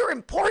 judges. You're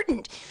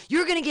important.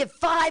 You're going to get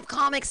 5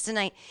 comics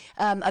tonight.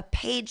 A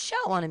paid show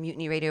on a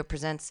Mutiny Radio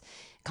Presents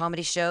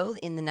comedy show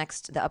in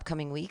the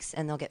upcoming weeks,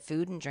 and they'll get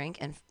food and drink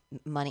and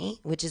money,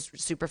 which is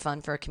super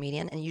fun for a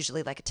comedian, and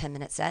usually like a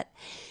 10-minute set.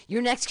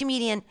 Your next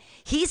comedian,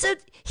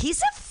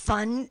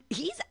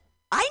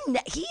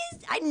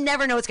 I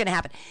never know what's going to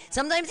happen.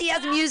 Sometimes he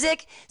has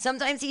music,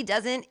 sometimes he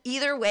doesn't.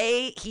 Either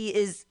way, he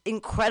is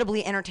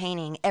incredibly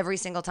entertaining every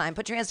single time.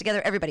 Put your hands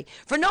together, everybody,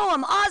 for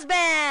Noam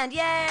Osband.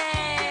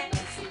 Yay!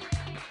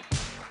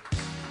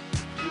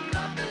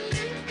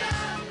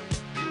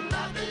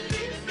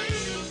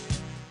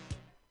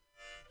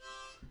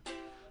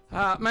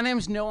 My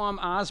name's Noam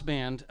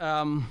Osband.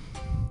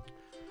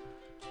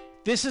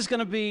 This is going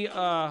to be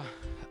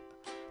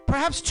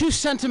perhaps too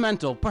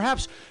sentimental,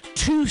 perhaps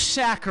too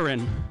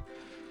saccharine.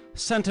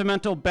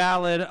 Sentimental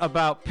ballad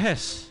about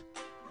piss.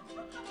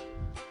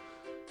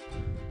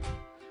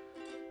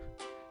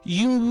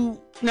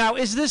 Now,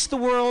 is this the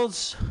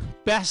world's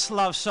best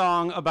love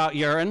song about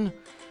urine?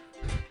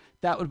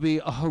 That would be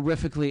a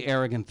horrifically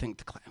arrogant thing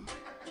to claim.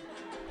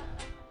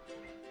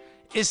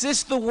 Is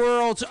this the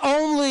world's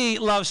only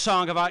love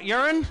song about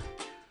urine?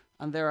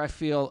 And there I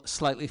feel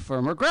slightly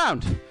firmer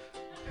ground.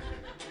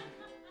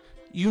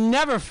 You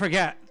never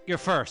forget your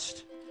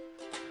first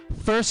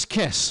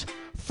kiss.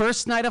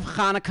 First night of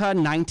Hanukkah,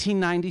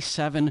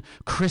 1997,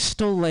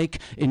 Crystal Lake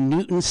in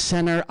Newton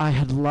Center. I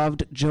had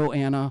loved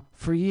Joanna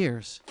for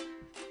years.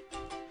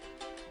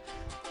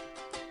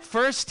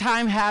 First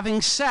time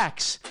having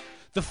sex.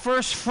 The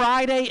first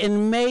Friday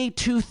in May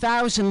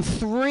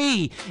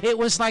 2003. It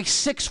was like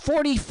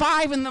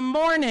 6:45 in the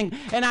morning,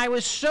 and I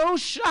was so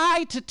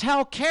shy to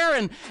tell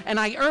Karen, and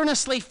I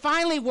earnestly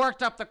finally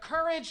worked up the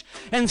courage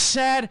and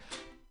said,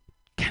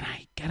 "Can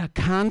I get a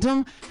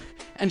condom?"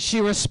 And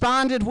she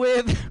responded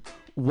with,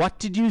 "What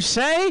did you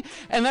say?"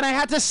 And then I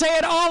had to say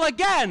it all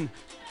again.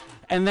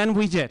 And then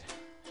we did.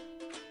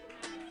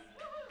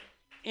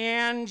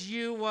 And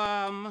you,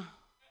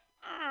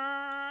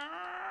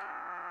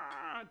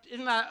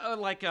 isn't that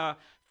like a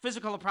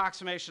physical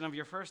approximation of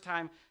your first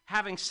time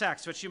having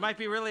sex, which you might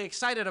be really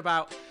excited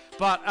about,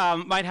 but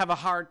might have a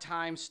hard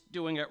time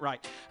doing it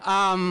right.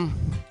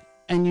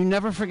 and you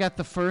never forget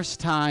the first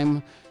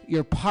time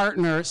your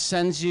partner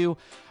sends you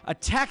a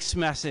text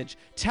message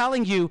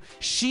telling you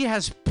she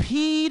has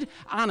peed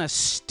on a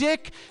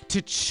stick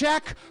to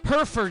check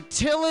her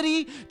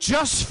fertility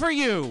just for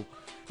you.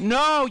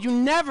 No, you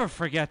never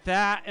forget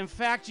that. In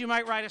fact, you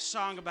might write a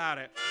song about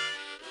it.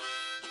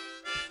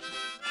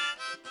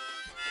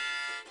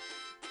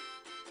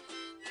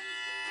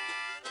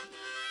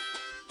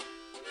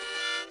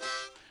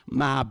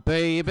 My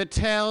baby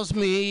tells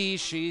me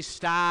she's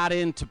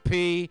starting to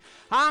pee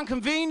on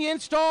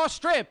convenience store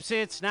strips.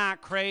 It's not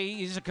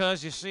crazy,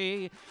 'cause you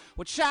see,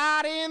 we're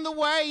charting the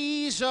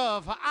ways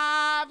of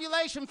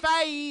ovulation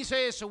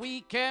phases so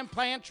we can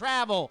plan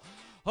travel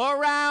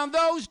around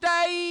those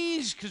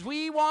days, 'cause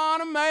we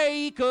want to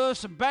make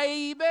us a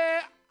baby.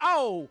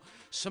 Oh,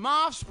 some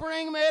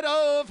offspring made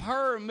of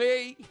her and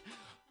me.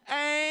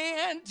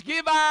 And to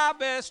give our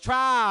best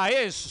try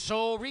is the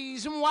sole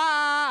reason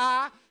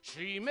why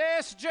she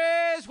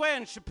messages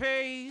when she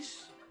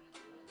pees.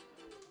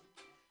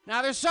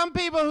 Now, there's some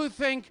people who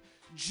think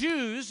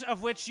Jews,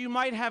 of which you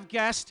might have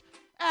guessed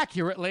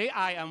accurately,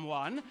 I am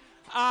one,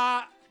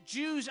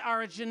 Jews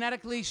are a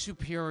genetically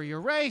superior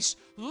race.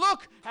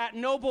 Look at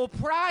Nobel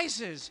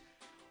Prizes.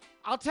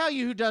 I'll tell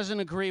you who doesn't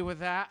agree with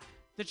that.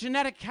 The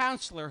genetic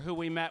counselor who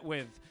we met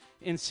with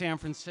in San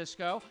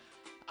Francisco.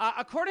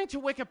 According to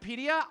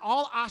Wikipedia,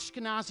 all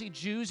Ashkenazi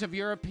Jews of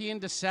European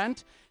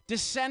descent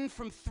descend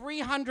from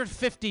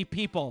 350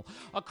 people,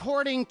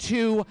 according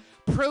to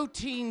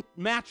protein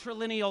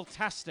matrilineal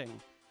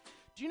testing.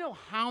 Do you know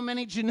how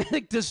many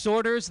genetic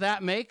disorders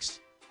that makes?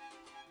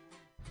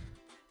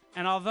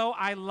 And although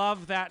I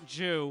love that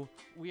Jew,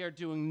 we are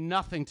doing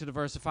nothing to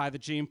diversify the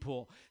gene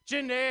pool.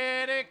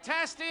 Genetic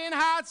testing,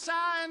 hard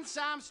science,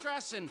 I'm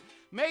stressing.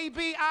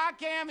 Maybe our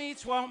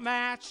gametes won't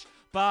match,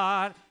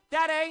 but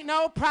that ain't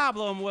no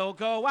problem. We'll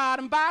go out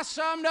and buy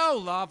some. No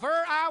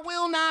lover, I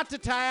will not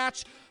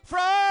detach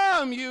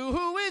from you.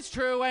 Who is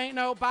true? Ain't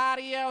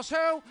nobody else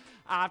who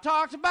I've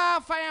talked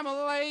about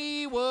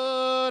family.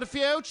 Would a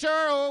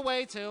future or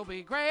wait till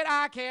be great?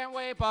 I can't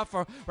wait, but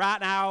for right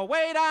now,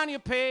 wait on your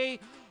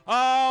pee.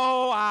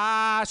 Oh,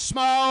 I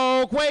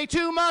smoke way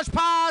too much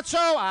pot,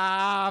 so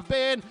I've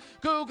been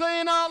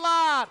Googling a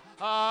lot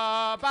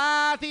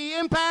about the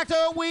impact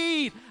of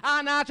weed.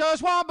 I not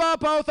just one,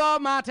 but both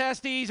of my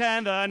testes.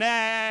 And the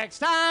next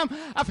time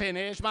I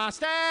finish my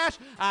stash,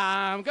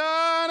 I'm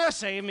gonna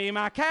save me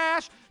my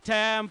cash.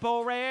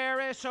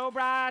 Temporary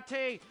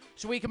sobriety,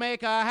 so we can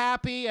make a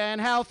happy and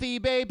healthy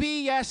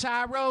baby. Yes,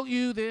 I wrote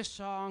you this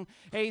song,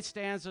 8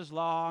 stanzas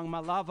long. My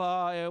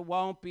lover, it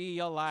won't be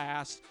your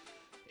last.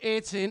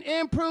 It's an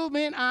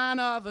improvement on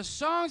other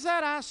songs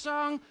that I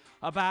sung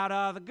about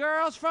other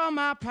girls from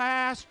my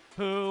past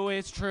who,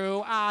 it's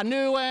true, I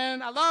knew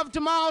and I loved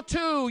them all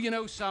too. You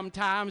know,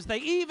 sometimes they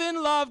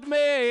even loved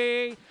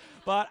me.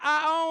 But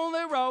I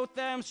only wrote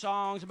them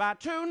songs about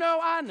 2. No,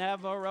 I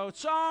never wrote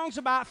songs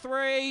about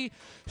 3.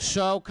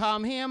 So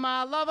come here,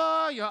 my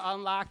lover, you're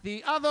unlike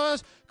the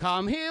others.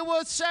 Come here,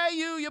 what say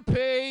you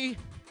pee?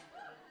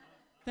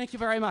 Thank you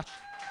very much.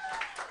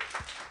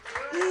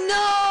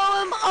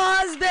 Noam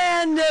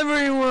Osband,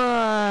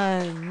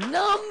 everyone.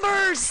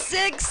 Number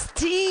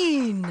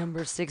 16.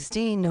 Number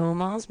 16, Noam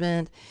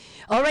Osband.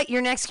 All right,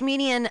 your next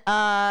comedian,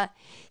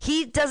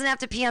 he doesn't have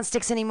to pee on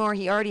sticks anymore.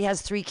 He already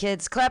has 3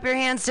 kids. Clap your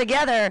hands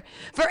together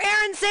for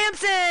Aaron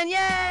Sampson. Yay!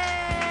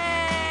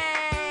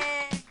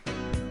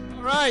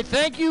 All right,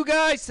 thank you,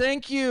 guys.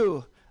 Thank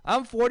you.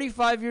 I'm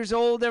 45 years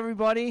old,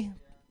 everybody.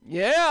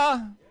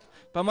 Yeah.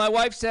 But my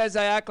wife says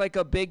I act like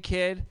a big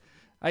kid.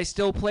 I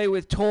still play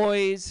with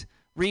toys,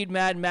 read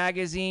Mad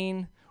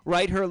Magazine,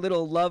 write her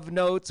little love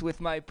notes with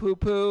my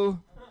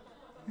poo-poo.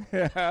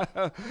 Am I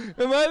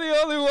the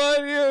only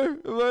one here?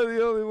 Am I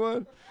the only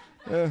one?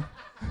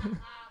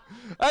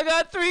 I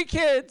got 3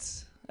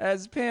 kids,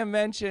 as Pam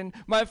mentioned.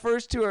 My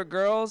first 2 are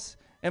girls,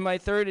 and my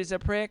third is a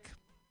prick.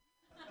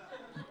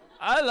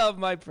 I love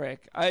my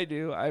prick. I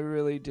do. I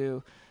really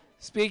do.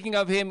 Speaking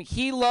of him,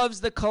 he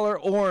loves the color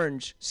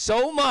orange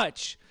so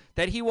much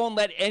that he won't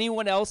let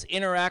anyone else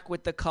interact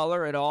with the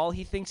color at all.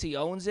 He thinks he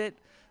owns it.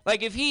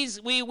 Like if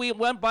we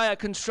went by a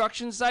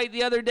construction site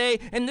the other day,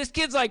 and this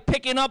kid's like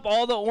picking up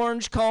all the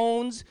orange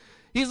cones.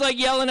 He's like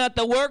yelling at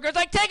the workers,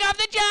 like, take off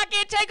the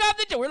jacket, take off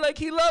the jacket. We're like,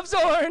 he loves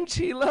orange,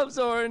 he loves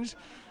orange.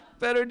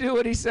 Better do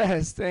what he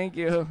says. Thank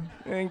you,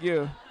 thank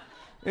you.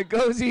 It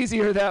goes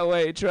easier that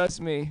way, trust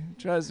me,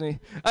 trust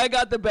me. I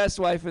got the best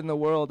wife in the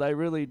world, I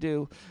really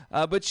do.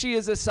 But she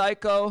is a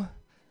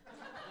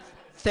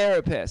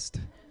psychotherapist.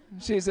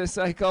 She's a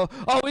psycho,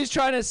 always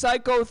trying to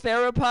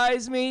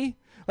psychotherapize me.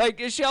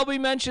 Like Shelby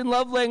mentioned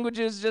love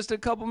languages just a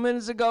couple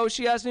minutes ago.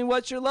 She asked me,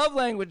 what's your love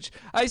language?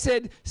 I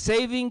said,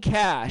 saving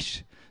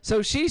cash.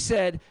 So she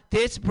said,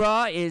 this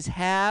bra is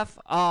half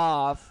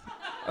off.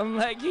 I'm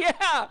like,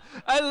 yeah,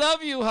 I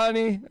love you,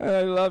 honey.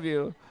 I love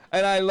you.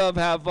 And I love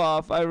half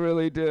off. I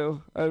really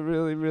do. I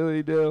really,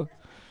 really do.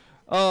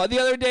 The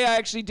other day I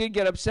actually did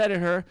get upset at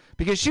her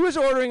because she was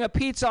ordering a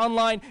pizza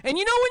online. And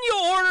you know when you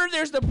order,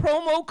 there's the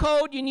promo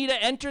code. You need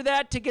to enter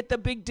that to get the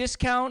big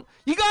discount.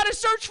 You got to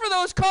search for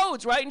those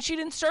codes, right? And she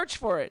didn't search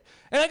for it.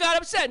 And I got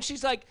upset. And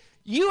she's like,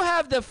 you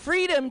have the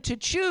freedom to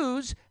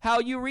choose how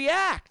you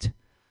react.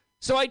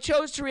 So I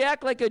chose to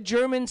react like a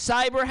German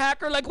cyber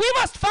hacker, like, we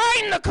must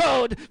find the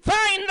code!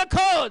 Find the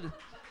code!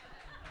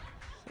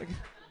 Like,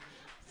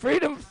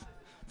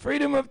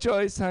 freedom of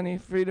choice, honey.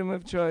 Freedom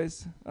of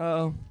choice.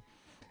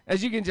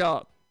 As you can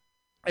tell,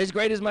 as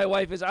great as my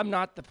wife is, I'm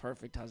not the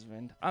perfect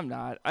husband. I'm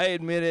not. I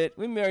admit it.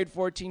 We married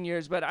 14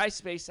 years, but I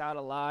space out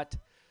a lot.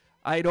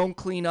 I don't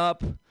clean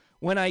up.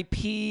 When I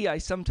pee, I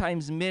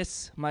sometimes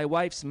miss my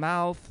wife's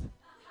mouth.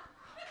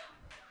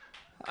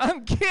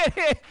 I'm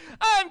kidding.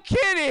 I'm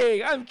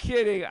kidding. I'm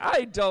kidding.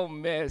 I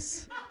don't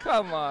miss.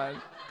 Come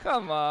on.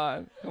 Come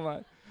on. Come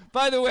on.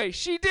 By the way,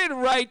 she did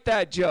write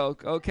that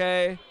joke,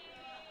 okay?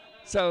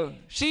 So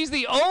she's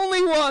the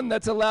only one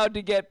that's allowed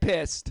to get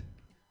pissed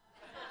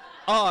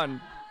on.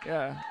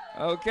 Yeah.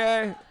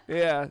 Okay?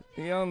 Yeah.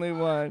 The only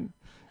one.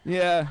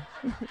 Yeah.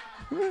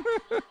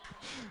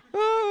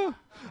 Oh,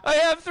 I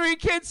have 3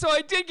 kids, so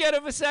I did get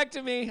a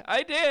vasectomy.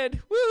 I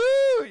did.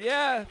 Woohoo!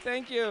 Yeah.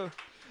 Thank you.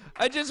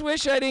 I just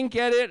wish I didn't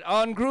get it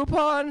on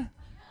Groupon.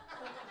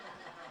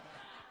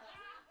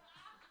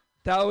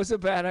 That was a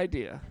bad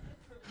idea.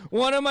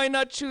 One of my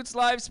nuts shoots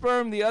live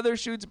sperm, the other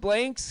shoots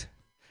blanks.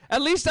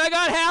 At least I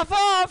got half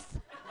off.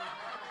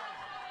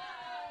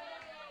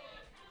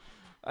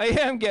 I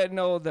am getting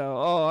old, though.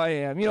 Oh, I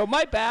am. You know,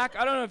 my back,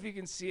 I don't know if you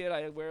can see it.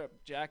 I wear a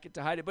jacket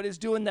to hide it, but it's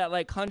doing that,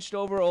 like, hunched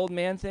over old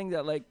man thing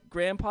that, like,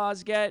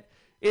 grandpas get.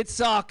 It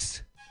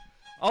sucks.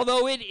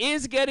 Although it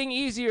is getting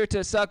easier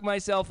to suck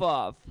myself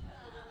off.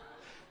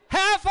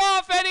 Half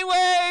off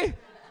anyway!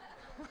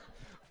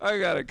 I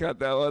gotta cut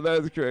that one.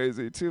 That's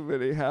crazy. Too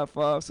many half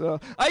offs. So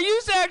I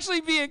used to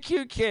actually be a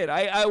cute kid.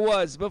 I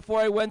was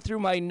before I went through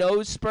my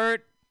nose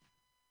spurt.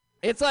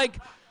 It's like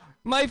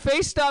my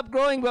face stopped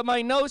growing, but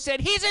my nose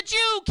said, "He's a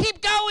Jew!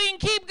 Keep going!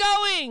 Keep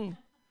going!"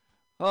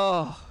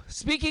 Oh,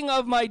 speaking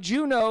of my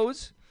Jew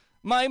nose,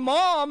 my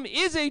mom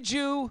is a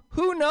Jew.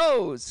 Who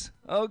knows?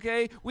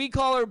 Okay, we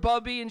call her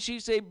Bubby, and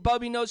she say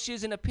Bubby knows she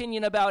has an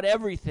opinion about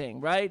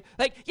everything, right?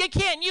 Like, you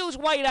can't use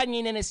white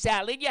onion in a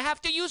salad. You have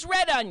to use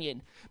red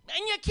onion.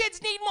 And your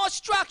kids need more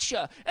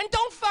structure. And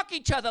don't fuck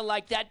each other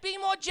like that. Be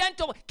more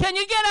gentle. Can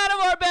you get out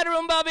of our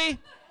bedroom, Bubby?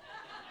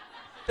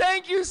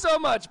 Thank you so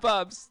much,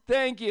 Bubs.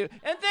 Thank you.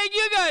 And thank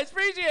you guys.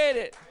 Appreciate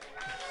it.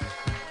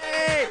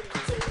 Hey.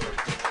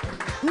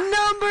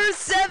 Number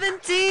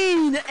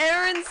 17,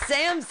 Aaron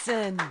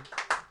Sampson.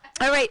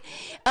 All right.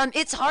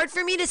 It's hard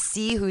for me to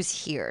see who's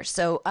here.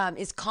 So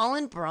is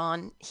Colin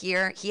Braun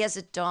here? He has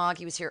a dog.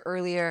 He was here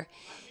earlier.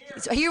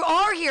 So you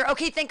are here.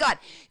 Okay, thank God.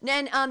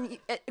 Then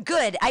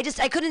good. I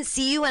couldn't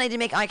see you and I didn't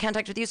make eye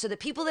contact with you. So the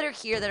people that are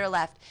here that are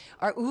left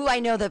are I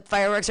know the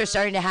fireworks are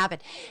starting to happen.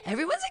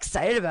 Everyone's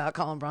excited about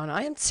Colin Braun.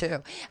 I am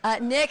too.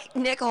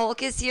 Nick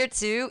Holk is here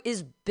too.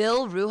 Is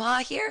Bill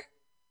Ruha here?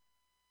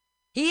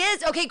 He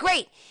is? Okay,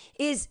 great.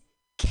 Is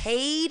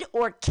Cade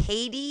or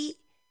Katie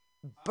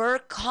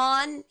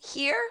Burkhan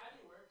here?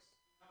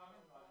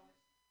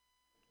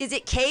 Is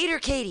it Cade or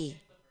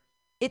Katie?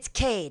 It's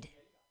Cade.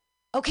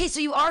 Okay, so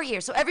you are here.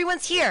 So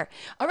everyone's here.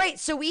 All right,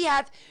 so we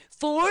have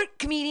 4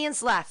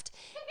 comedians left.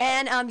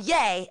 And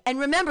yay. And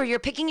remember, you're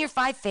picking your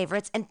 5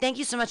 favorites. And thank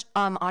you so much,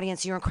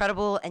 audience. You're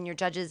incredible and your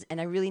judges. And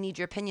I really need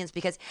your opinions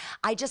because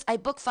I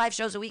book 5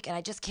 shows a week and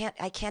I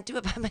can't do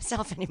it by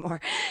myself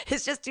anymore.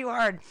 It's just too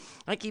hard.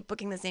 I keep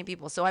booking the same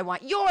people. So I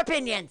want your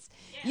opinions.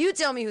 Yeah. You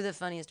tell me who the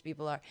funniest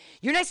people are.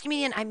 Your next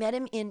comedian, I met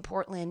him in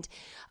Portland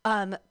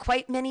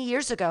quite many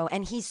years ago.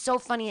 And he's so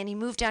funny and he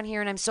moved down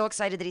here and I'm so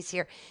excited that he's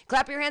here.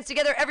 Clap your hands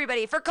together,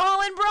 everybody, for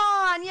Colin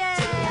Braun. Yay!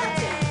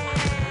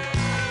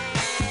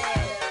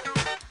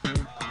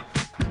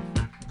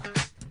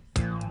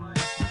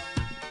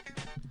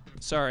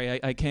 Sorry,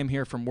 I came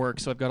here from work,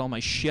 so I've got all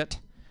my shit.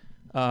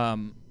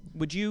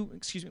 Would you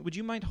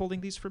mind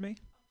holding these for me?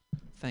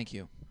 Thank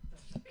you.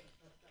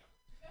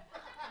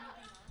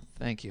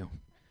 Thank you.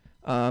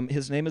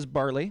 His name is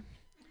Barley.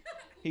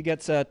 He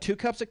gets 2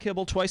 cups of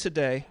kibble twice a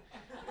day.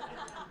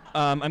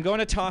 I'm going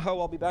to Tahoe.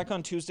 I'll be back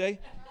on Tuesday.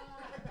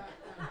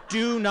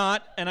 Do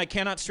not, and I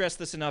cannot stress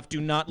this enough,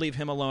 do not leave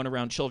him alone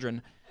around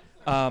children.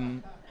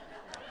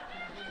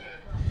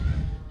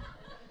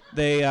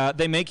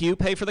 They make you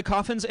pay for the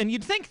coffins, and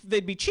you'd think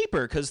they'd be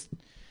cheaper,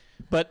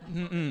 but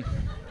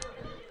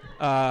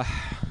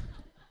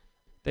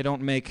they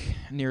don't make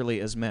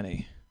nearly as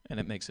many, and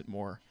it makes it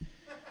more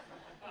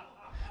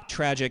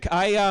tragic.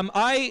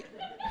 I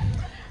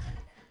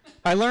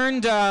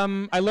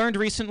learned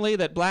recently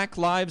that Black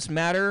Lives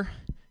Matter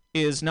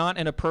is not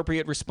an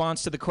appropriate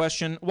response to the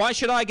question, why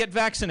should I get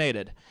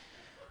vaccinated?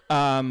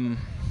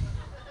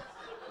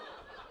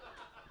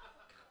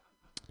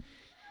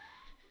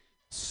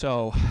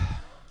 So,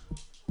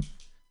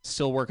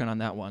 still working on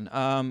that one.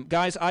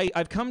 Guys,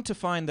 I've come to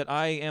find that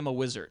I am a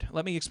wizard.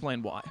 Let me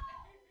explain why.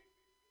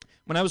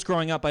 When I was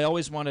growing up, I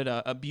always wanted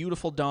a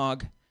beautiful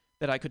dog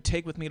that I could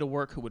take with me to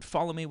work, who would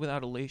follow me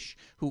without a leash,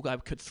 who I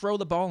could throw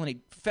the ball and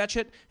he'd fetch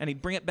it and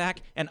he'd bring it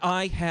back, and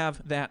I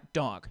have that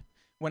dog.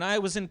 When I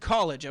was in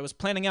college, I was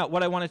planning out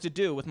what I wanted to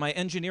do with my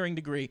engineering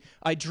degree.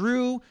 I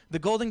drew the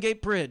Golden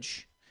Gate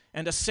Bridge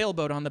and a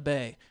sailboat on the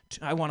bay.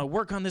 I want to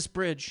work on this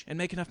bridge and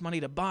make enough money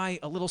to buy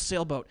a little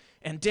sailboat.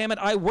 And damn it,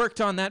 I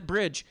worked on that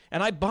bridge,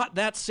 and I bought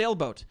that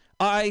sailboat.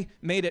 I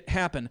made it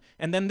happen.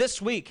 And then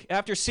this week,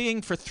 after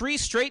seeing for 3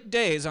 straight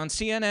days on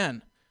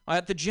CNN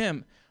at the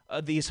gym,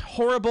 these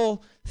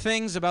horrible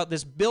things about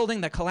this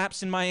building that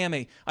collapsed in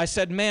Miami, I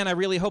said, man, I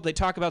really hope they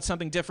talk about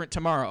something different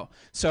tomorrow.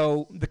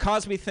 So the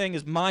Cosby thing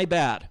is my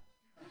bad.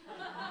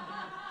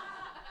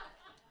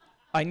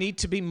 I need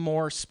to be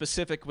more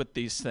specific with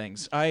these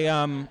things.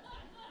 I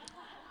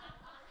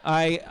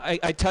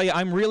tell you,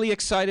 I'm really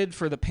excited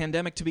for the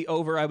pandemic to be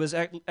over. I was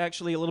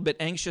actually a little bit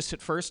anxious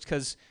at first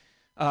because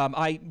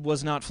I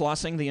was not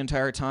flossing the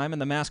entire time,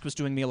 and the mask was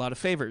doing me a lot of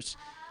favors.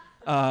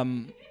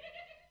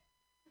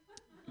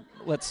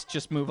 Let's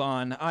just move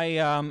on.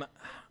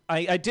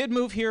 I did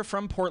move here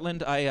from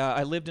Portland.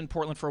 I lived in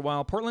Portland for a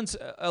while. Portland's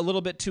a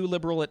little bit too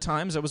liberal at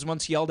times. I was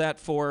once yelled at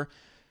for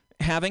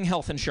having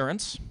health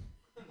insurance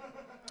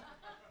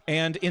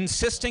and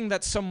insisting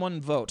that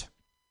someone vote.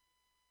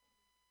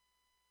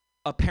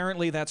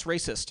 Apparently that's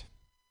racist.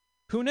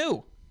 Who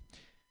knew?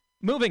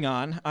 Moving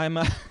on, I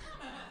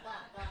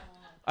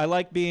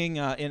like being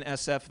in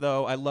SF,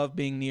 though. I love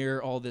being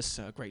near all this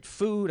great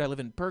food. I live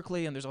in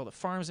Berkeley, and there's all the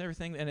farms and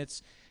everything, and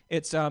it's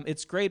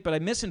great. But I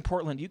miss in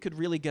Portland, you could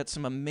really get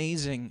some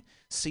amazing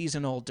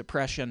seasonal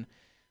depression,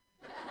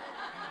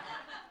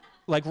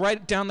 like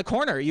right down the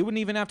corner. You wouldn't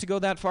even have to go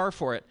that far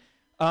for it.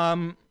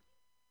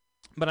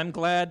 But I'm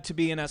glad to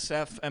be in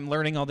SF. I'm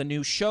learning all the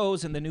new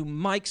shows and the new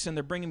mics, and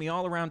they're bringing me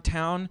all around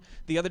town.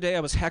 The other day,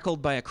 I was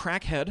heckled by a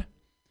crackhead,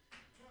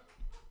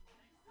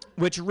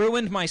 which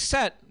ruined my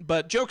set,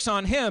 but joke's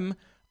on him,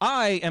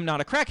 I am not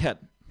a crackhead.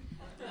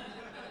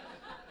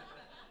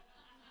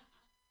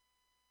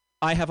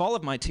 I have all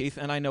of my teeth,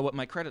 and I know what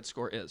my credit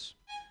score is.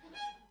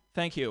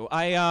 Thank you.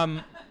 I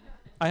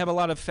have a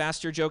lot of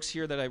faster jokes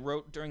here that I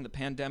wrote during the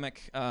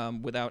pandemic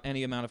without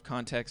any amount of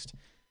context,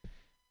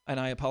 and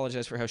I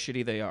apologize for how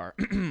shitty they are.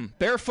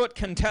 Barefoot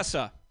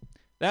Contessa.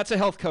 That's a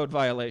health code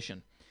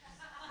violation.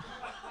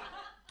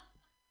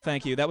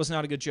 Thank you. That was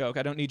not a good joke.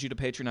 I don't need you to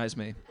patronize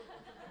me,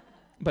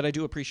 but I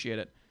do appreciate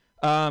it.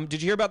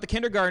 Did you hear about the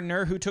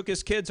kindergartner who took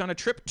his kids on a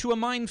trip to a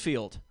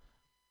minefield?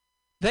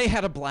 They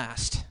had a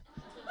blast.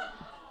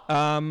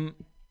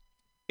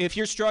 If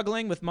you're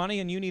struggling with money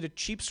and you need a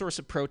cheap source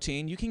of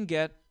protein, you can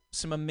get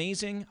some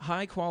amazing,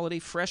 high-quality,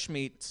 fresh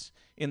meats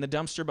in the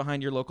dumpster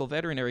behind your local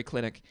veterinary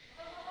clinic.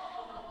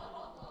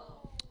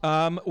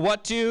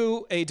 What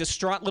do a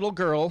distraught little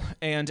girl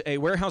and a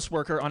warehouse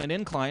worker on an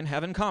incline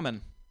have in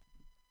common?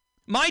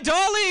 My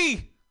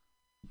dolly!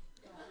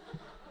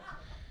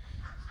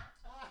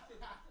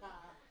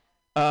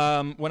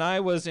 When I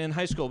was in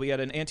high school, we had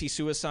an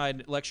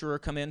anti-suicide lecturer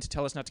come in to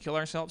tell us not to kill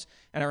ourselves,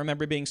 and I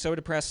remember being so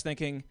depressed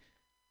thinking,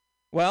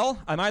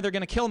 well, I'm either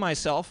going to kill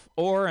myself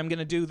or I'm going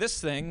to do this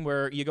thing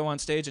where you go on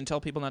stage and tell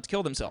people not to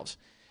kill themselves.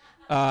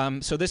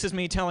 So this is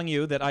me telling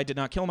you that I did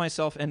not kill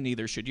myself, and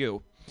neither should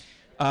you.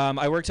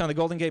 I worked on the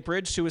Golden Gate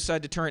Bridge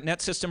Suicide Deterrent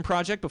Net System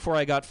project before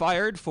I got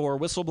fired for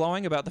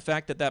whistleblowing about the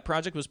fact that that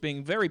project was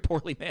being very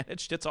poorly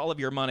managed. It's all of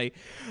your money.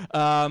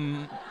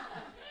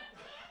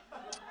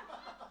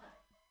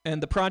 And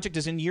the project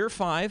is in year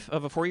 5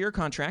 of a 4-year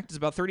contract. It's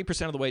about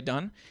 30% of the way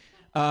done.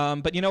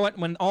 But you know what?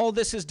 When all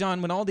this is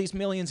done, when all these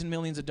millions and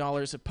millions of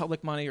dollars of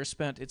public money are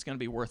spent, it's going to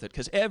be worth it.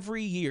 Because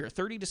every year,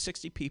 30 to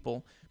 60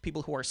 people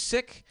who are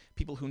sick,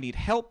 people who need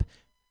help,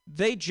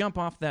 they jump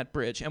off that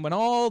bridge. And when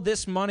all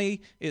this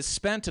money is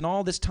spent and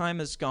all this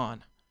time is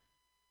gone,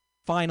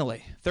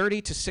 finally,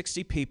 30 to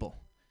 60 people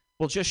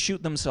will just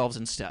shoot themselves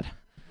instead.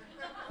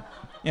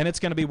 And it's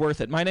going to be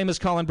worth it. My name is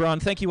Colin Braun.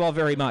 Thank you all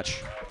very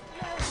much.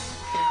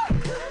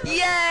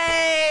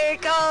 Yay,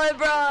 Colin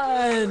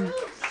Braun!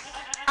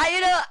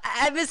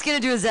 I'm just going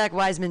to do a Zach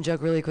Wiseman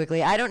joke really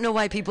quickly. I don't know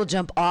why people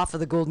jump off of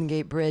the Golden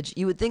Gate Bridge.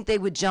 You would think they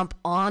would jump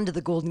onto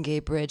the Golden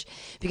Gate Bridge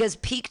because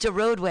peak to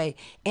roadway,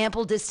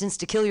 ample distance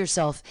to kill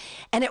yourself,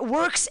 and it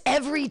works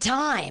every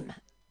time.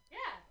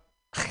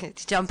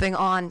 Jumping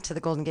on to the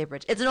Golden Gate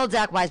Bridge. It's an old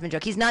Zach Wiseman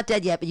joke. He's not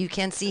dead yet, but you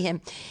can see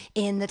him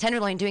in the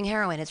Tenderloin doing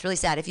heroin. It's really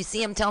sad. If you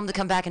see him, tell him to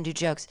come back and do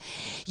jokes.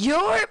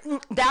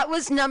 That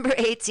was number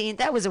 18.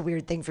 That was a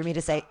weird thing for me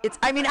to say.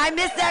 I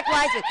miss Zach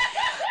Wiseman.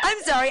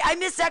 I'm sorry. I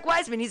miss Zach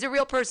Wiseman. He's a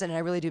real person, and I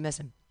really do miss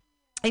him.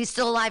 He's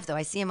still alive, though.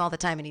 I see him all the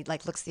time, and he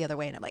looks the other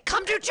way, and I'm like,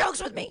 come do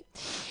jokes with me.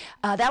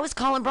 That was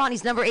Colin Braun.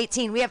 He's number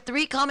 18. We have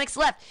 3 comics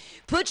left.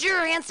 Put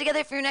your hands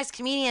together for your next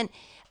comedian.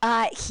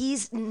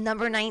 He's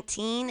number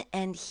 19,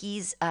 and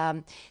he's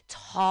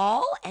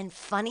tall and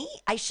funny.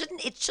 It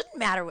shouldn't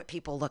matter what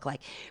people look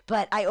like,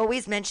 but I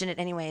always mention it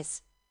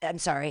anyways. I'm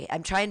sorry.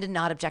 I'm trying to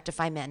not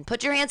objectify men.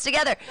 Put your hands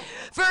together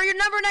for your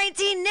number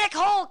 19, Nick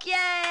Hulk. Yay!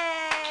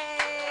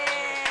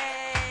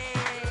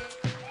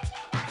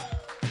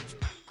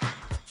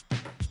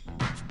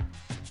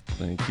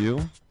 Thank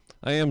you.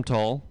 I am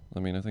tall. I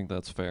mean, I think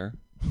that's fair.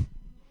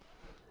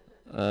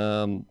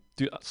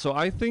 So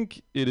I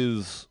think it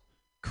is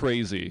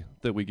crazy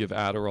that we give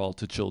Adderall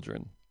to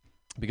children.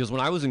 Because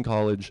when I was in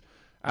college,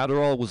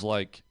 Adderall was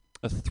like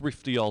a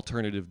thrifty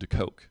alternative to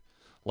Coke.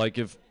 Like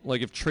if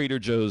Trader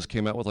Joe's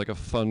came out with like a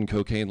fun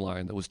cocaine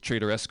line that was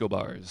Trader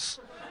Escobar's,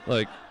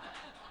 like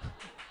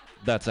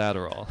that's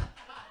Adderall.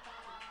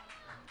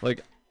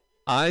 Like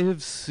I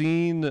have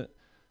seen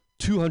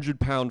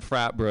 200-pound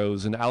frat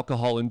bros in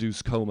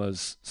alcohol-induced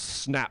comas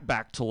snap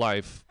back to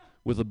life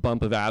with a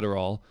bump of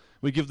Adderall.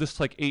 We give this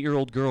to like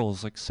 8-year-old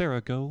girls, like,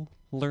 Sarah, go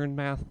learn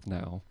math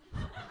now.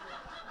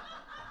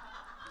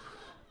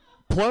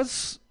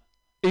 Plus,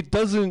 it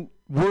doesn't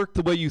work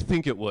the way you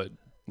think it would.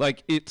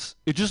 Like, it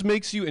just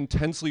makes you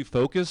intensely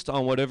focused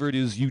on whatever it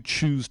is you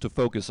choose to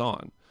focus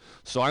on.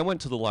 So I went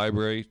to the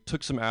library,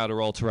 took some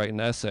Adderall to write an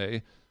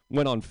essay,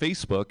 went on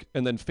Facebook,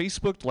 and then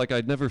Facebooked like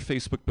I'd never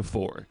Facebooked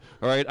before.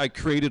 All right, I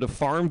created a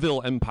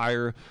Farmville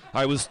empire.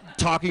 I was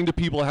talking to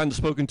people I hadn't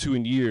spoken to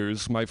in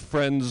years. My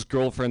friend's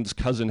girlfriend's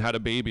cousin had a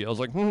baby. I was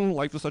like,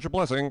 life is such a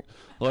blessing.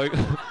 Like,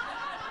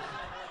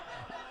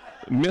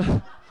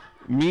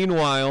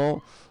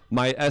 meanwhile,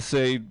 my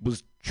essay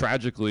was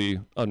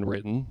tragically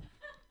unwritten.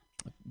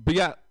 But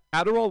yeah,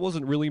 Adderall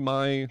wasn't really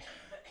my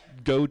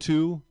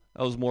go-to.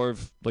 I was more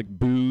of like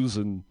booze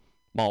and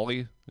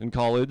Molly in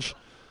college.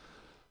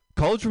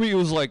 College for me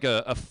was like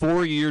a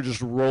 4-year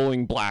just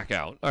rolling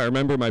blackout. I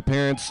remember my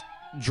parents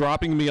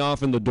dropping me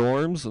off in the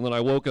dorms, and then I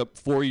woke up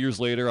 4 years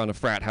later on a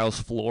frat house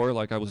floor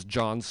like I was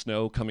Jon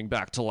Snow coming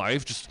back to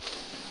life. Just,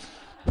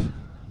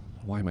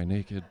 why am I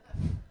naked?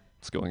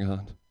 What's going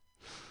on?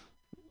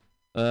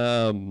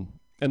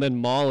 And then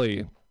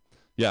Molly.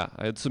 Yeah,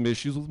 I had some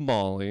issues with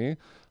Molly.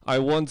 I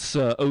once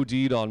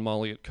OD'd on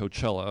Molly at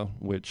Coachella,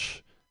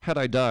 which, had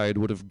I died,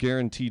 would have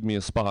guaranteed me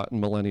a spot in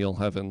Millennial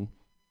Heaven.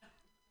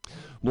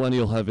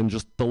 Millennial Heaven,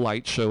 just the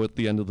light show at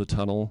the end of the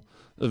tunnel.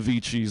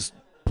 Avicii's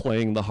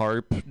playing the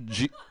harp.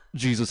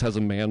 Jesus has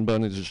a man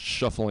bun and is just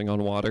shuffling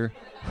on water.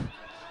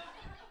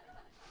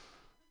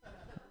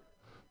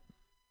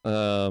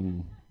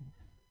 Kind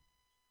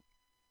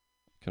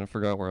of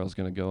forgot where I was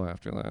going to go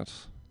after that.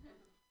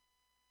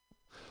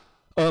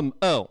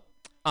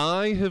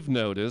 I have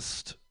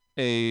noticed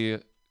a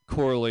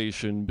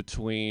correlation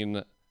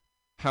between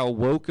how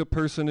woke a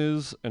person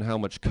is and how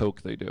much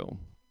coke they do.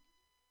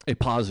 A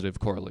positive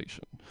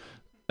correlation.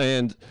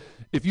 And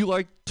if you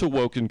like to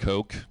woke and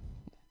coke,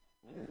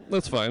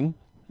 that's fine.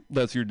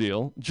 That's your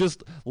deal.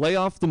 Just lay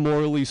off the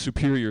morally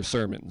superior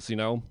sermons, you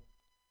know?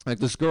 Like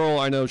this girl,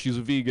 I know she's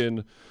a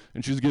vegan,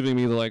 and she's giving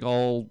me the, like,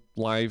 all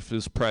life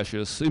is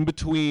precious in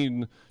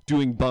between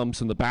doing bumps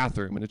in the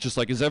bathroom. And it's just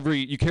like,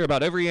 you care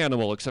about every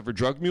animal except for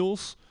drug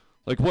mules?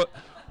 Like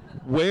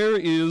where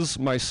is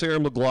my Sarah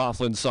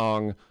McLachlan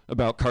song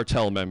about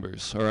cartel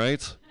members, all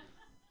right?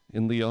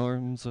 In the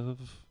arms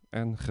of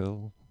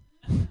Angel.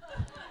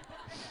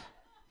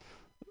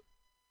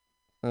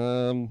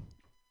 Kind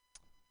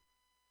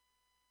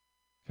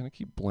of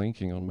keep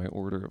blanking on my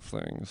order of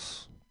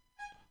things.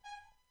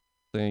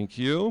 Thank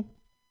you.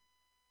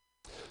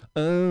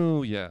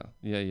 Oh, yeah.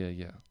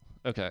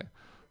 Okay.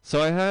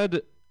 So I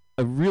had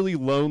a really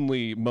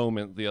lonely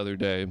moment the other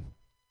day.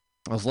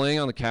 I was laying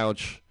on the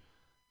couch,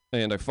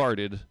 and I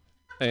farted,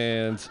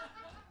 and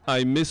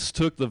I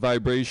mistook the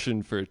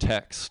vibration for a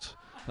text.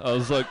 I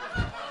was like,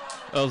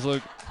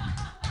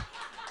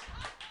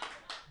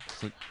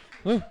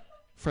 oh,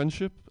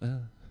 friendship?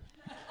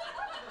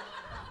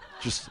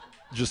 Just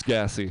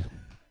gassy.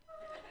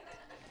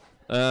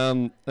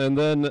 And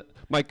then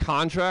my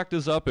contract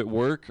is up at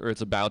work, or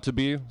it's about to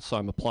be, so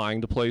I'm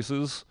applying to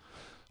places.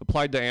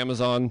 Applied to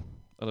Amazon,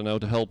 I don't know,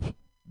 to help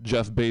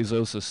Jeff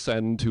Bezos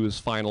ascend to his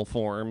final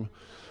form.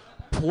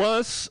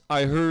 Plus,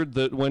 I heard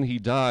that when he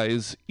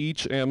dies,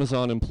 each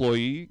Amazon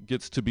employee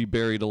gets to be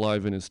buried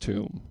alive in his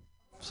tomb.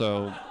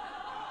 So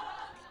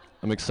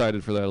I'm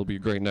excited for that. It'll be a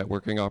great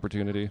networking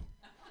opportunity.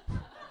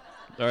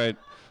 All right.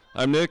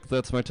 I'm Nick.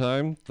 That's my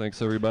time.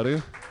 Thanks,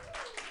 everybody.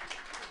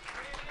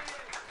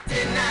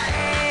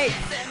 Hey,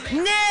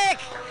 Nick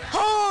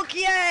Hulk,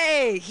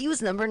 yay! He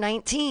was number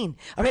 19.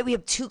 All right, we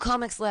have 2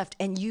 comics left,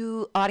 and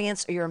you,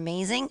 audience, you're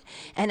amazing.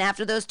 And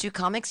after those 2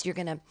 comics, you're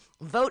going to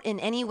vote in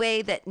any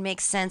way that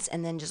makes sense,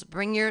 and then just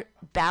bring your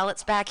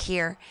ballots back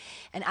here,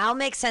 and I'll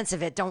make sense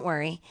of it, don't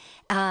worry.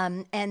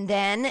 And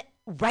then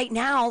right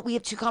now we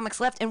have 2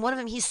 comics left, and one of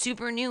them, he's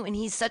super new, and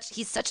he's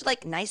such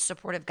like nice,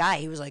 supportive guy.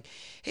 He was like,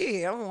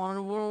 hey, I don't want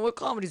to know what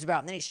comedy's about.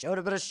 And then he showed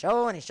up at a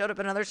show, and he showed up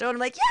at another show, and I'm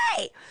like,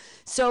 yay!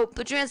 So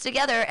put your hands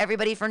together,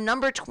 everybody, for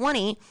number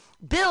 20,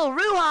 Bill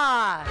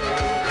Ruha.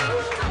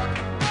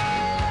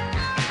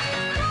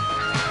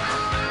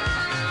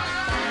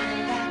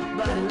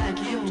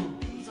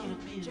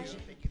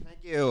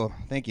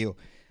 Thank you.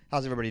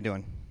 How's everybody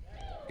doing?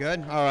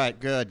 Good? All right,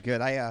 good.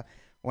 I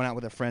went out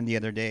with a friend the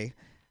other day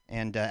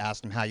and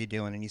asked him, how you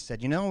doing? And he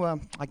said,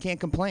 I can't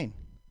complain.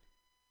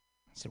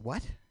 I said,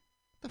 what?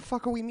 The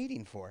fuck are we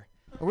meeting for?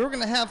 We're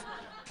going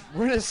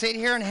to sit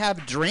here and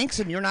have drinks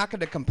and you're not going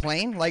to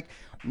complain? Like,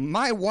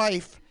 my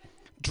wife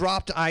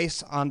dropped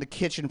ice on the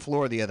kitchen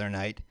floor the other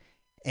night,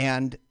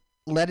 and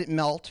let it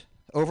melt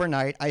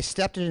overnight. I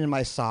stepped it in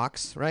my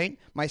socks, right?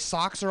 My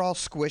socks are all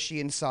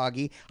squishy and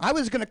soggy. I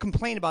was going to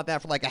complain about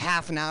that for like a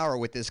half an hour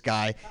with this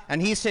guy,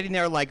 and he's sitting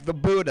there like the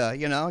Buddha,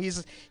 you know?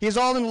 He's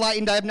all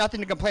enlightened. I have nothing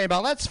to complain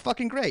about. That's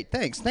fucking great.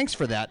 Thanks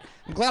for that.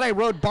 I'm glad I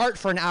rode BART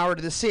for an hour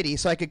to the city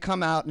so I could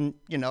come out and,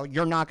 you know,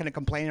 you're not going to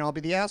complain and I'll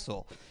be the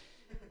asshole.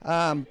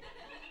 But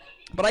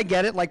I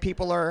get it. Like,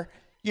 people are,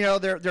 you know,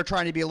 they're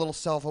trying to be a little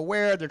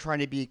self-aware. They're trying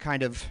to be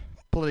kind of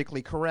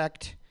politically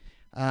correct.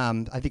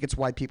 I think it's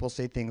why people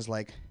say things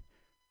like,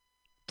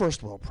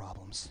 first world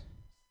problems,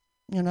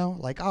 you know,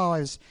 like, oh, I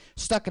was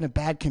stuck in a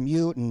bad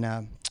commute,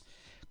 and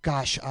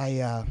gosh,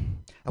 I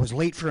was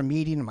late for a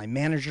meeting, and my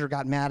manager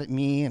got mad at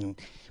me,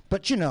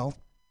 but you know,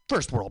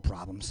 first world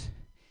problems.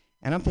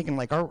 And I'm thinking,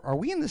 like, are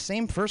we in the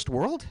same first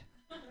world?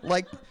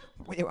 Like,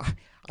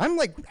 I'm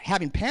like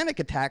having panic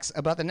attacks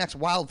about the next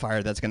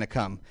wildfire that's going to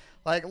come.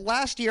 Like,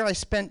 last year I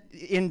spent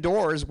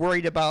indoors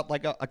worried about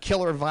like a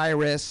killer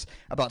virus,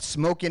 about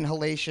smoke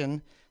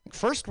inhalation.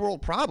 First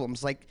world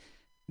problems, like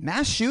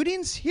mass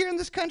shootings here in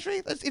this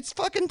country, it's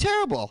fucking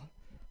terrible.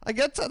 I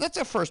guess that's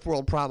a first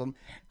world problem.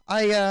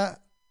 I'm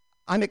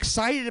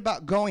excited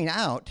about going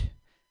out,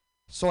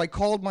 so I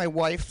called my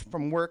wife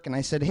from work and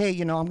I said, hey,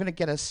 you know, I'm going to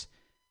get us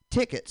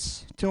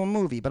tickets to a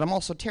movie, but I'm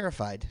also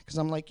terrified because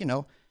I'm like, you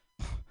know,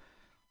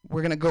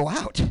 we're going to go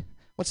out.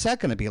 What's that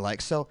going to be like?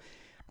 So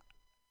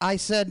I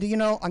said, you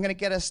know, I'm going to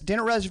get us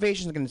dinner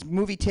reservations, I'm going to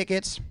movie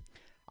tickets.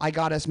 I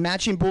got us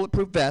matching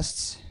bulletproof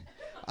vests.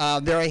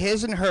 They're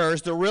his and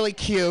hers. They're really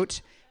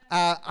cute.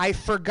 I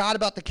forgot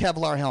about the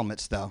Kevlar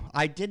helmets, though.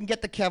 I didn't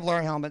get the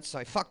Kevlar helmets, so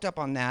I fucked up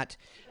on that.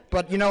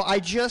 But, you know,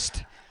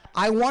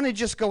 I want to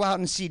just go out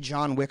and see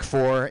John Wick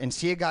 4 and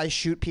see a guy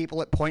shoot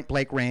people at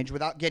point-blank range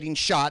without getting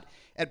shot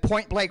at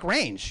point-blank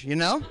range, you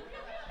know?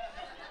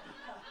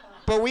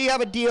 But we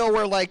have a deal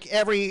where, like,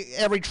 every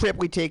trip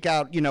we take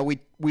out, you know, we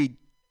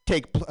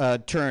take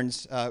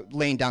turns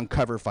laying down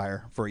cover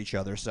fire for each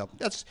other. So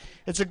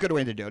it's a good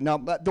way to do it. Now,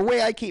 but the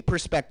way I keep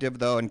perspective,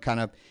 though, and kind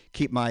of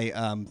keep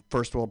my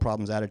first world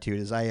problems attitude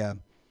is I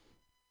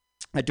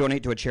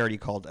donate to a charity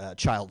called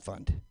Child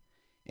Fund.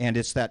 And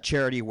it's that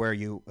charity where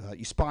you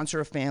sponsor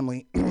a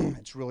family.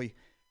 It's really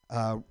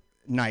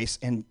nice,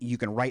 and you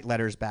can write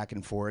letters back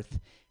and forth,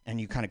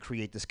 and you kind of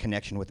create this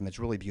connection with them. It's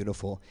really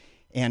beautiful.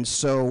 And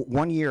so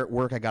one year at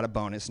work, I got a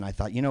bonus, and I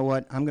thought, you know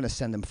what? I'm going to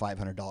send them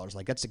 $500.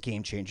 Like, that's a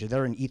game changer.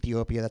 They're in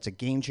Ethiopia. That's a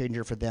game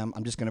changer for them.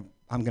 I'm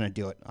going to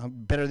do it. I'm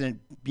better than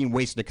being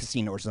wasted at a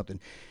casino or something.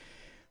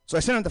 So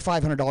I sent them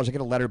the $500. I get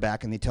a letter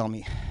back, and they tell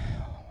me,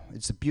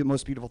 it's the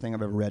most beautiful thing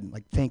I've ever read.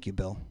 Like, thank you,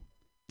 Bill.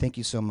 Thank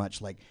you so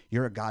much. Like,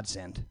 you're a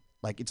godsend.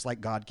 Like, it's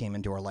like God came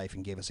into our life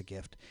and gave us a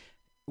gift.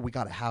 We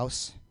got a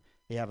house.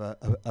 They have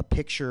a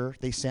picture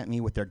they sent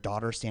me with their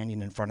daughter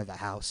standing in front of the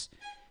house.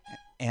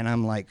 And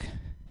I'm like,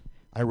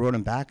 I wrote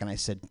him back and I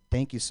said,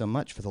 thank you so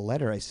much for the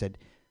letter. I said,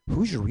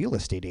 who's your real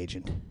estate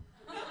agent?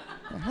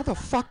 How the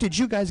fuck did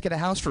you guys get a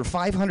house for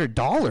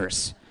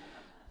 $500?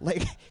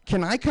 Like,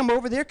 can I come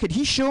over there? Could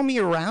he show me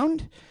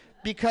around?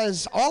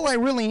 Because all I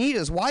really need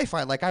is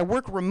Wi-Fi. Like, I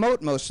work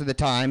remote most of the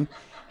time.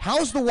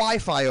 How's the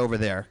Wi-Fi over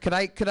there? Could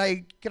I get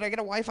a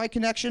Wi-Fi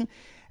connection?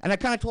 And I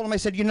kind of told him, I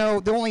said, you know,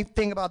 the only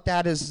thing about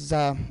that is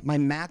my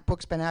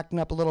MacBook's been acting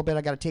up a little bit.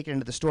 I got to take it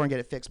into the store and get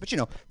it fixed. But, you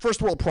know,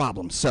 first world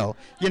problems. So,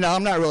 you know,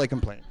 I'm not really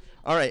complaining.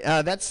 All right,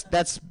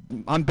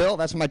 I'm Bill.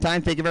 That's my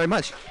time. Thank you very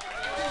much.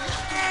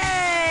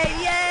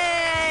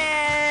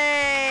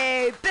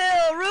 Yay!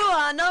 Bill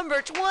Rua,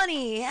 number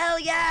 20. Hell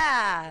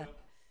yeah.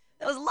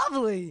 That was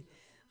lovely.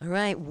 All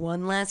right,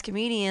 one last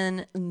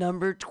comedian,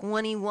 number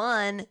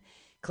 21.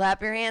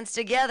 Clap your hands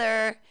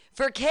together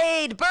for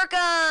Cade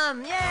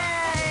Burkham. Yay!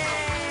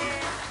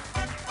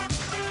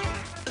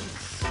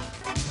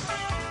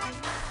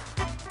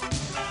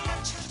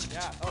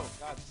 Yeah. Oh,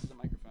 God, this is a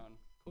microphone.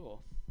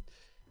 Cool.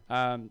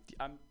 I'm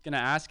going to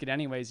ask it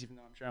anyways, even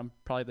though I'm sure I'm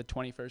probably the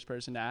 21st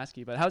person to ask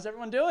you. But how's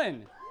everyone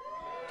doing?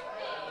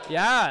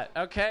 Yeah.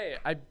 Okay.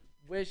 I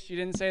wish you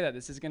didn't say that.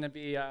 This is going to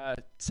be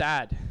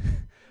sad.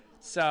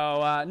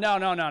 So,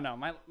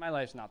 no. My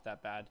life's not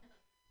that bad.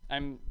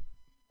 I'm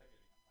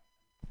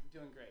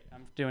doing great.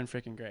 I'm doing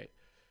freaking great.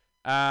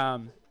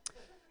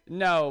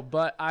 No,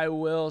 but I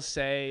will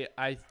say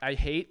I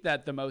hate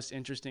that the most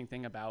interesting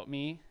thing about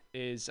me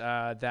is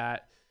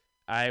that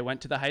I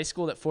went to the high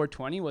school that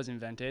 420 was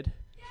invented.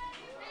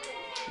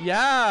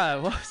 Yeah,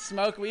 well,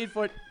 smoke weed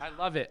I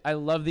love it. I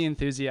love the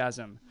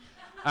enthusiasm.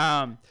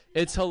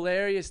 It's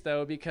hilarious,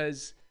 though,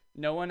 because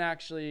no one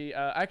actually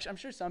I'm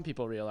sure some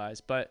people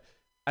realize, but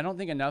I don't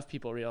think enough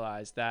people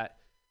realize that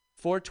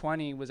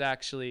 420 was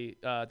actually,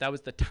 that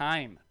was the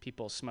time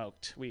people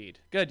smoked weed.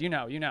 Good, you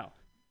know.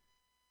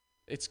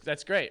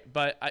 That's great.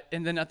 But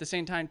and then at the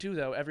same time, too,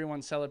 though,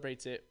 everyone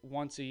celebrates it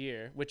once a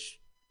year, which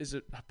is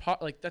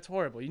that's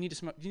horrible. You need to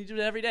smoke. You need to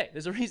do it every day.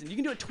 There's a reason. You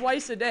can do it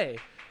twice a day.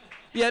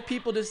 Yet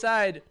people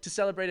decide to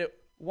celebrate it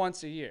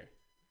once a year.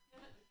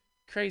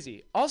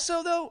 Crazy.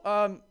 Also, though,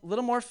 a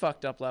little more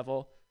fucked up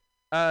level.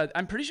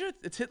 I'm pretty sure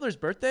it's Hitler's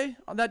birthday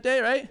on that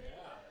day, right?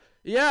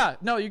 Yeah.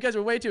 No, you guys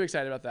are way too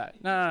excited about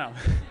that. No.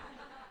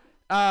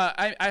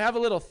 I have a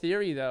little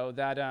theory though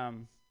that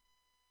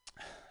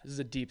this is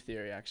a deep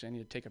theory actually. I need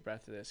to take a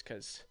breath of this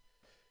because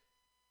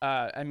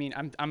I mean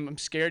I'm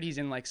scared he's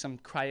in like some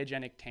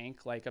cryogenic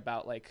tank like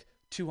about like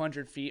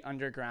 200 feet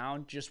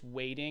underground just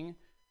waiting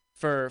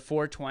for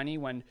 420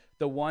 when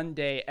the one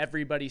day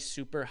everybody's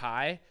super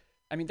high.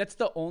 I mean that's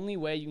the only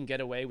way you can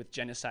get away with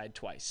genocide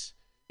twice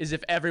is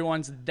if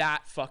everyone's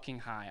that fucking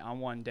high on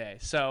one day.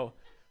 So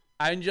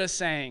I'm just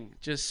saying,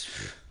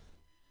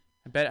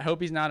 I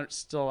hope he's not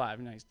still alive.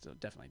 No, he's still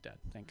definitely dead.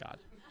 Thank God.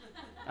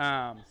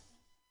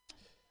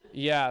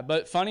 Yeah,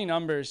 but funny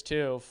numbers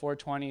too.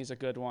 420 is a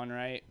good one,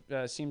 right?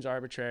 Seems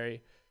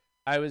arbitrary.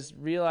 I was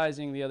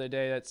realizing the other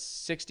day that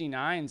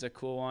 69 is a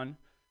cool one,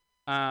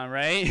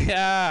 right?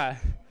 Yeah,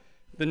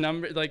 the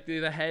number, like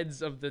the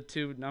heads of the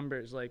two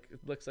numbers, like it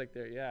looks like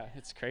they're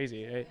it's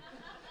crazy, right?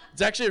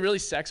 It's actually a really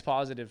sex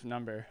positive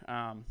number.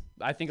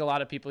 I think a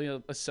lot of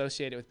people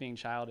associate it with being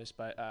childish,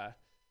 but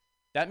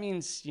that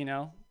means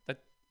that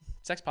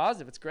sex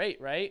positive. It's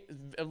great, right?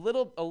 A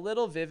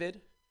little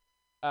vivid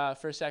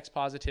for sex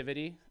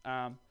positivity,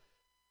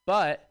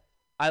 but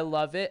I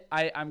love it.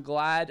 I'm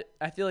glad.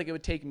 I feel like it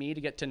would take me to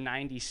get to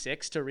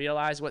 96 to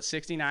realize what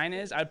 69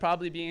 is. I'd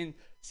probably be in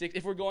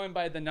if we're going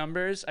by the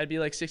numbers, I'd be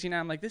like 69.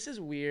 I'm like, this is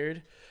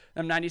weird.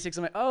 I'm 96.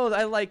 I'm like, oh,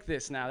 I like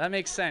this now. That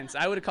makes sense.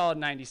 I would have called it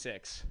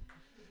 96.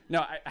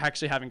 No, I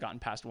actually haven't gotten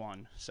past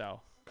 1.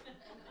 So,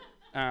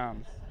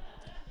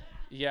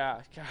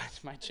 yeah, God,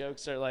 my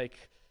jokes are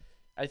like,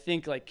 I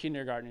think like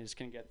kindergartners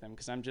can get them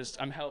because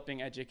I'm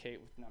helping educate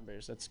with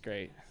numbers. That's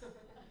great.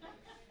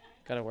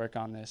 Got to work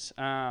on this.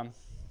 I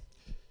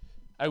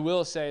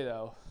will say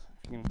though,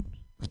 if you can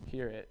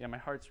hear it, my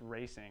heart's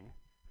racing.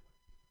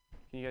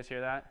 Can you guys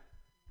hear that?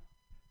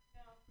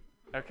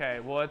 No. Okay,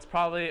 well it's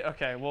probably, I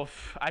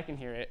can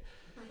hear it.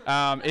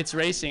 It's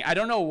racing. I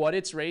don't know what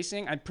it's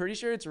racing. I'm pretty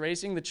sure it's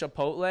racing the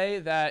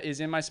Chipotle that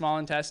is in my small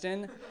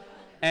intestine.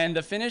 And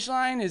the finish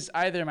line is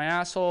either my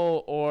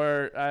asshole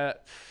or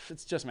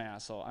it's just my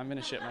asshole. I'm going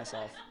to shit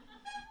myself.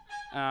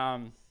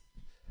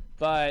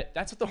 But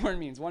that's what the horn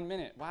means. 1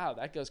 minute. Wow,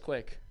 that goes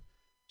quick.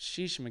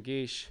 Sheesh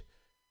mageesh.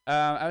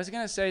 I was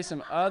going to say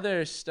some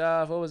other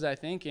stuff. What was I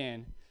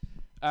thinking?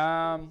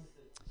 I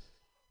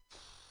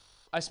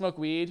smoke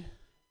weed.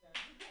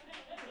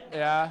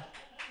 Yeah.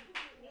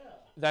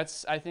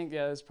 That's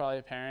probably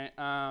apparent.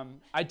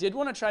 I did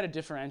want to try to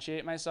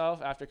differentiate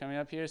myself after coming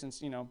up here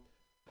since,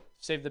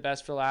 save the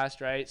best for last,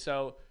 right?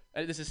 So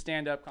this is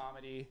stand-up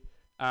comedy.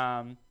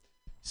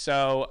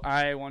 So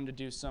I wanted to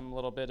do some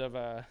little bit of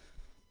a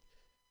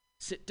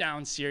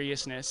sit-down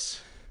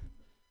seriousness.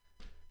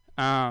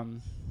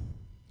 Yep.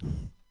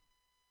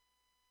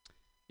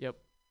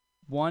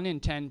 1 in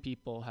 10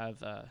 people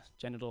have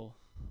genital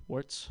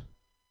warts.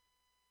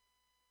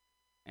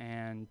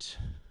 And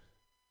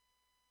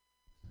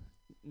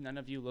none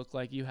of you look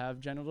like you have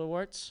genital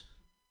warts.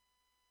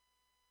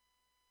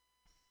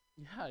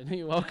 Yeah,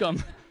 you're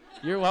welcome.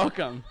 You're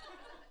welcome.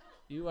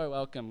 You are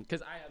welcome,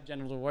 because I have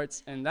genital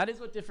warts, and that is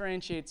what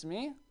differentiates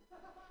me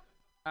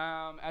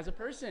as a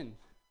person.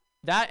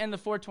 That and the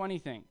 420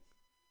 thing.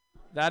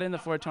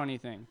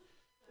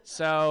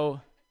 So,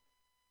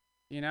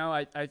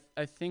 I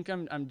think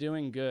I'm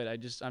doing good.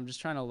 I'm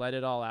just trying to let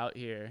it all out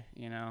here,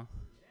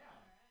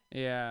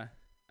 Yeah.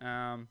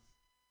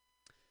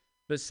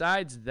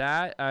 Besides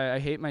that, I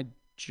hate my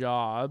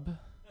job.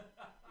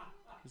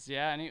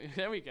 Yeah,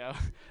 there we go.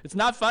 It's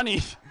not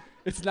funny.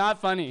 It's not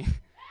funny.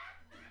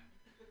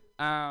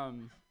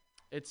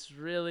 It's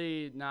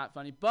really not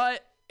funny,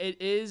 but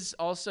it is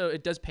also,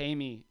 it does pay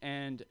me.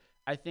 And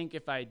I think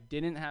if I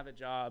didn't have a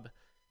job,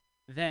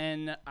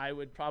 then I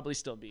would probably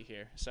still be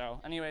here.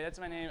 So anyway, that's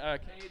my name,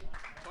 Cade,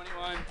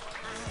 21.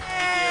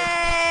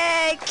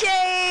 Hey,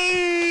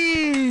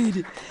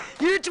 Cade!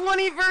 You're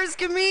 21st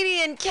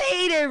comedian,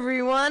 Cade,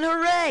 everyone.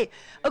 Hooray.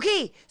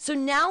 Okay, so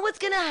now what's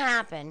going to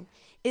happen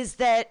is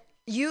that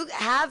you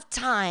have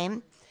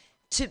time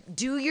to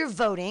do your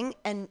voting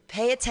and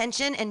pay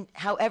attention and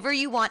however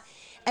you want,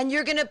 and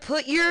you're gonna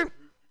put your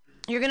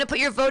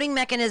voting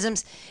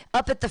mechanisms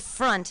up at the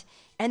front,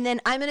 and then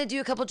I'm gonna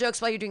do a couple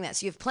jokes while you're doing that.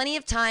 So you have plenty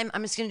of time.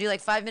 I'm just gonna do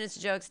like 5 minutes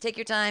of jokes. Take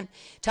your time,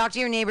 talk to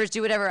your neighbors,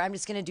 do whatever. I'm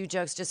just gonna do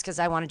jokes just because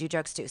I want to do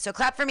jokes too. So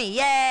clap for me,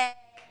 yay!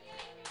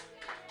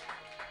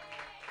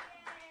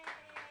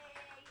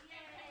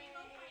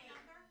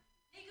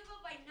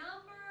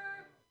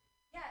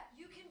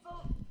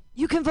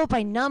 You can vote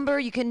by number.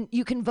 You can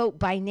vote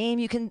by name.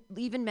 You can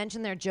even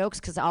mention their jokes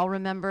because I'll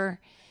remember.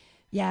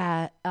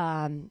 Yeah,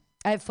 I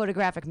have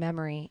photographic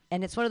memory,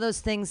 and it's one of those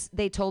things.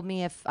 They told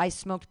me if I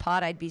smoked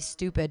pot, I'd be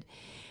stupid,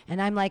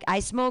 and I'm like, I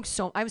smoke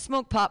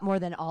pot more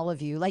than all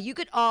of you. Like, you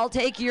could all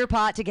take your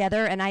pot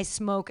together, and I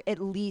smoke at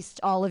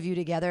least all of you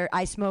together.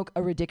 I smoke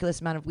a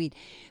ridiculous amount of weed,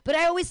 but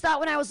I always thought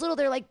when I was little,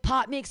 they're like,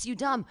 pot makes you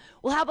dumb.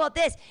 Well, how about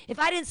this? If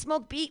I didn't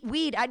smoke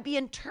weed, I'd be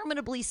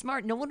interminably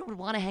smart. No one would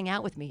want to hang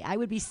out with me. I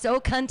would be so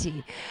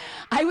cunty.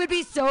 I would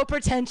be so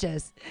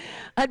pretentious.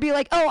 I'd be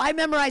like, oh, I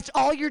memorized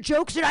all your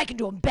jokes, and I can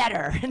do them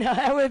better.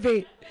 No,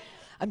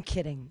 I'm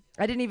kidding.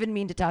 I didn't even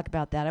mean to talk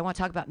about that. I want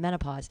to talk about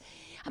menopause.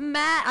 I'm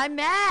mad. I'm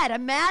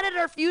mad at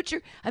our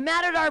future. I'm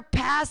mad at our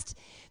past.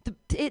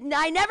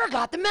 I never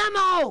got the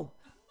memo.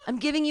 I'm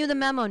giving you the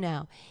memo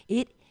now.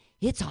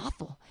 It's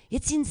awful.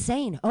 It's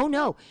insane. Oh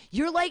no,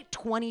 you're like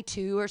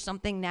 22 or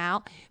something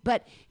now.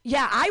 But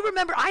yeah, I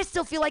remember I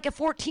still feel like a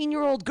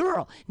 14-year-old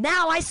girl.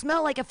 Now I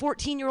smell like a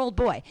 14-year-old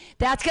boy.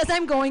 That's because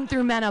I'm going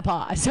through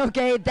menopause,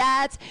 okay?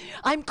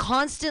 I'm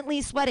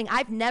constantly sweating.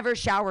 I've never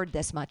showered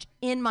this much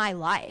in my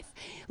life,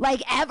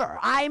 like ever.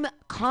 I'm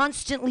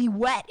constantly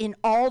wet in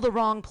all the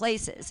wrong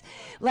places.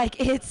 Like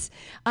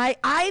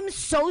I'm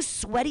so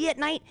sweaty at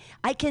night,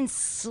 I can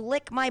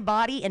slick my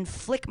body and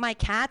flick my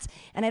cats,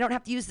 and I don't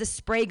have to use the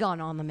spray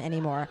gun on them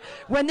anymore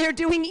when they're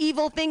doing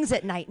evil things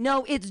at night.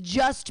 No, it's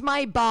just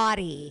my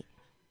body.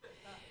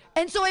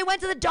 And so I went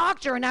to the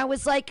doctor and I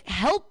was like,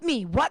 help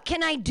me, what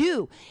can I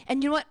do?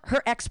 And you know what,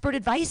 her expert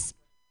advice?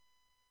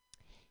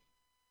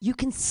 You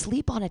can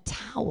sleep on a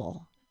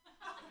towel.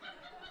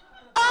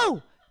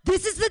 Oh,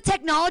 this is the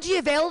technology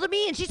available to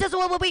me? And she says,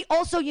 well, wait,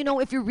 also, you know,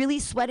 if you're really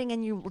sweating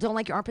and you don't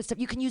like your armpit stuff,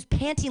 you can use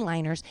panty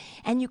liners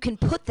and you can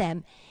put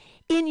them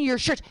in your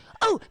shirts.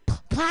 Oh,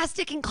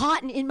 plastic and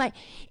cotton in my...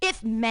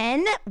 If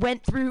men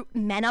went through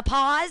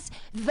menopause,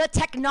 the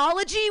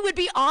technology would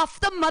be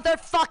off the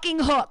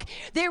motherfucking hook.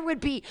 There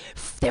would be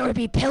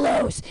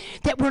pillows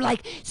that were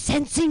like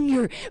sensing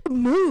your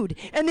mood.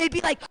 And they'd be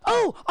like,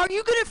 oh, are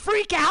you going to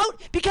freak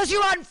out because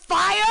you're on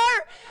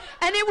fire?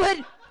 And there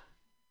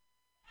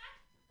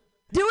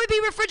would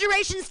be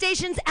refrigeration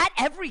stations at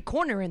every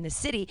corner in the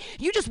city.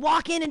 You just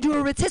walk in and do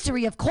a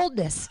rotisserie of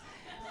coldness.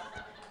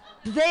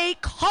 They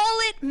call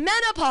it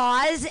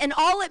menopause, and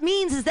all it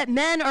means is that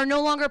men are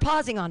no longer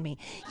pausing on me.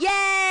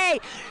 Yay!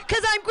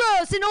 Because I'm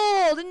gross and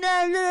old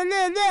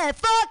and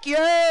fuck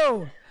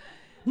you!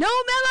 No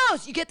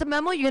memos! You get the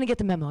memo? You're going to get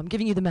the memo. I'm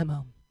giving you the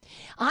memo.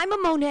 I'm a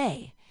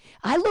Monet.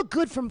 I look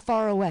good from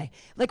far away.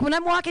 Like when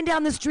I'm walking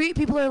down the street,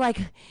 people are like,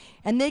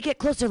 and they get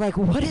closer, like,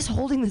 what is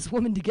holding this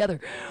woman together?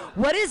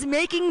 What is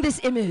making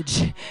this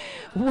image?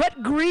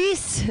 What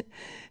grease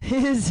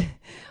is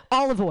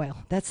olive oil?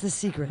 That's the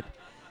secret.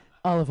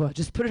 Olive oil.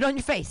 Just put it on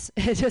your face.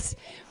 Just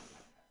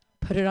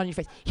put it on your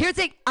face. Here's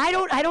the thing. I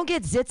don't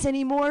get zits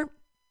anymore.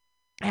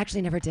 I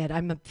actually never did.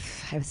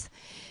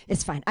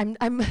 It's fine.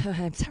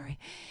 I'm sorry.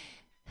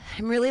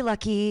 I'm really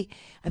lucky.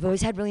 I've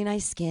always had really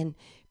nice skin,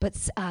 but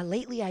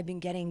lately I've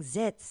been getting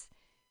zits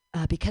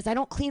because I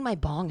don't clean my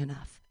bong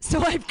enough. So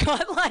I've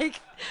got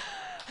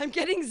I'm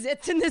getting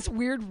zits in this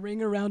weird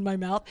ring around my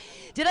mouth.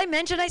 Did I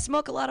mention I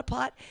smoke a lot of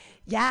pot?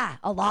 Yeah,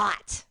 a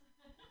lot.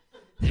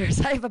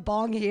 I have a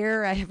bong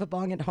here. I have a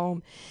bong at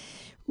home.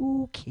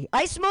 Okay.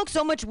 I smoke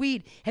so much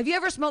weed. Have you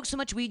ever smoked so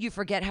much weed you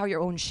forget how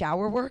your own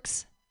shower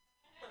works?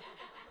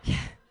 Yeah.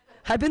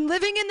 I've been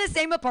living in the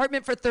same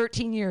apartment for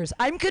 13 years.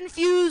 I'm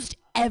confused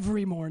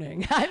every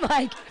morning. I'm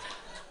like,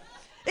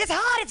 it's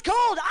hot, it's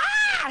cold,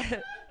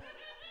 ah!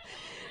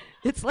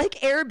 It's like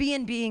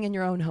Airbnb-ing in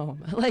your own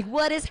home. Like,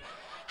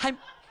 I'm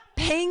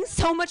paying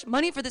so much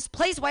money for this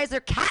place. Why is there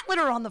cat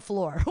litter on the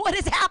floor? What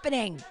is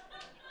happening?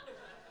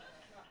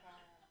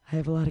 I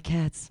have a lot of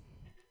cats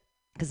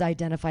because I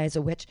identify as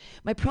a witch.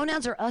 My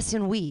pronouns are us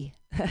and we.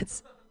 A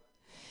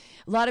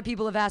lot of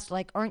people have asked,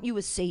 like, aren't you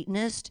a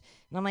Satanist?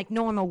 And I'm like,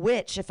 no, I'm a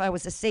witch. If I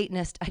was a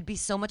Satanist, I'd be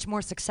so much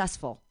more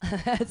successful.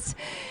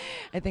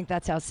 I think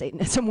that's how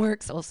Satanism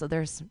works. Also,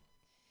 there's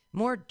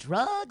more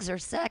drugs or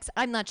sex.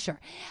 I'm not sure.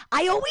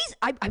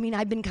 I've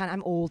been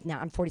I'm old now.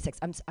 I'm 46.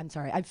 I'm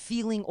sorry. I'm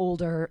feeling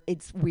older.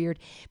 It's weird.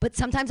 But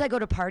sometimes I go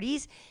to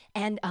parties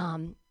and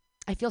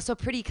I feel so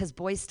pretty because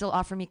boys still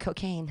offer me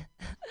cocaine.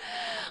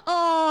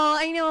 Oh,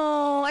 I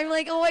know. I'm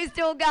like, oh, I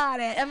still got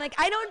it. I'm like,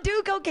 I don't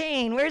do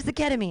cocaine. Where's the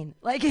ketamine?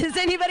 Like, is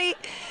anybody...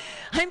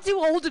 I'm too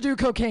old to do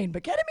cocaine,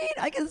 but ketamine,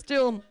 I can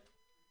still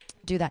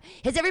do that.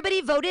 Has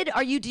everybody voted?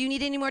 Do you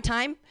need any more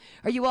time?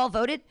 Are you all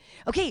voted?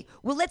 Okay,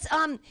 well, let's...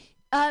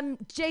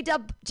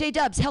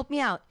 J-Dubs, help me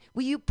out.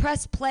 Will you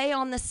press play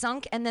on the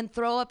Sunk and then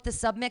throw up the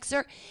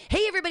submixer?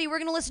 Hey, everybody, we're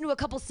going to listen to a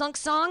couple Sunk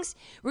songs.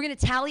 We're going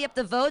to tally up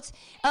the votes.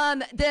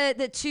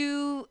 The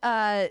two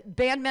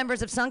band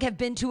members of Sunk have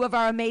been two of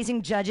our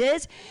amazing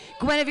judges.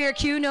 Guinevere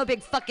Q, no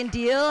big fucking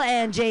deal,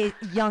 and Jay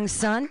Young's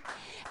son.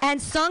 And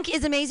Sunk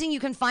is amazing. You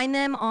can find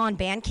them on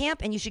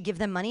Bandcamp, and you should give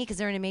them money because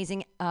they're an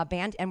amazing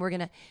band. And we're going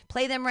to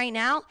play them right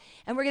now,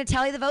 and we're going to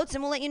tally the votes,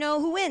 and we'll let you know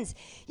who wins.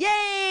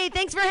 Yay!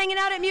 Thanks for hanging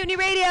out at Mutiny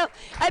Radio.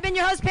 I've been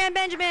your host, Pam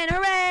Benjamin.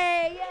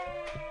 Hooray! Yay!